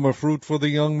and summer fruit for the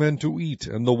young men to eat,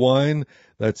 and the wine,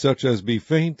 that such as be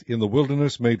faint in the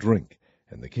wilderness may drink.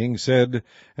 And the king said,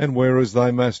 And where is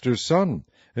thy master's son?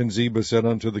 And Ziba said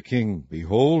unto the king,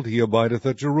 Behold, he abideth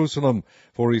at Jerusalem.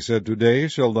 For he said, Today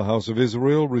shall the house of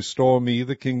Israel restore me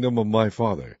the kingdom of my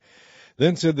father.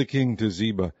 Then said the king to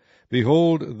Ziba,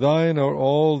 Behold, thine are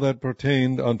all that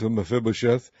pertained unto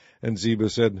Mephibosheth. And Ziba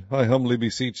said, I humbly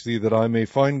beseech thee that I may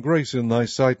find grace in thy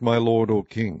sight, my lord, O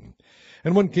king.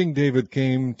 And when King David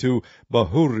came to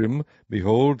Bahurim,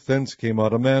 behold, thence came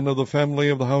out a man of the family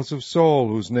of the house of Saul,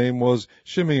 whose name was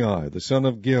Shimei, the son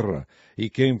of Gera. He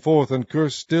came forth and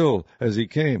cursed still as he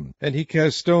came. And he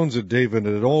cast stones at David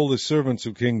and at all the servants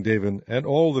of King David, and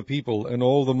all the people and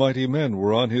all the mighty men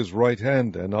were on his right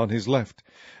hand and on his left.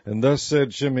 And thus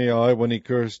said Shimei when he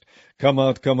cursed, Come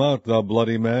out, thou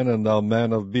bloody man, and thou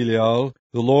man of Belial.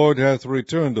 The Lord hath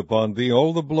returned upon thee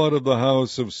all the blood of the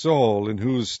house of Saul, in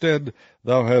whose stead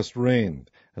thou hast reigned.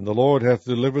 And the Lord hath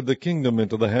delivered the kingdom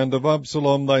into the hand of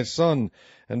Absalom thy son.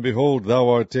 And behold, thou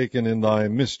art taken in thy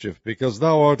mischief, because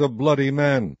thou art a bloody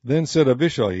man. Then said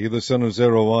Abishai the son of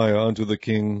Zeruiah unto the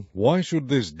king, Why should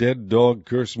this dead dog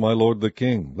curse my lord the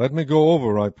king? Let me go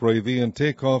over, I pray thee, and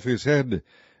take off his head.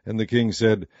 And the king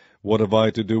said, What have I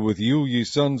to do with you, ye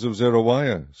sons of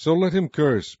Zeruiah? So let him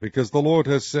curse, because the Lord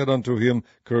has said unto him,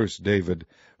 Curse David.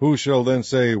 Who shall then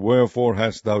say, Wherefore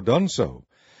hast thou done so?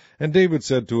 And David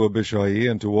said to Abishai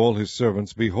and to all his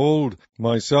servants, Behold,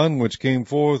 my son which came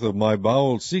forth of my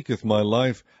bowels seeketh my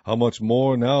life. How much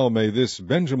more now may this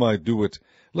Benjamite do it?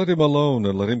 Let him alone,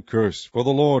 and let him curse, for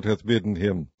the Lord hath bidden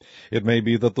him. It may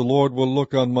be that the Lord will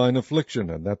look on mine affliction,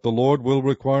 and that the Lord will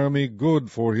require me good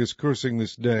for his cursing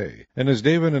this day. And as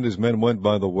David and his men went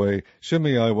by the way,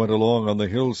 Shimei went along on the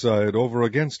hillside over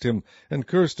against him, and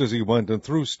cursed as he went, and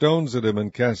threw stones at him,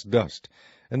 and cast dust.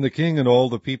 And the king and all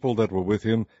the people that were with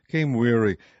him came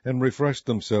weary, and refreshed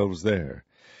themselves there.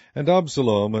 And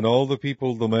Absalom and all the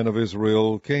people, the men of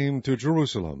Israel, came to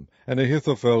Jerusalem, and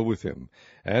Ahithophel with him.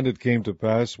 And it came to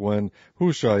pass, when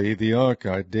Hushai the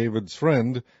Archite, David's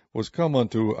friend, was come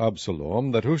unto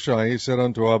Absalom, that Hushai said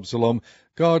unto Absalom,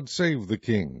 God save the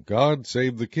king, God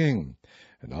save the king.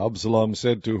 And Absalom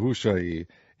said to Hushai,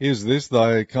 Is this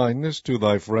thy kindness to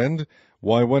thy friend?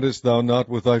 Why wentest thou not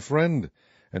with thy friend?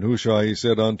 And Hushai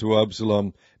said unto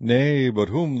Absalom, Nay, but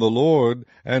whom the Lord,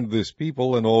 and this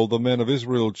people, and all the men of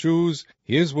Israel choose,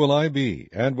 his will I be,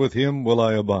 and with him will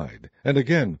I abide. And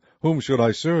again, whom should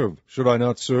I serve? Should I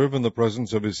not serve in the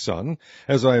presence of his son?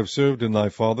 As I have served in thy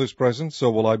father's presence, so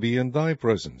will I be in thy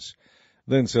presence.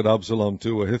 Then said Absalom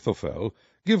to Ahithophel,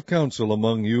 Give counsel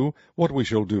among you what we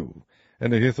shall do.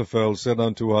 And Ahithophel said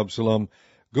unto Absalom,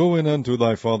 Go in unto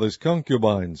thy father's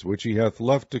concubines, which he hath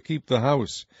left to keep the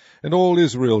house, and all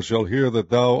Israel shall hear that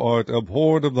thou art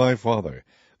abhorred of thy father.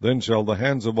 Then shall the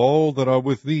hands of all that are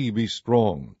with thee be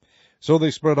strong. So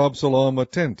they spread Absalom a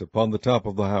tent upon the top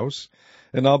of the house,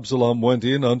 and Absalom went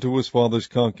in unto his father's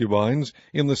concubines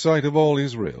in the sight of all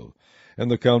Israel. And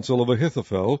the counsel of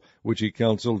Ahithophel, which he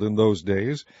counselled in those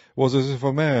days, was as if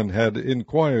a man had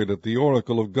inquired at the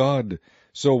oracle of God.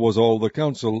 So was all the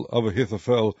counsel of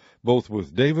Ahithophel, both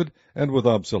with David and with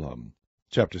Absalom.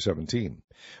 Chapter 17.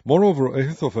 Moreover,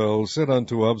 Ahithophel said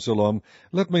unto Absalom,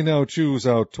 Let me now choose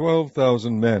out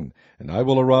 12,000 men, and I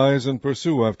will arise and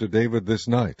pursue after David this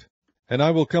night. And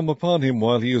I will come upon him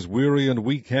while he is weary and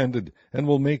weak-handed, and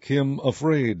will make him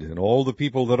afraid, and all the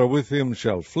people that are with him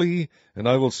shall flee, and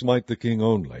I will smite the king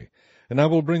only. And I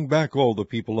will bring back all the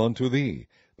people unto thee.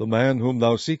 The man whom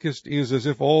thou seekest is as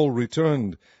if all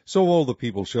returned, so all the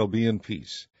people shall be in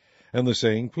peace. And the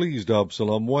saying pleased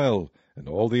Absalom well, and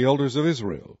all the elders of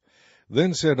Israel.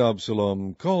 Then said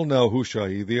Absalom, Call now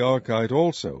Hushai the Archite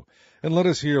also, and let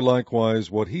us hear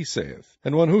likewise what he saith.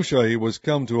 And when Hushai was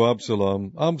come to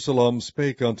Absalom, Absalom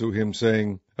spake unto him,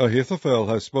 saying, Ahithophel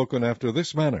hath spoken after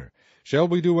this manner. Shall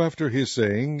we do after his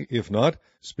saying? If not,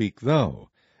 speak thou.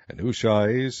 And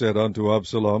Hushai said unto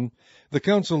Absalom, The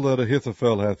counsel that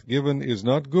Ahithophel hath given is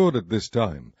not good at this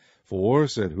time. For,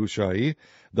 said Hushai,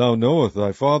 Thou knowest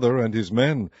thy father and his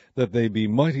men, that they be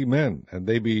mighty men, and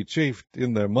they be chafed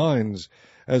in their minds,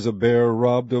 as a bear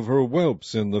robbed of her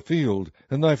whelps in the field.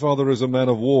 And thy father is a man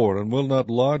of war, and will not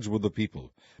lodge with the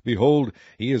people. Behold,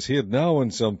 he is hid now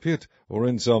in some pit, or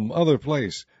in some other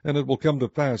place. And it will come to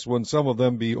pass, when some of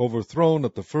them be overthrown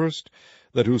at the first,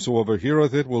 that whosoever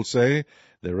heareth it will say,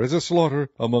 There is a slaughter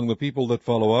among the people that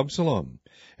follow Absalom.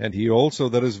 And he also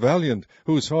that is valiant,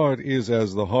 whose heart is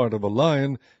as the heart of a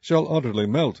lion, shall utterly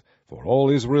melt. For all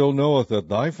Israel knoweth that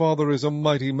thy father is a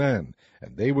mighty man,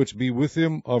 and they which be with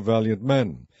him are valiant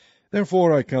men.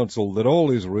 Therefore I counsel that all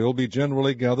Israel be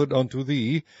generally gathered unto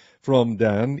thee, from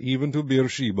Dan even to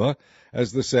Beersheba,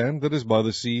 as the sand that is by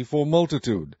the sea for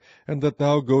multitude, and that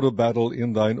thou go to battle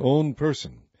in thine own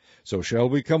person. So shall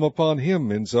we come upon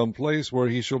him in some place where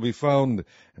he shall be found,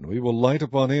 and we will light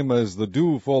upon him as the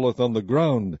dew falleth on the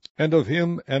ground, and of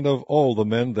him and of all the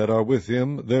men that are with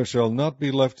him there shall not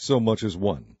be left so much as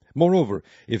one. Moreover,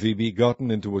 if he be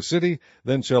gotten into a city,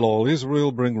 then shall all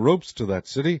Israel bring ropes to that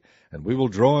city, and we will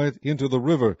draw it into the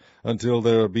river, until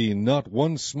there be not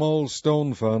one small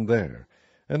stone found there.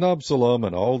 And Absalom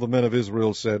and all the men of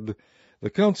Israel said, The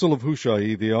counsel of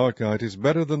Hushai the Archite is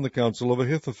better than the counsel of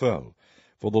Ahithophel.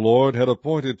 For the Lord had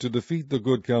appointed to defeat the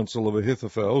good counsel of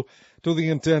Ahithophel, to the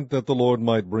intent that the Lord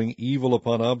might bring evil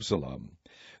upon Absalom.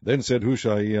 Then said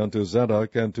Hushai unto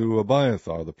Zadok and to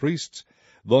Abiathar the priests,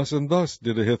 Thus and thus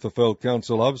did Ahithophel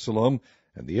counsel Absalom,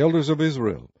 and the elders of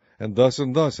Israel, and thus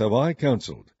have I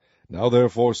counselled. Now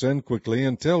therefore send quickly,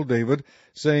 and tell David,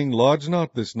 saying, Lodge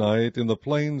not this night in the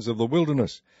plains of the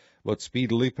wilderness, but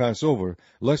speedily pass over,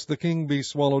 lest the king be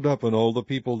swallowed up, and all the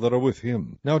people that are with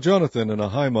him. Now Jonathan and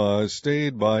Ahimaaz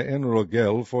stayed by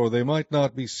En-Rogel, for they might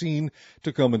not be seen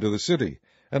to come into the city.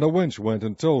 And a wench went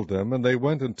and told them, and they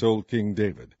went and told King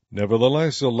David.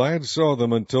 Nevertheless a lad saw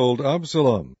them and told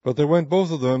Absalom. But they went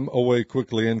both of them away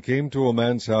quickly, and came to a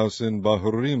man's house in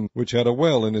Bahurim, which had a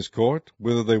well in his court,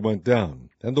 whither they went down.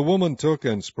 And the woman took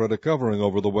and spread a covering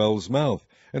over the well's mouth,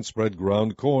 and spread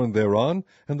ground corn thereon,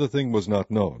 and the thing was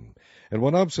not known. And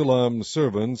when Absalom's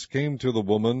servants came to the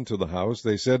woman to the house,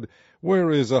 they said, Where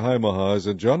is Ahimaaz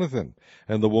and Jonathan?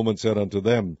 And the woman said unto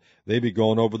them, They be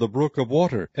gone over the brook of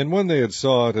water. And when they had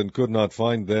sought and could not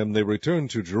find them, they returned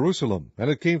to Jerusalem.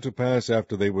 And it came to pass,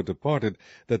 after they were departed,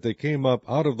 that they came up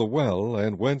out of the well,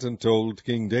 and went and told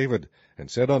King David,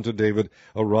 and said unto David,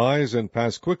 Arise and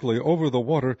pass quickly over the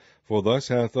water, for thus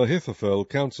hath Ahithophel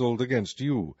counselled against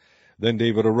you. Then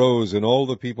David arose, and all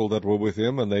the people that were with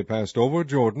him, and they passed over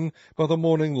Jordan. By the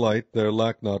morning light there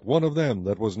lacked not one of them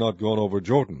that was not gone over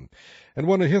Jordan. And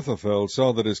when Ahithophel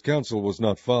saw that his counsel was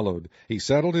not followed, he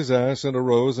saddled his ass, and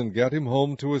arose, and gat him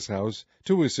home to his house,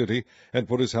 to his city, and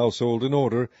put his household in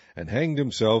order, and hanged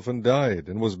himself, and died,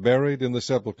 and was buried in the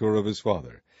sepulchre of his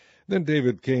father. Then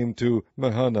David came to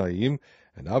Mahanaim,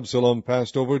 And Absalom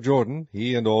passed over Jordan,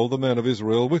 he and all the men of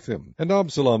Israel with him. And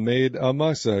Absalom made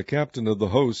Amasa captain of the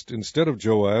host, instead of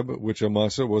Joab, which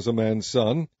Amasa was a man's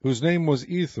son, whose name was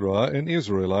Ithra, an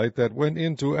Israelite, that went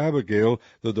in to Abigail,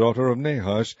 the daughter of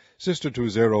Nahash, sister to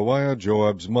Zeruiah,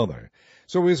 Joab's mother.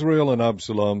 So Israel and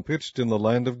Absalom pitched in the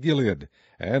land of Gilead.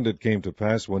 And it came to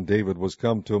pass, when David was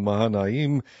come to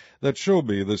Mahanaim, that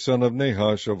Shobi the son of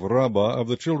Nahash of Rabbah of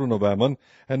the children of Ammon,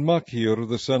 and Machir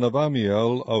the son of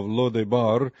Amiel of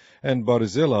Lodebar, and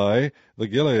Barzillai the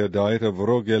Gileadite of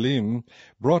Rogelim,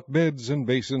 brought beds and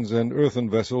basins and earthen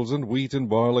vessels, and wheat and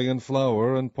barley and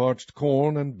flour, and parched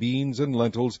corn, and beans and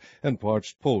lentils, and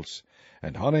parched pulse,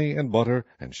 and honey and butter,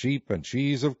 and sheep and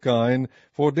cheese of kine,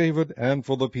 for David and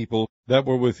for the people that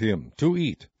were with him, to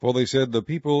eat. For they said, The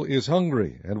people is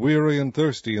hungry, and weary and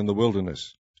thirsty in the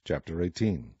wilderness. Chapter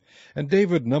 18. And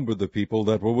David numbered the people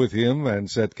that were with him, and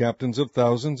set captains of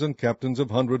thousands and captains of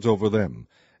hundreds over them.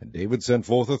 And David sent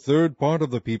forth a third part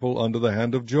of the people under the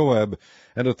hand of Joab,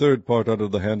 and a third part under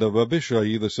the hand of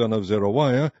Abishai the son of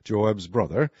Zeruiah, Joab's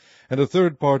brother, and a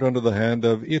third part under the hand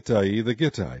of Ittai the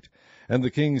Gittite. And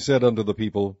the king said unto the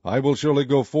people, I will surely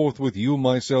go forth with you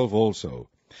myself also.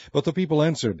 But the people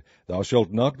answered, Thou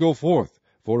shalt not go forth,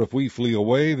 for if we flee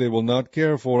away, they will not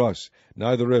care for us,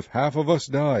 neither if half of us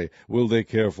die, will they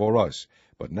care for us.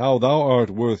 But now thou art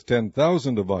worth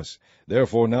 10,000 of us,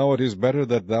 therefore now it is better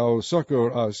that thou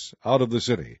succor us out of the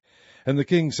city. And the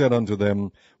king said unto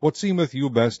them, What seemeth you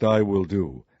best I will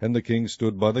do. And the king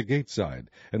stood by the gate side,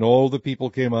 and all the people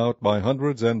came out by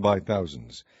hundreds and by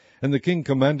thousands. And the king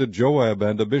commanded Joab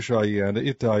and Abishai and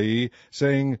Ittai,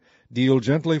 saying, Deal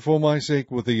gently for my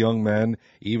sake with the young man,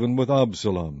 even with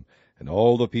Absalom. And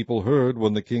all the people heard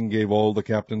when the king gave all the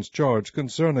captains charge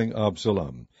concerning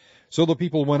Absalom. So the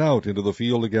people went out into the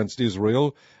field against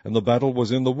Israel, and the battle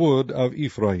was in the wood of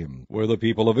Ephraim, where the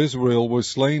people of Israel were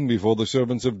slain before the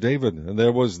servants of David, and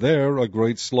there was there a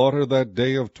great slaughter that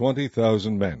day of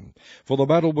 20,000 men. For the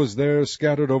battle was there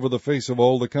scattered over the face of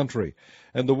all the country,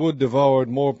 and the wood devoured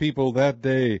more people that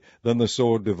day than the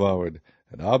sword devoured.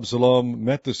 And Absalom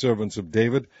met the servants of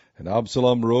David, and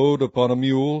Absalom rode upon a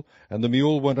mule, and the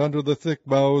mule went under the thick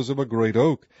boughs of a great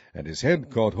oak, and his head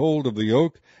caught hold of the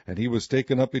oak, and he was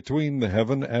taken up between the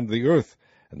heaven and the earth,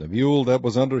 and the mule that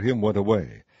was under him went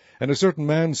away. And a certain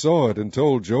man saw it, and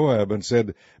told Joab, and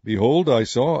said, Behold, I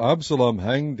saw Absalom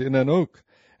hanged in an oak.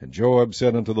 And Joab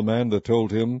said unto the man that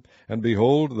told him, And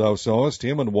behold, thou sawest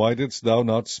him, and why didst thou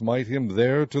not smite him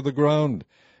there to the ground?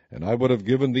 And I would have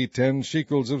given thee 10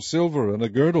 shekels of silver and a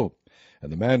girdle.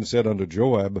 And the man said unto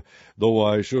Joab, Though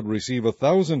I should receive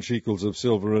 1,000 shekels of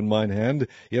silver in mine hand,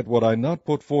 yet would I not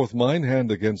put forth mine hand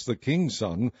against the king's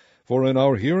son. For in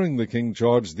our hearing the king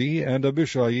charged thee and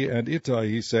Abishai and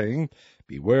Ittai, saying,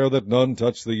 Beware that none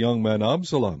touch the young man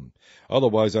Absalom.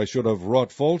 Otherwise I should have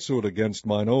wrought falsehood against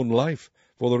mine own life,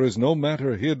 for there is no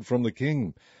matter hid from the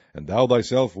king, and thou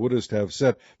thyself wouldest have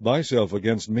set thyself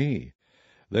against me.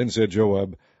 Then said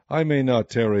Joab, I may not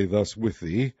tarry thus with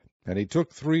thee. And he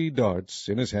took 3 darts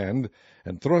in his hand,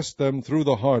 and thrust them through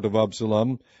the heart of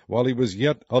Absalom, while he was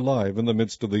yet alive in the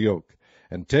midst of the yoke.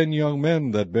 And 10 young men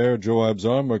that bare Joab's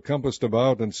armor compassed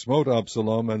about, and smote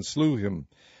Absalom, and slew him.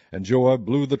 And Joab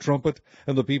blew the trumpet,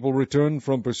 and the people returned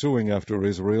from pursuing after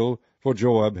Israel, for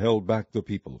Joab held back the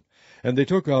people. And they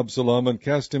took Absalom, and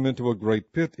cast him into a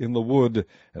great pit in the wood,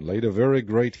 and laid a very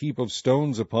great heap of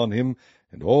stones upon him,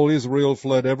 and all Israel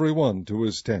fled every one to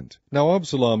his tent. Now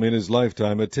Absalom in his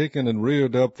lifetime had taken and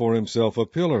reared up for himself a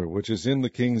pillar, which is in the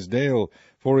king's dale,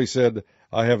 for he said,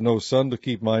 I have no son to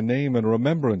keep my name in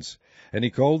remembrance. And he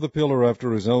called the pillar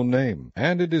after his own name,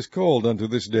 and it is called unto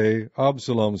this day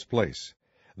Absalom's place.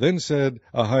 Then said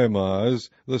Ahimaaz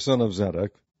the son of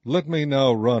Zadok, Let me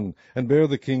now run, and bear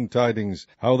the king tidings,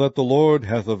 how that the Lord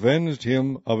hath avenged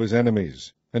him of his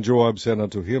enemies. And Joab said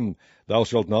unto him, Thou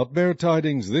shalt not bear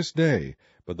tidings this day,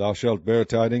 but thou shalt bear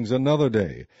tidings another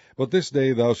day. But this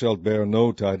day thou shalt bear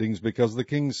no tidings, because the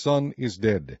king's son is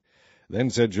dead. Then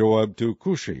said Joab to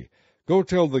Cushi, Go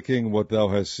tell the king what thou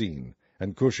hast seen.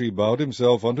 And Cushi bowed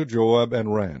himself unto Joab,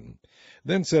 and ran.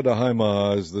 Then said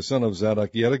Ahimaaz the son of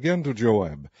Zadok yet again to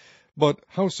Joab, But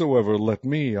howsoever let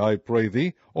me, I pray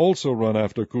thee, also run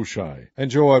after Cushi. And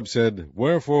Joab said,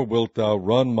 Wherefore wilt thou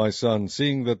run, my son,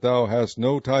 seeing that thou hast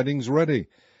no tidings ready?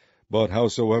 But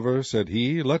howsoever, said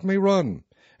he, let me run.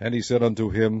 And he said unto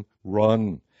him,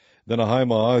 Run. Then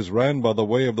Ahimaaz ran by the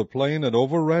way of the plain, and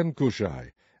overran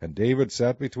Cushi. And David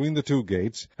sat between the 2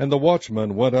 gates, and the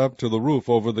watchman went up to the roof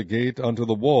over the gate unto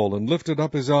the wall, and lifted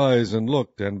up his eyes, and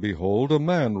looked, and behold, a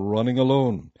man running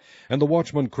alone. And the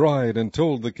watchman cried, and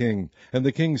told the king. And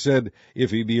the king said,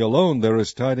 If he be alone, there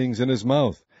is tidings in his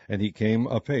mouth. And he came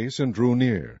apace, and drew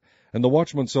near. And the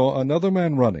watchman saw another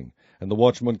man running. And the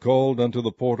watchman called unto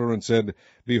the porter, and said,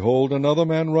 Behold, another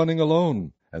man running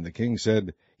alone. And the king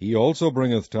said, He also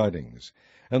bringeth tidings.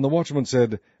 And the watchman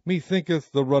said,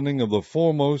 Methinketh the running of the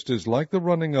foremost is like the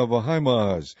running of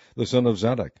Ahimaaz, the son of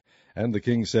Zadok. And the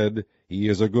king said, He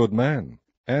is a good man,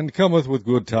 and cometh with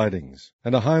good tidings.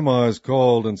 And Ahimaaz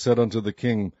called and said unto the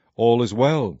king, All is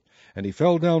well. And he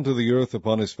fell down to the earth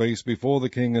upon his face before the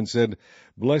king, and said,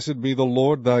 Blessed be the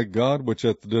Lord thy God, which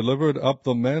hath delivered up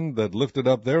the men that lifted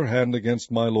up their hand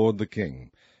against my lord the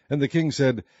king. And the king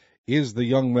said, Is the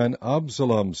young man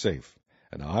Absalom safe?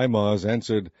 And Ahimaaz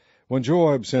answered, When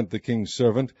Joab sent the king's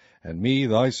servant, and me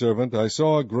thy servant, I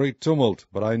saw a great tumult,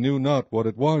 but I knew not what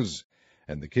it was.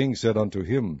 And the king said unto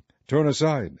him, Turn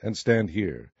aside, and stand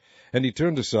here. And he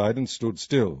turned aside, and stood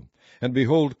still. And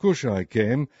behold, Cushai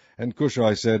came, and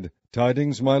Cushai said,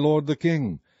 Tidings, my lord the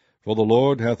king, for the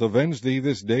Lord hath avenged thee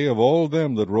this day of all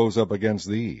them that rose up against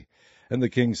thee. And the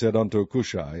king said unto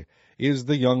Cushai, Is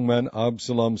the young man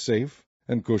Absalom safe?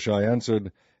 And Cushai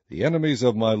answered, The enemies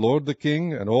of my lord the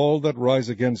king, and all that rise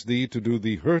against thee to do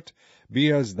thee hurt,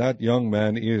 be as that young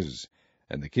man is.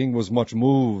 And the king was much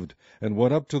moved, and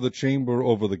went up to the chamber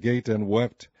over the gate, and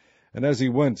wept. And as he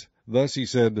went, thus he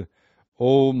said,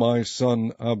 O my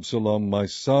son Absalom, my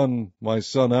son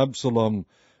Absalom,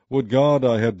 would God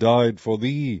I had died for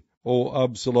thee, O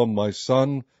Absalom, my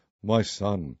son, my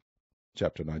son.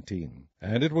 Chapter 19.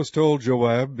 And it was told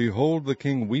Joab, Behold, the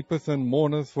king weepeth and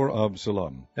mourneth for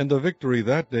Absalom. And the victory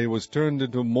that day was turned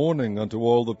into mourning unto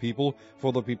all the people,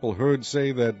 for the people heard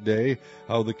say that day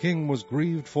how the king was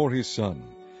grieved for his son.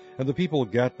 And the people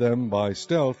gat them by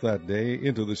stealth that day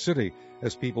into the city,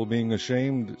 as people being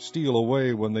ashamed steal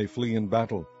away when they flee in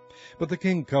battle. But the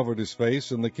king covered his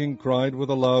face, and the king cried with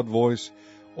a loud voice,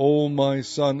 O my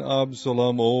son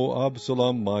Absalom, O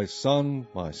Absalom, my son,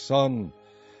 my son.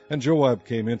 And Joab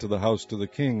came into the house to the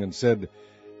king, and said,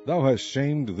 Thou hast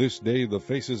shamed this day the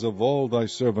faces of all thy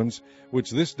servants,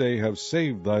 which this day have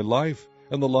saved thy life,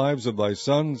 and the lives of thy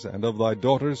sons, and of thy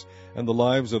daughters, and the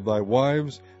lives of thy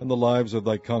wives, and the lives of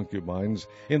thy concubines,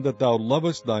 in that thou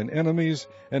lovest thine enemies,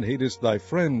 and hatest thy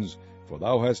friends. For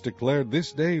thou hast declared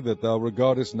this day that thou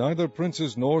regardest neither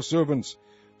princes nor servants.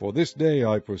 For this day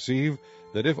I perceive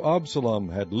that if Absalom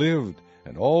had lived,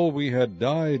 and all we had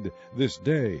died this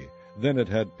day, then it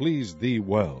had pleased thee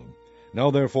well.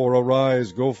 Now therefore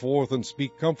arise, go forth, and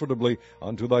speak comfortably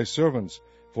unto thy servants.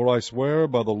 For I swear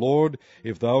by the Lord,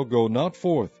 if thou go not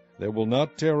forth, there will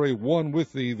not tarry one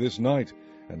with thee this night,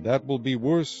 and that will be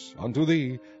worse unto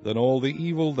thee than all the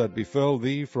evil that befell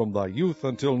thee from thy youth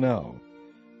until now.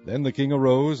 Then the king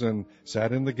arose, and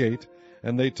sat in the gate,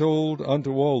 and they told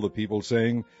unto all the people,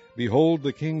 saying, Behold,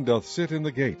 the king doth sit in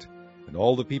the gate. And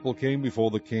all the people came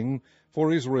before the king,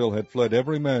 for Israel had fled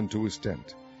every man to his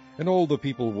tent. And all the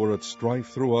people were at strife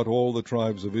throughout all the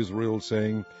tribes of Israel,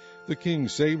 saying, The king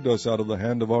saved us out of the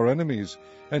hand of our enemies,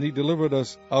 and he delivered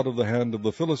us out of the hand of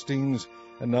the Philistines,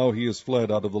 and now he is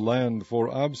fled out of the land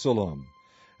for Absalom.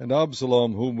 And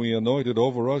Absalom, whom we anointed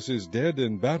over us, is dead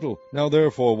in battle. Now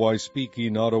therefore why speak ye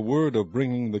not a word of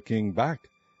bringing the king back?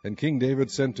 And King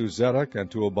David sent to Zadok and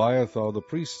to Abiathar the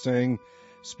priests, saying,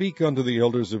 Speak unto the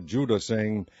elders of Judah,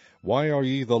 saying, Why are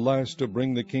ye the last to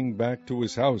bring the king back to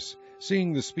his house,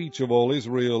 seeing the speech of all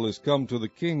Israel is come to the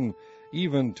king,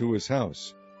 even to his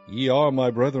house? Ye are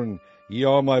my brethren, ye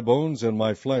are my bones and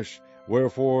my flesh,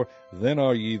 wherefore then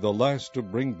are ye the last to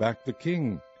bring back the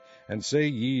king? And say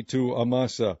ye to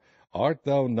Amasa, Art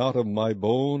thou not of my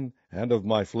bone and of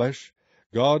my flesh?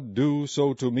 God do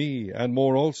so to me, and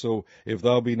more also, if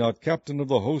thou be not captain of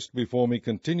the host before me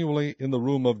continually in the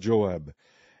room of Joab.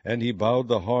 And he bowed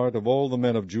the heart of all the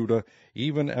men of Judah,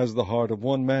 even as the heart of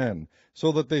one man,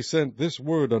 so that they sent this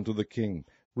word unto the king,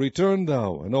 Return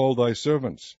thou, and all thy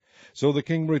servants. So the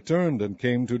king returned, and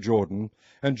came to Jordan,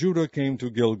 and Judah came to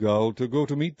Gilgal, to go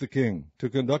to meet the king, to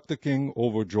conduct the king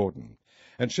over Jordan.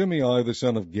 And Shimei the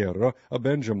son of Gera, a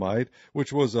Benjamite,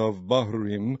 which was of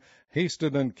Bahurim,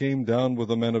 hasted and came down with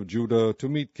the men of Judah to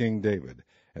meet King David.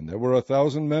 And there were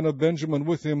 1,000 men of Benjamin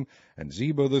with him, and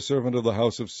Ziba the servant of the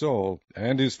house of Saul,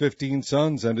 and his 15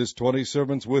 sons, and his 20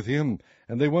 servants with him.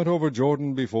 And they went over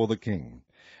Jordan before the king.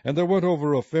 And there went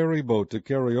over a ferry boat to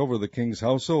carry over the king's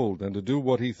household, and to do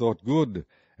what he thought good.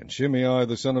 And Shimei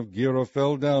the son of Gera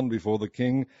fell down before the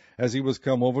king, as he was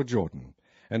come over Jordan,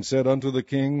 and said unto the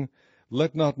king,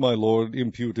 Let not my lord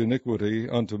impute iniquity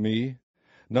unto me.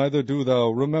 Neither do thou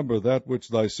remember that which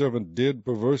thy servant did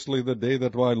perversely the day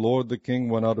that my lord the king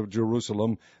went out of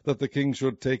Jerusalem, that the king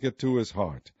should take it to his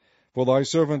heart. For thy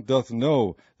servant doth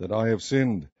know that I have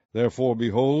sinned. Therefore,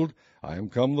 behold, I am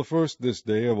come the first this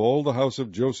day of all the house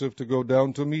of Joseph to go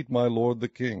down to meet my lord the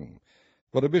king.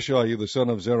 But Abishai the son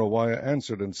of Zeruiah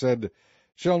answered and said,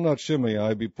 Shall not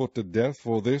Shimei be put to death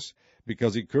for this,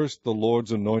 because he cursed the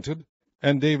Lord's anointed?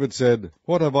 And David said,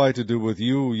 What have I to do with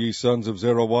you, ye sons of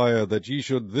Zeruiah, that ye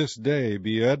should this day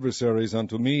be adversaries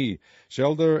unto me?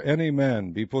 Shall there any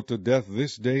man be put to death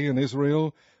this day in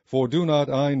Israel? For do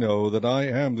not I know that I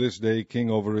am this day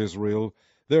king over Israel?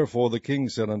 Therefore the king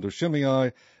said unto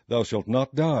Shimei, Thou shalt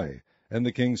not die. And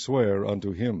the king sware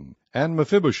unto him. And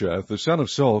Mephibosheth the son of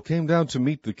Saul came down to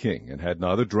meet the king, and had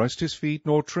neither dressed his feet,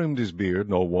 nor trimmed his beard,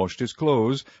 nor washed his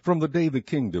clothes, from the day the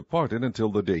king departed until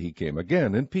the day he came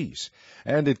again in peace.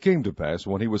 And it came to pass,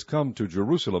 when he was come to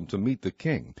Jerusalem to meet the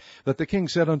king, that the king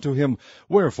said unto him,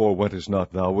 Wherefore wentest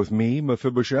not thou with me,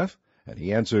 Mephibosheth? And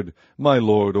he answered, My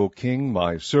lord, O king,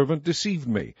 my servant deceived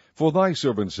me. For thy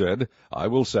servant said, I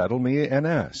will saddle me an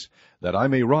ass, that I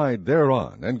may ride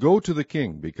thereon, and go to the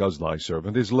king, because thy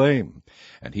servant is lame.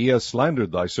 And he has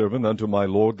slandered thy servant unto my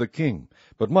lord the king.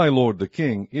 But my lord the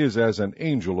king is as an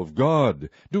angel of God.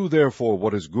 Do therefore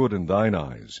what is good in thine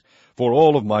eyes. For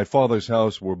all of my father's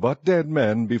house were but dead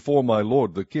men before my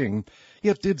lord the king.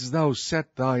 Yet didst thou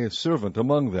set thy servant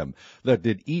among them, that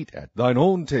did eat at thine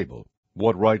own table.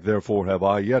 What right therefore have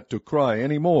I yet to cry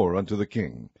any more unto the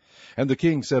king? And the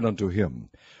king said unto him,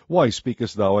 Why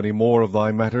speakest thou any more of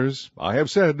thy matters? I have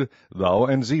said, Thou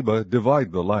and Ziba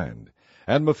divide the land.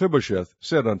 And Mephibosheth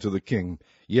said unto the king,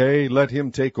 Yea, let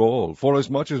him take all,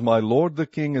 forasmuch as my lord the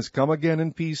king is come again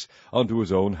in peace unto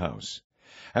his own house.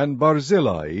 And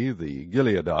Barzillai the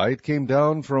Gileadite came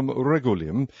down from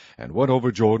Regulim, and went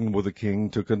over Jordan with the king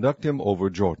to conduct him over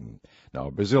Jordan. Now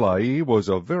Barzillai was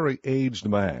a very aged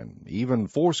man, even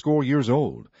 80 years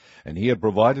old, and he had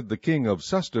provided the king of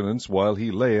sustenance while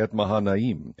he lay at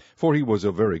Mahanaim, for he was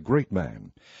a very great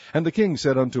man. And the king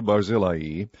said unto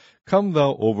Barzillai, Come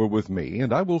thou over with me,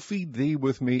 and I will feed thee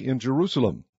with me in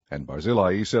Jerusalem. And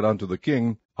Barzillai said unto the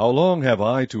king, How long have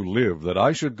I to live, that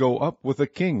I should go up with the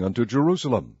king unto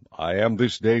Jerusalem? I am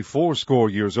this day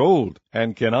 80 years old,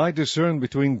 and can I discern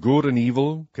between good and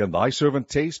evil? Can thy servant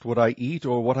taste what I eat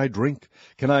or what I drink?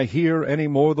 Can I hear any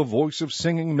more the voice of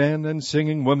singing men and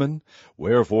singing women?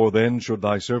 Wherefore then should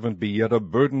thy servant be yet a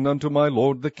burden unto my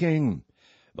lord the king?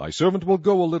 Thy servant will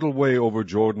go a little way over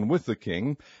Jordan with the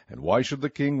king, and why should the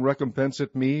king recompense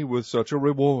it me with such a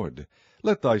reward?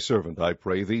 Let thy servant, I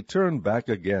pray thee, turn back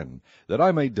again, that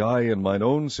I may die in mine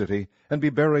own city, and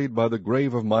be buried by the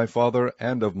grave of my father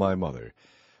and of my mother.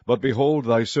 But behold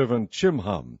thy servant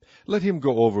Chimham, let him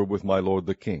go over with my lord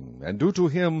the king, and do to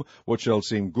him what shall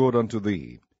seem good unto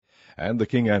thee. And the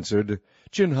king answered,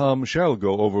 Chimham shall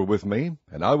go over with me,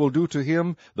 and I will do to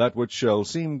him that which shall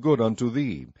seem good unto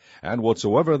thee, and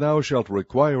whatsoever thou shalt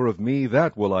require of me,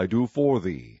 that will I do for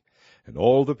thee. And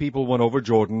all the people went over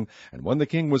Jordan, and when the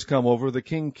king was come over, the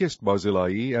king kissed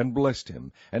Barzillai, and blessed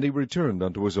him, and he returned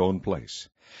unto his own place.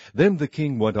 Then the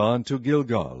king went on to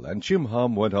Gilgal, and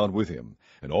Chimham went on with him.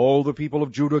 And all the people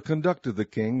of Judah conducted the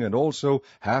king, and also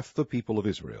half the people of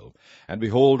Israel. And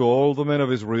behold, all the men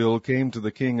of Israel came to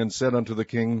the king, and said unto the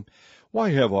king,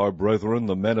 Why have our brethren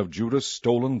the men of Judah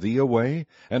stolen thee away,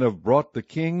 and have brought the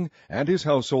king and his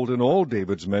household and all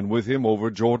David's men with him over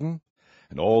Jordan?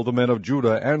 And all the men of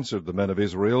Judah answered the men of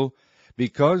Israel,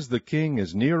 Because the king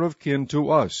is near of kin to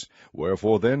us,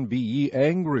 wherefore then be ye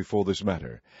angry for this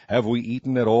matter? Have we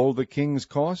eaten at all the king's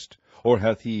cost? Or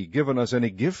hath he given us any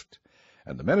gift?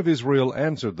 And the men of Israel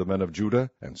answered the men of Judah,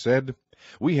 and said,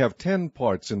 We have 10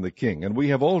 parts in the king, and we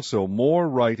have also more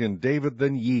right in David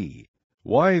than ye.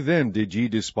 Why then did ye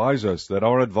despise us, that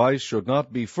our advice should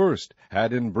not be first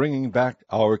had in bringing back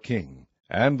our king?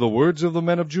 And the words of the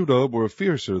men of Judah were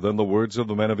fiercer than the words of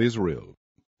the men of Israel.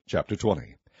 Chapter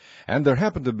 20. And there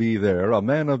happened to be there a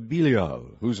man of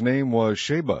Belial, whose name was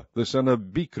Sheba, the son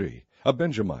of Bichri, a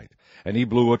Benjamite. And he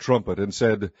blew a trumpet, and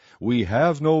said, We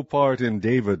have no part in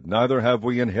David, neither have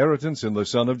we inheritance in the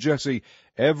son of Jesse,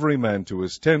 every man to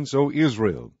his tents, O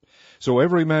Israel. So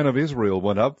every man of Israel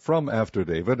went up from after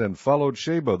David, and followed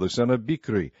Sheba the son of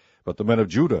Bichri. But the men of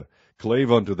Judah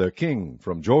clave unto their king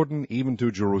from Jordan even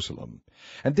to Jerusalem.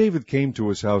 And David came to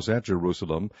his house at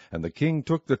Jerusalem, and the king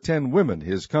took the 10 women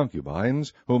his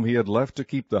concubines, whom he had left to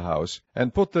keep the house,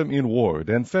 and put them in ward,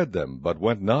 and fed them, but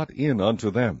went not in unto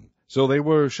them. So they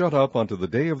were shut up unto the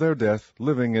day of their death,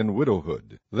 living in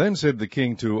widowhood. Then said the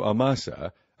king to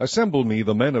Amasa, Assemble me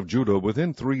the men of Judah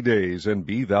within 3 days, and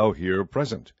be thou here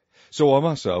present. So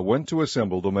Amasa went to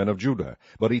assemble the men of Judah,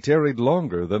 but he tarried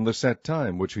longer than the set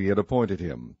time which he had appointed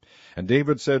him. And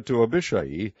David said to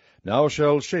Abishai, Now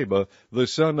shall Sheba the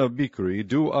son of Bichri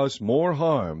do us more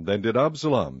harm than did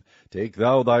Absalom. Take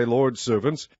thou thy lord's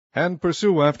servants, and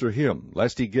pursue after him,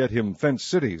 lest he get him fenced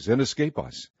cities, and escape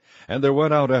us. And there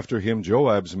went out after him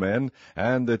Joab's men,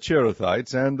 and the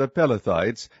Cherethites, and the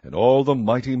Pelethites, and all the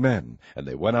mighty men, and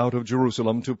they went out of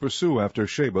Jerusalem to pursue after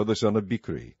Sheba the son of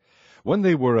Bichri. When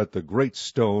they were at the great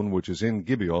stone which is in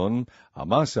Gibeon,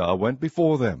 Amasa went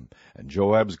before them, and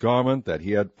Joab's garment that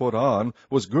he had put on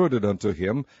was girded unto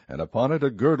him, and upon it a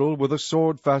girdle with a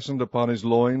sword fastened upon his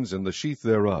loins, and the sheath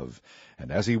thereof.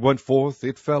 And as he went forth,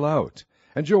 it fell out.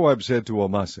 And Joab said to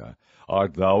Amasa,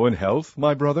 Art thou in health,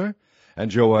 my brother? And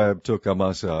Joab took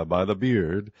Amasa by the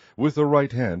beard with the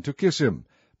right hand to kiss him.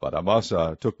 But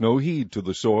Amasa took no heed to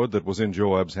the sword that was in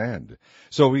Joab's hand.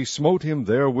 So he smote him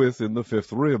therewith in the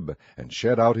 5th rib, and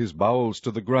shed out his bowels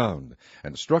to the ground,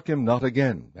 and struck him not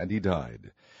again, and he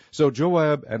died. So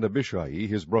Joab and Abishai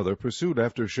his brother pursued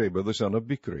after Sheba the son of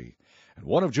Bichri. And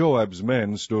one of Joab's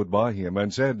men stood by him,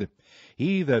 and said,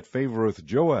 He that favoureth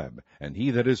Joab, and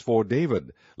he that is for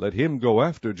David, let him go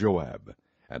after Joab.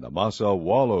 And Amasa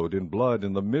wallowed in blood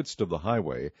in the midst of the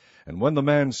highway. And when the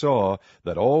man saw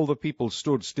that all the people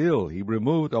stood still, he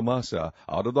removed Amasa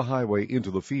out of the highway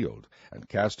into the field, and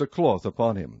cast a cloth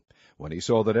upon him, when he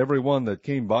saw that every one that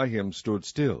came by him stood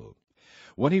still.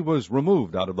 When he was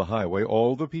removed out of the highway,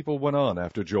 all the people went on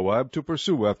after Joab to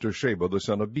pursue after Sheba the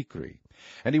son of Bichri.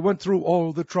 And he went through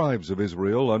all the tribes of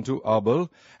Israel unto Abel,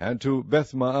 and to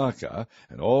Bethmaachah,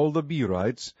 and all the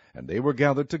Berites, and they were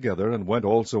gathered together, and went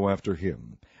also after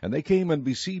him. And they came and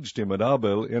besieged him at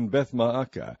Abel in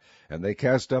Bethmaachah, and they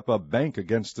cast up a bank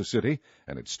against the city,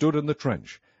 and it stood in the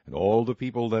trench. And all the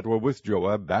people that were with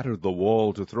Joab battered the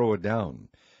wall to throw it down.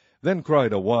 Then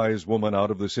cried a wise woman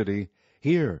out of the city,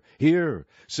 Hear, hear,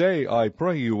 say, I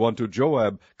pray you, unto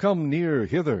Joab, Come near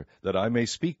hither, that I may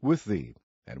speak with thee.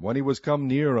 And when he was come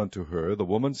near unto her, the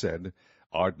woman said,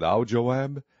 Art thou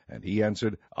Joab? And he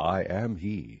answered, I am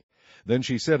he. Then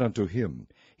she said unto him,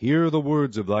 Hear the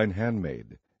words of thine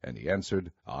handmaid. And he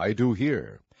answered, I do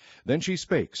hear. Then she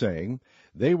spake, saying,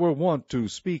 They were wont to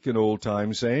speak in old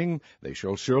time, saying, They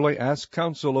shall surely ask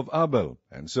counsel of Abel.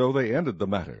 And so they ended the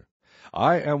matter.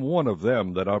 I am one of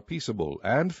them that are peaceable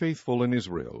and faithful in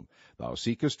Israel. Thou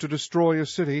seekest to destroy a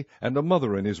city and a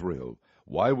mother in Israel.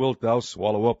 Why wilt thou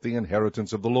swallow up the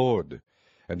inheritance of the Lord?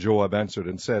 And Joab answered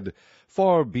and said,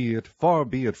 far be it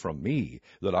from me,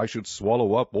 that I should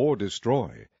swallow up or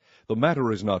destroy. The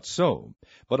matter is not so,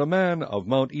 but a man of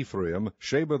Mount Ephraim,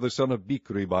 Sheba the son of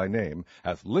Bichri by name,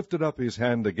 hath lifted up his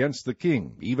hand against the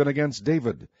king, even against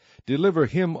David. Deliver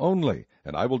him only,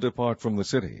 and I will depart from the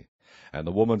city. And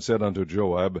the woman said unto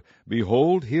Joab,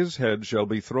 Behold, his head shall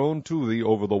be thrown to thee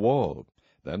over the wall.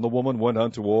 Then the woman went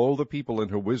unto all the people in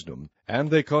her wisdom, and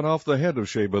they cut off the head of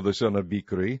Sheba the son of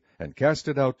Bichri, and cast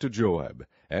it out to Joab.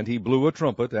 And he blew a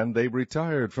trumpet, and they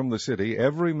retired from the city,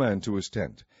 every man to his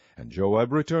tent. And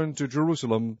Joab returned to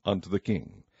Jerusalem unto the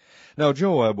king. Now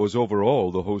Joab was over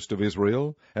all the host of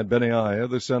Israel, and Benaiah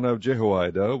the son of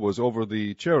Jehoiada was over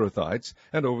the Cherethites,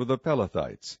 and over the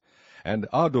Pelethites. And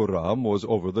Adoram was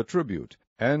over the tribute,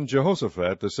 and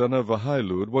Jehoshaphat the son of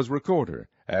Ahilud was recorder,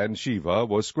 and Sheva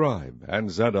was scribe, and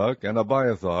Zadok and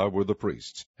Abiathar were the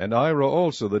priests. And Ira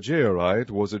also the Jairite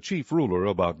was a chief ruler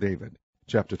about David.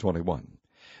 Chapter 21.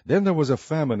 Then there was a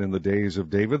famine in the days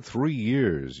of David 3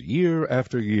 years, year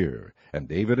after year. And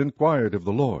David inquired of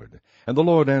the Lord. And the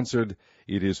Lord answered,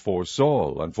 It is for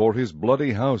Saul, and for his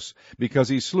bloody house, because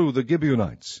he slew the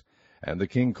Gibeonites. And the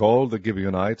king called the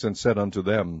Gibeonites, and said unto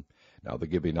them, Now the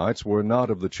Gibeonites were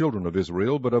not of the children of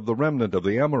Israel, but of the remnant of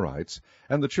the Amorites,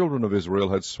 and the children of Israel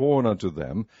had sworn unto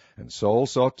them, and Saul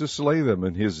sought to slay them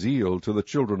in his zeal to the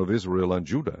children of Israel and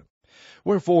Judah.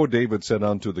 Wherefore David said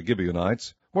unto the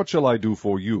Gibeonites, What shall I do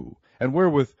for you? And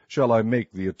wherewith shall I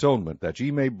make the atonement, that ye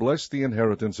may bless the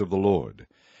inheritance of the Lord?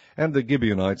 And the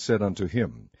Gibeonites said unto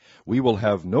him, We will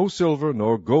have no silver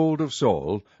nor gold of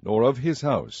Saul, nor of his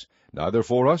house, neither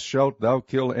for us shalt thou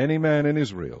kill any man in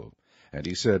Israel. And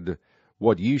he said,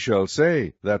 What ye shall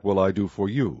say, that will I do for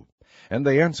you. And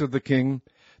they answered the king,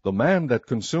 The man that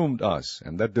consumed us,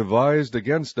 and that devised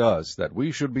against us, that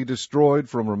we should be destroyed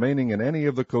from remaining in any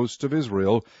of the coasts of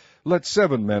Israel, let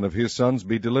 7 men of his sons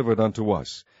be delivered unto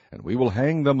us, and we will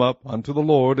hang them up unto the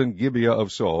Lord in Gibeah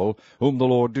of Saul, whom the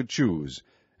Lord did choose.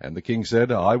 And the king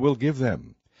said, I will give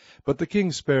them. But the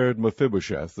king spared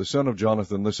Mephibosheth, the son of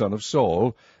Jonathan, the son of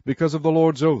Saul, because of the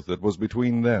Lord's oath that was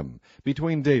between them,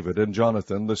 between David and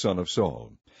Jonathan, the son of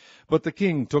Saul. But the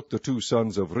king took the 2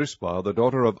 sons of Rizpah, the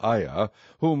daughter of Aiah,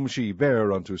 whom she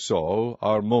bare unto Saul,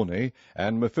 Armoni,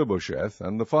 and Mephibosheth,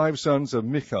 and the 5 sons of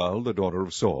Michal, the daughter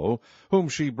of Saul, whom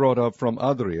she brought up from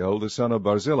Adriel, the son of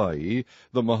Barzillai,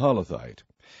 the Mahalathite.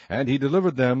 And he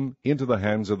delivered them into the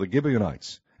hands of the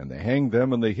Gibeonites, and they hanged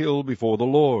them in the hill before the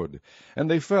Lord. And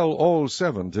they fell all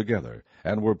 7 together,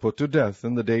 and were put to death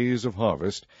in the days of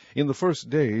harvest, in the first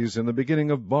days in the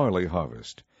beginning of barley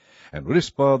harvest. And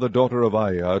Rizpah the daughter of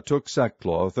Aiah took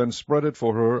sackcloth, and spread it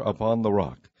for her upon the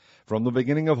rock, from the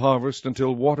beginning of harvest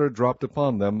until water dropped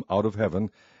upon them out of heaven,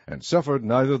 and suffered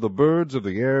neither the birds of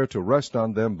the air to rest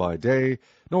on them by day,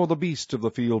 nor the beasts of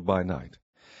the field by night.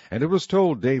 And it was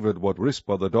told David what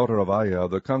Rizpah the daughter of Aiah,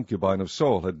 the concubine of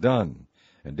Saul, had done.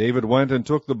 And David went and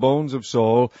took the bones of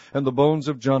Saul, and the bones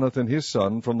of Jonathan his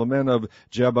son, from the men of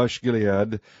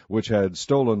Jabesh-Gilead, which had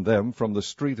stolen them from the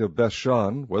street of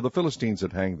Bethshan, where the Philistines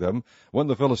had hanged them, when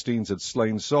the Philistines had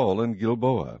slain Saul in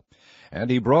Gilboa.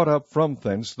 And he brought up from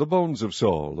thence the bones of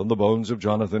Saul, and the bones of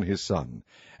Jonathan his son.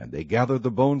 And they gathered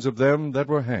the bones of them that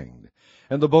were hanged.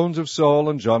 And the bones of Saul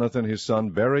and Jonathan his son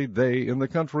buried they in the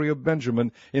country of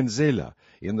Benjamin, in Zelah,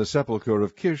 in the sepulchre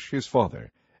of Kish his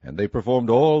father. And they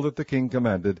performed all that the king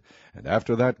commanded, and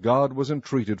after that God was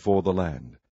entreated for the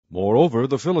land. Moreover,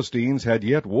 the Philistines had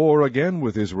yet war again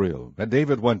with Israel, and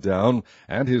David went down,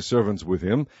 and his servants with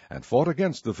him, and fought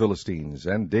against the Philistines,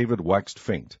 and David waxed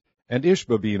faint. And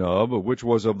Ishbi-Benob, which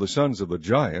was of the sons of the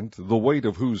giant, the weight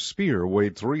of whose spear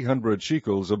weighed 300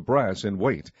 shekels of brass in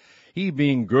weight, he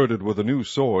being girded with a new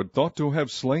sword, thought to have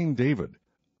slain David.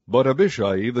 But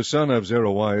Abishai the son of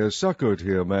Zeruiah succored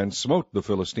him, and smote the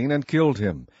Philistine, and killed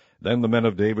him. Then the men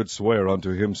of David sware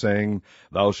unto him, saying,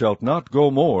 Thou shalt not go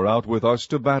more out with us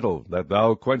to battle, that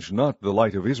thou quench not the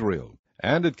light of Israel.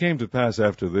 And it came to pass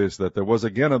after this, that there was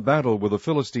again a battle with the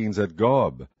Philistines at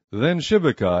Gob. Then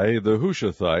Shibbekai the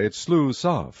Hushathite slew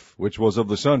Saph, which was of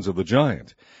the sons of the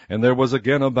giant. And there was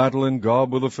again a battle in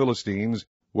Gob with the Philistines,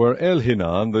 where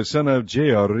Elhanan the son of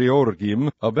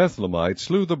Jair-Reorgim, a Bethlehemite,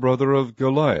 slew the brother of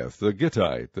Goliath the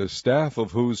Gittite, the staff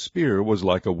of whose spear was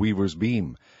like a weaver's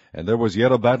beam. And there was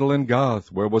yet a battle in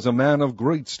Gath, where was a man of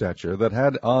great stature, that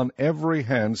had on every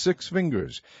hand 6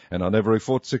 fingers, and on every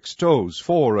foot 6 toes,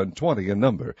 24 in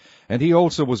number. And he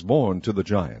also was born to the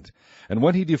giant. And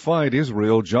when he defied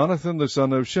Israel, Jonathan the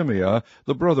son of Shimeah,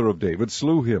 the brother of David,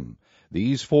 slew him.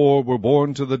 These 4 were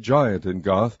born to the giant in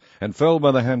Gath, and fell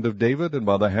by the hand of David, and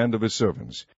by the hand of his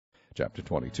servants. Chapter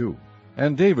 22.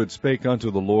 And David spake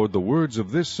unto the Lord the words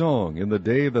of this song in the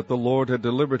day that the Lord had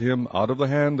delivered him out of the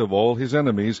hand of all his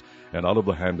enemies, and out of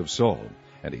the hand of Saul.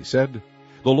 And he said,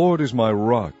 The Lord is my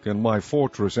rock, and my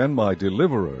fortress, and my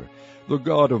deliverer. The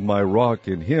God of my rock,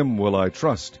 in him will I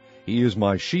trust. He is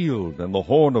my shield, and the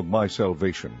horn of my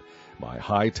salvation, my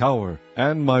high tower,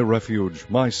 and my refuge,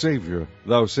 my Saviour.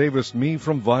 Thou savest me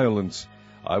from violence.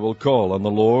 I will call on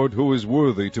the Lord, who is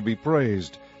worthy to be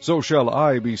praised. So shall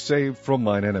I be saved from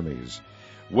mine enemies.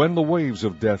 When the waves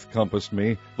of death compassed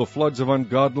me, the floods of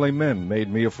ungodly men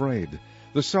made me afraid.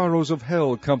 The sorrows of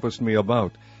hell compassed me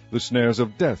about. The snares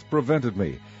of death prevented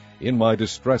me. In my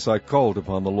distress I called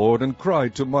upon the Lord, and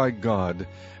cried to my God.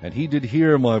 And he did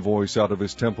hear my voice out of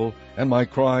his temple, and my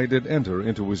cry did enter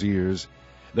into his ears.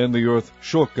 Then the earth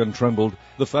shook and trembled,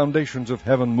 the foundations of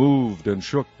heaven moved and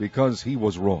shook, because he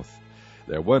was wroth.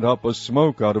 There went up a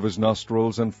smoke out of his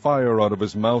nostrils, and fire out of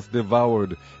his mouth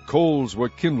devoured. Coals were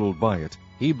kindled by it.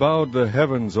 He bowed the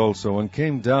heavens also, and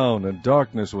came down, and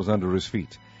darkness was under his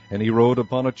feet. And he rode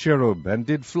upon a cherub, and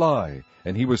did fly,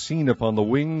 and he was seen upon the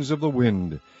wings of the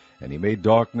wind. And he made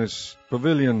darkness,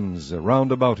 pavilions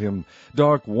round about him,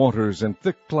 dark waters, and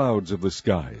thick clouds of the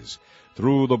skies.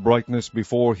 Through the brightness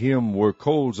before him were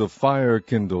coals of fire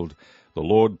kindled. The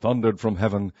Lord thundered from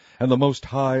heaven, and the Most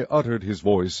High uttered his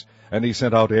voice. And he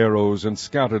sent out arrows, and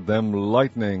scattered them,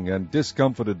 lightning, and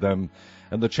discomfited them.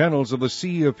 And the channels of the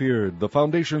sea appeared, the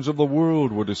foundations of the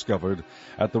world were discovered,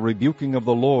 at the rebuking of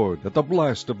the Lord, at the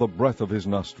blast of the breath of his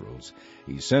nostrils.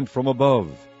 He sent from above,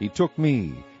 he took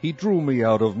me, he drew me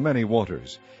out of many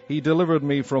waters. He delivered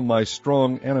me from my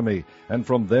strong enemy, and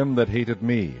from them that hated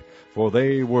me, for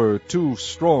they were too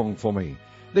strong for me.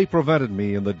 They prevented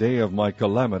me in the day of my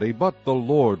calamity, but the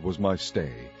Lord was my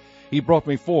stay. He brought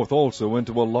me forth also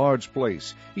into a large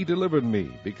place. He delivered me,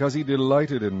 because he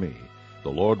delighted in me. The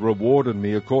Lord rewarded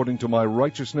me according to my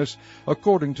righteousness,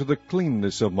 according to the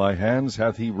cleanness of my hands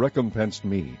hath he recompensed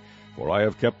me. For I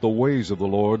have kept the ways of the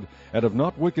Lord, and have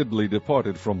not wickedly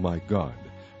departed from my God.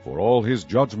 For all his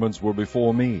judgments were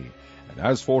before me, and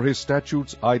as for his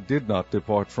statutes I did not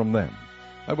depart from them.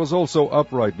 I was also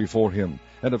upright before him,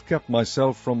 and have kept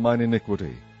myself from mine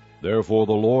iniquity. Therefore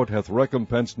the Lord hath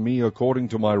recompensed me according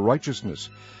to my righteousness,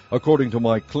 according to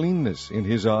my cleanness in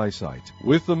his eyesight.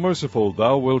 With the merciful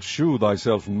thou wilt shew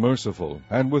thyself merciful,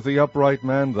 and with the upright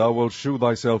man thou wilt shew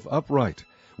thyself upright.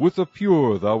 With the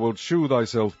pure thou wilt shew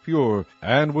thyself pure,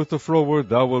 and with the froward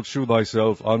thou wilt shew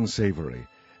thyself unsavory.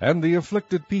 And the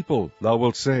afflicted people thou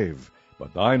wilt save.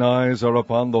 But thine eyes are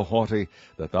upon the haughty,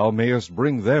 that thou mayest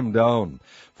bring them down.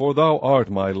 For thou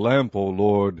art my lamp, O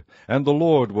Lord, and the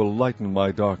Lord will lighten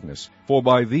my darkness. For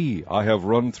by thee I have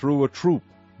run through a troop.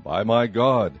 By my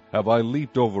God have I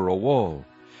leaped over a wall.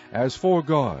 As for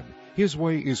God, his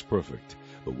way is perfect.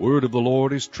 The word of the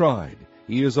Lord is tried.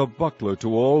 He is a buckler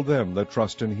to all them that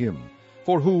trust in him.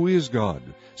 For who is God,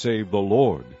 save the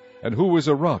Lord? And who is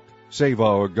a rock, save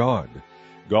our God?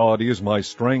 God is my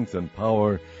strength and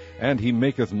power, and he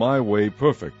maketh my way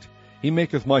perfect. He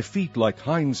maketh my feet like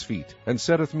hinds' feet, and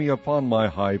setteth me upon my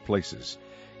high places.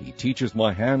 He teacheth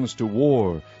my hands to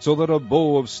war, so that a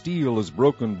bow of steel is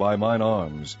broken by mine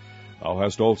arms. Thou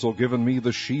hast also given me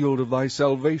the shield of thy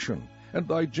salvation, and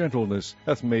thy gentleness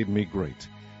hath made me great.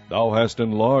 Thou hast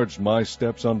enlarged my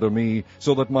steps under me,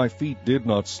 so that my feet did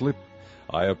not slip.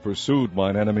 I have pursued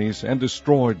mine enemies, and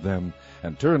destroyed them,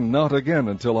 and turned not again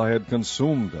until I had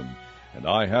consumed them. And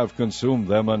I have consumed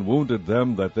them, and wounded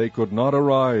them, that they could not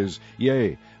arise.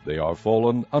 Yea, they are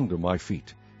fallen under my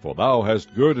feet. For thou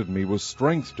hast girded me with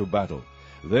strength to battle.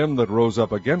 Them that rose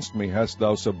up against me hast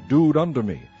thou subdued under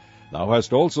me. Thou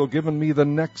hast also given me the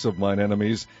necks of mine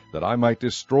enemies, that I might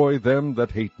destroy them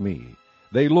that hate me.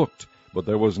 They looked, but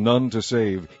there was none to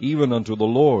save, even unto the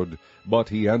Lord, but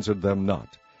he answered them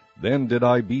not. Then did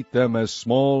I beat them as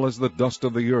small as the dust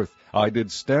of the earth. I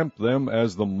did stamp them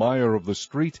as the mire of the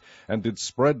street, and did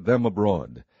spread them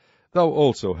abroad. Thou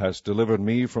also hast delivered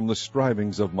me from the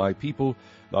strivings of my people.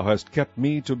 Thou hast kept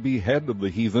me to be head of the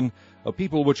heathen. A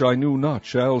people which I knew not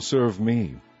shall serve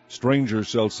me. Strangers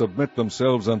shall submit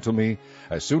themselves unto me.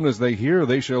 As soon as they hear,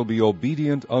 they shall be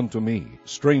obedient unto me.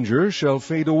 Strangers shall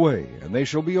fade away, and they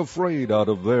shall be afraid out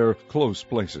of their close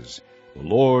places. The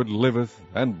Lord liveth,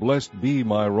 and blessed be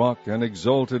my rock, and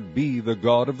exalted be the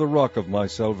God of the rock of my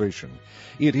salvation.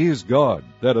 It is God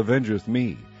that avengeth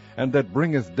me, and that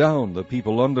bringeth down the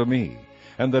people under me,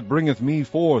 and that bringeth me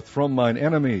forth from mine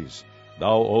enemies.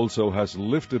 Thou also hast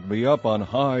lifted me up on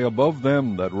high above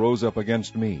them that rose up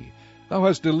against me. Thou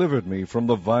hast delivered me from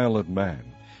the violent man.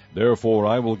 Therefore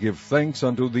I will give thanks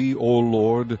unto thee, O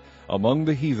Lord, among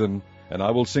the heathen, and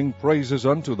I will sing praises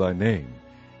unto thy name.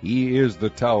 He is the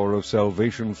tower of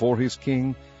salvation for his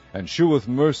king, and sheweth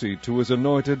mercy to his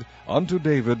anointed, unto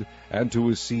David, and to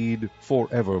his seed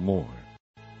forevermore.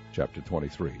 Chapter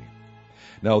 23.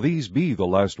 Now these be the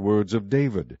last words of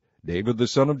David. David the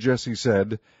son of Jesse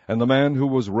said, and the man who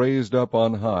was raised up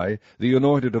on high, the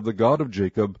anointed of the God of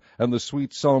Jacob, and the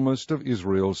sweet psalmist of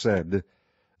Israel, said,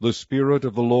 The Spirit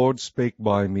of the Lord spake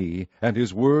by me, and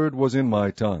his word was in my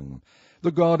tongue.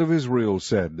 The God of Israel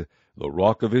said, The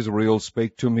rock of Israel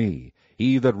spake to me.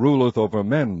 He that ruleth over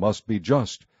men must be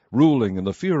just, ruling in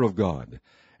the fear of God.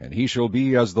 And he shall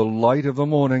be as the light of the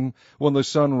morning, when the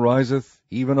sun riseth,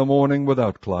 even a morning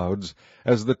without clouds,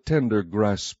 as the tender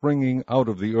grass springing out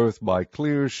of the earth by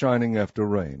clear shining after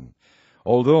rain.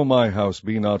 Although my house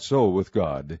be not so with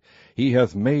God, he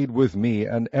hath made with me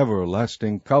an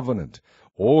everlasting covenant,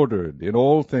 ordered in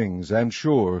all things, and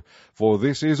sure, for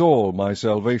this is all my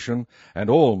salvation, and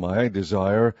all my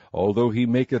desire, although he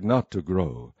make it not to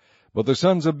grow. But the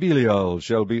sons of Belial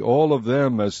shall be all of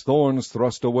them as thorns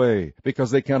thrust away,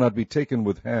 because they cannot be taken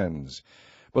with hands.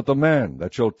 But the man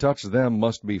that shall touch them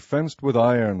must be fenced with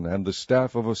iron, and the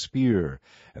staff of a spear,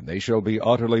 and they shall be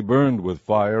utterly burned with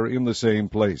fire in the same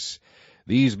place.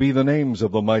 These be the names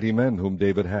of the mighty men whom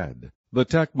David had. The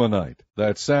Tachmonite,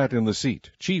 that sat in the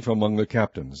seat, chief among the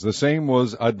captains, the same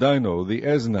was Adino the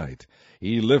Eznite.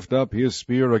 He lift up his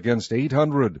spear against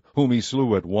 800, whom he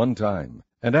slew at one time.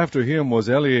 And after him was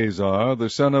Eleazar, the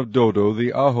son of Dodo the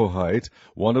Ahohite,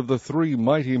 one of the 3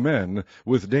 mighty men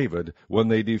with David, when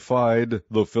they defied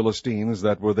the Philistines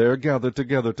that were there gathered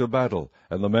together to battle,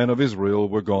 and the men of Israel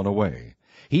were gone away.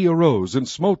 He arose and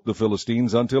smote the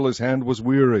Philistines until his hand was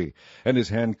weary, and his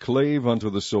hand clave unto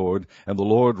the sword, and the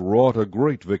Lord wrought a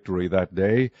great victory that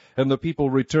day, and the people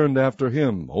returned after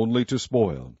him, only to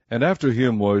spoil. And after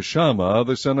him was Shammah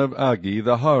the son of Agi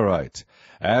the Harite.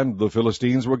 And the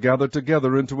Philistines were gathered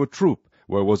together into a troop,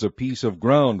 where was a piece of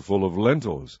ground full of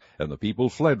lentils, and the people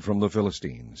fled from the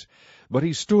Philistines. But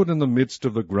he stood in the midst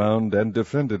of the ground, and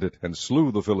defended it, and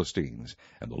slew the Philistines,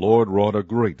 and the Lord wrought a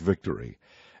great victory.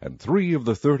 And 3 of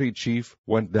the 30 chief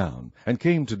went down, and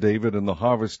came to David in the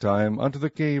harvest time unto the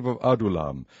cave of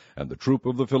Adullam, and the troop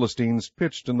of the Philistines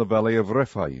pitched in the valley of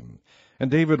Rephaim.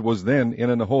 And David was then in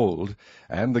an hold,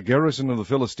 and the garrison of the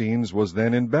Philistines was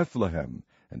then in Bethlehem.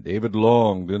 And David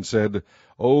longed, and said,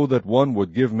 O that one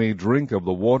would give me drink of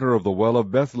the water of the well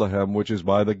of Bethlehem, which is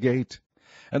by the gate.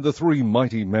 And the 3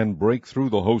 mighty men brake through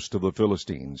the host of the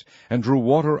Philistines, and drew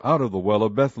water out of the well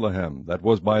of Bethlehem, that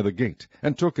was by the gate,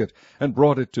 and took it, and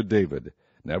brought it to David.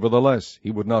 Nevertheless he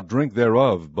would not drink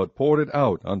thereof, but poured it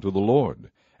out unto the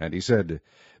Lord. And he said,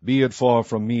 Be it far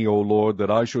from me, O Lord, that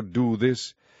I should do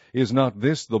this. Is not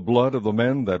this the blood of the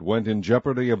men that went in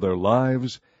jeopardy of their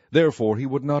lives? Therefore he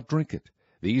would not drink it.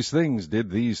 These things did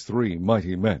these 3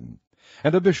 mighty men.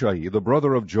 And Abishai, the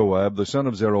brother of Joab, the son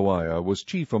of Zeruiah, was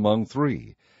chief among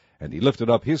 3. And he lifted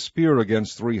up his spear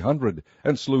against 300,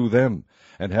 and slew them,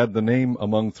 and had the name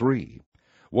among 3.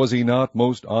 Was he not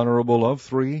most honorable of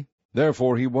 3?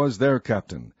 Therefore he was their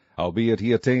captain, howbeit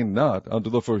he attained not unto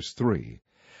the first 3.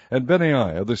 And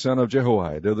Benaiah the son of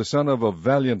Jehoiada, the son of a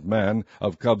valiant man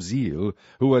of Kabzeel,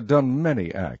 who had done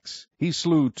many acts, he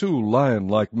slew 2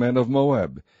 lion-like men of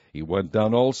Moab. He went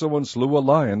down also and slew a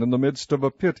lion in the midst of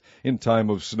a pit in time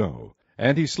of snow.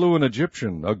 And he slew an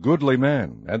Egyptian, a goodly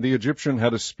man, and the Egyptian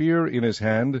had a spear in his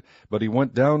hand, but he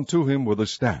went down to him with a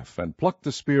staff, and plucked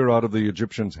the spear out of the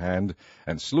Egyptian's hand,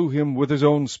 and slew him with his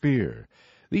own spear.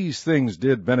 These things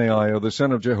did Benaiah the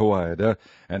son of Jehoiada,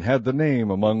 and had the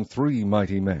name among 3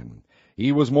 mighty men.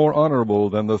 He was more honorable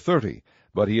than the 30,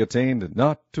 but he attained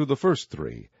not to the first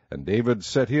 3, and David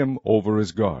set him over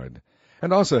his guard.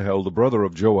 And Asahel the brother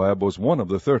of Joab was one of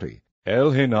the 30.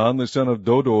 Elhanan the son of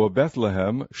Dodo of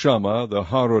Bethlehem, Shammah the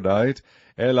Harodite,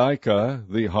 Elika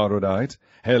the Harodite,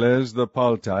 Helez the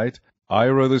Paltite,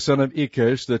 Ira the son of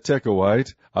Ikesh the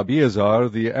Tekoite,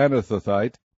 Abiezar the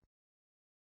Anathothite,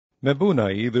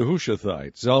 Mebunai the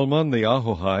Hushathite, Zalman the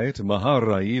Ahohite,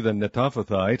 Maharai the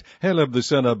Netophathite, Heleb the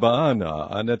son of Baana,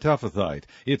 a Netophathite,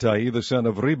 Ittai the son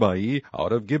of Ribai,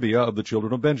 out of Gibeah of the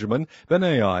children of Benjamin,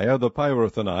 Benaiah the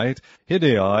Pirathonite,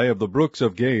 Hidai of the brooks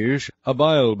of Gaish,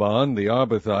 Abialban the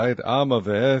Arbathite,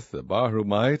 Amaveth the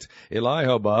Barhumite,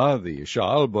 Elihabah the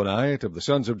Shaalbonite of the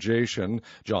sons of Jashan,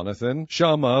 Jonathan,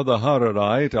 Shammah the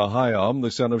Hararite, Ahiam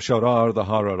the son of Sharar the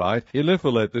Hararite,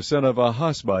 Eliphalet the son of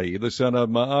Ahasbai, the son of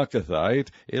Maakathite,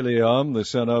 Eliam the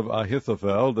son of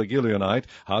Ahithophel the Gileonite,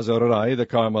 Hazarai the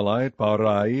Carmelite,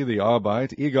 Parai the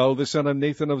Arbite, Igal the son of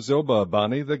Nathan of Zobah,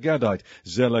 Bani the Gadite,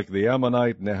 Zelek the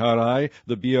Ammonite, Neharai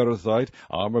the Beerothite,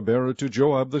 armor-bearer to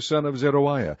Joab the son of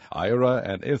Zeruiah, Ira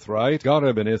and Ithrite,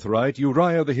 Gareb and Ithrite,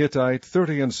 Uriah the Hittite,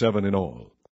 37 in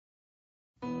all.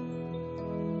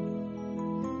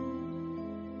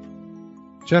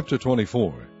 Chapter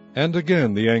 24. And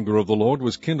again the anger of the Lord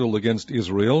was kindled against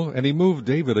Israel, and he moved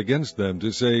David against them,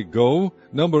 to say, Go,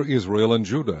 number Israel and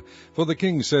Judah. For the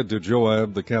king said to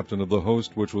Joab, the captain of the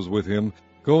host which was with him,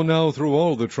 Go now through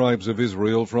all the tribes of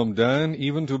Israel, from Dan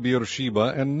even to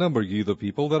Beersheba, and number ye the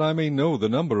people, that I may know the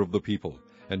number of the people.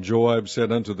 And Joab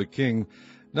said unto the king,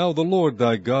 Now the Lord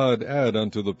thy God add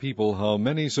unto the people how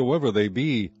many soever they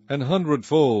be,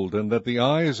 100-fold, and that the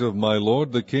eyes of my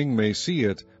lord the king may see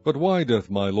it. But why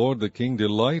doth my lord the king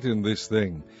delight in this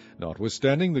thing?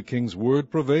 Notwithstanding the king's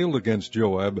word prevailed against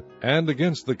Joab, and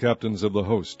against the captains of the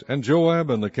host. And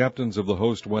Joab and the captains of the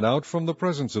host went out from the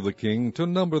presence of the king to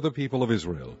number the people of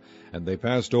Israel. And they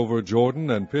passed over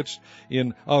Jordan, and pitched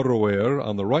in Aroer,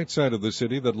 on the right side of the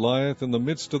city that lieth in the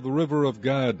midst of the river of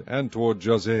Gad, and toward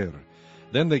Jazer.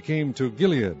 Then they came to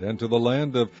Gilead, and to the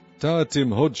land of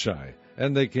Tahtim-Hodshai,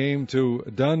 and they came to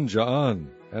Dan-Jaan,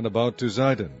 and about to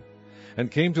Zidon,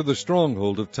 and came to the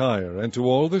stronghold of Tyre, and to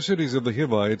all the cities of the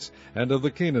Hivites and of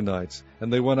the Canaanites,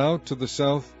 and they went out to the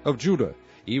south of Judah,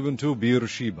 even to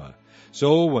Beersheba.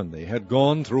 So when they had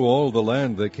gone through all the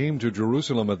land, they came to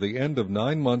Jerusalem at the end of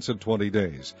 9 months and 20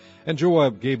 days. And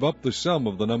Joab gave up the sum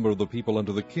of the number of the people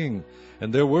unto the king.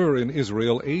 And there were in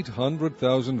Israel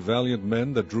 800,000 valiant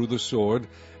men that drew the sword,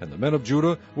 and the men of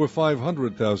Judah were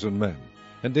 500,000 men.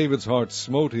 And David's heart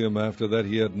smote him after that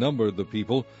he had numbered the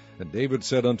people. And David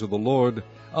said unto the Lord,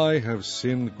 I have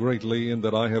sinned greatly in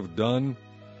that I have done.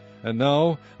 And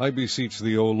now, I beseech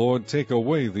thee, O Lord, take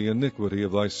away the iniquity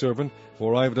of thy servant,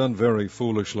 for I have done very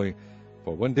foolishly.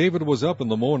 For when David was up in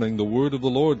the morning, the word of the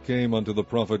Lord came unto the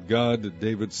prophet Gad,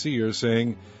 David's seer,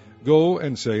 saying, Go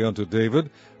and say unto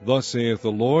David, Thus saith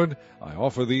the Lord, I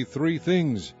offer thee 3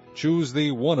 things. Choose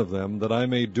thee one of them, that I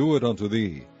may do it unto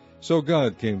thee. So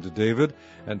God came to David,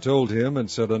 and told him, and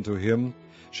said unto him,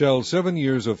 Shall 7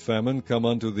 years of famine come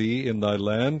unto thee in thy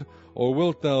land? Or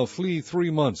wilt thou flee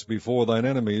 3 months before thine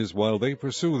enemies, while they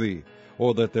pursue thee?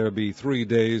 Or that there be 3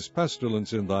 days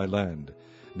pestilence in thy land?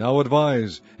 Now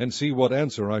advise, and see what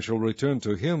answer I shall return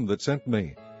to him that sent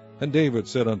me. And David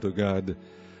said unto God,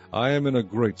 I am in a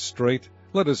great strait.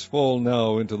 Let us fall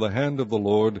now into the hand of the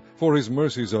Lord, for his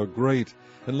mercies are great,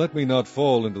 and let me not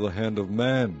fall into the hand of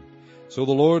man. So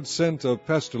the Lord sent a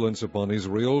pestilence upon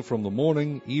Israel from the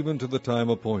morning even to the time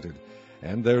appointed.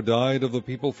 And there died of the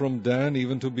people from Dan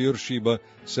even to Beersheba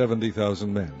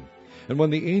 70,000 men. And when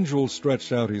the angel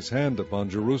stretched out his hand upon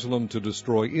Jerusalem to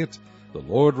destroy it, the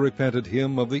Lord repented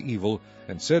him of the evil,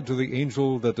 and said to the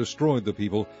angel that destroyed the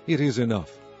people, It is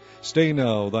enough. Stay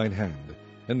now thine hand.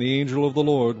 And the angel of the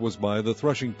Lord was by the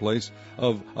threshing place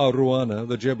of Araunah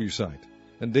the Jebusite.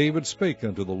 And David spake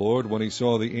unto the Lord when he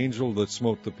saw the angel that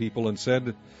smote the people, and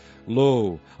said,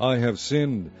 Lo, I have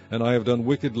sinned, and I have done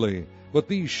wickedly. But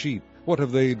these sheep, what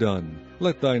have they done?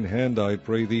 Let thine hand, I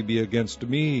pray thee, be against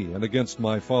me, and against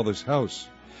my father's house.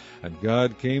 And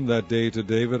God came that day to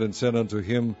David, and said unto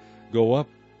him, Go up,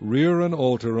 rear an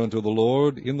altar unto the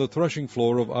Lord in the threshing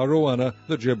floor of Araunah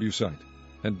the Jebusite.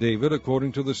 And David,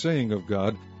 according to the saying of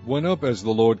God, went up as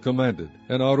the Lord commanded.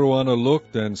 And Araunah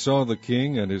looked, and saw the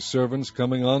king and his servants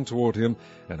coming on toward him.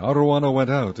 And Araunah went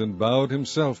out, and bowed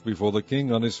himself before the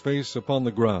king on his face upon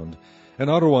the ground. And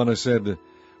Araunah said,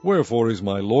 Wherefore is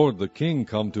my lord the king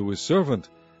come to his servant?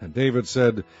 And David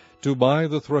said, To buy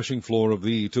the threshing floor of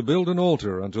thee, to build an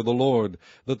altar unto the Lord,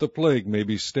 that the plague may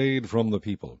be stayed from the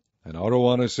people. And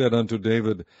Araunah said unto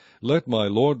David, Let my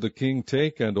lord the king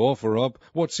take and offer up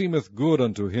what seemeth good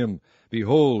unto him.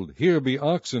 Behold, here be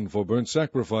oxen for burnt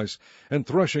sacrifice, and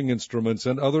threshing instruments,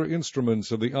 and other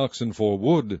instruments of the oxen for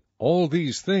wood. All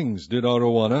these things did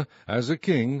Araunah, as a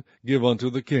king, give unto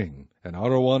the king. And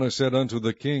Araunah said unto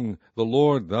the king, The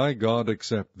Lord thy God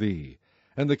accept thee.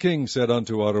 And the king said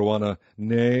unto Araunah,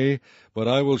 Nay, but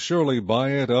I will surely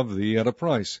buy it of thee at a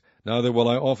price. Neither will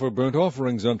I offer burnt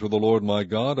offerings unto the Lord my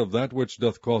God of that which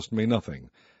doth cost me nothing.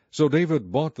 So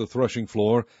David bought the threshing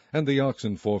floor and the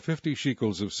oxen for 50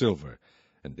 shekels of silver.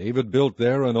 And David built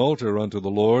there an altar unto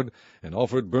the Lord, and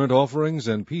offered burnt offerings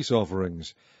and peace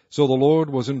offerings. So the Lord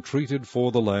was entreated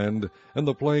for the land, and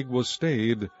the plague was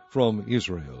stayed from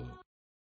Israel.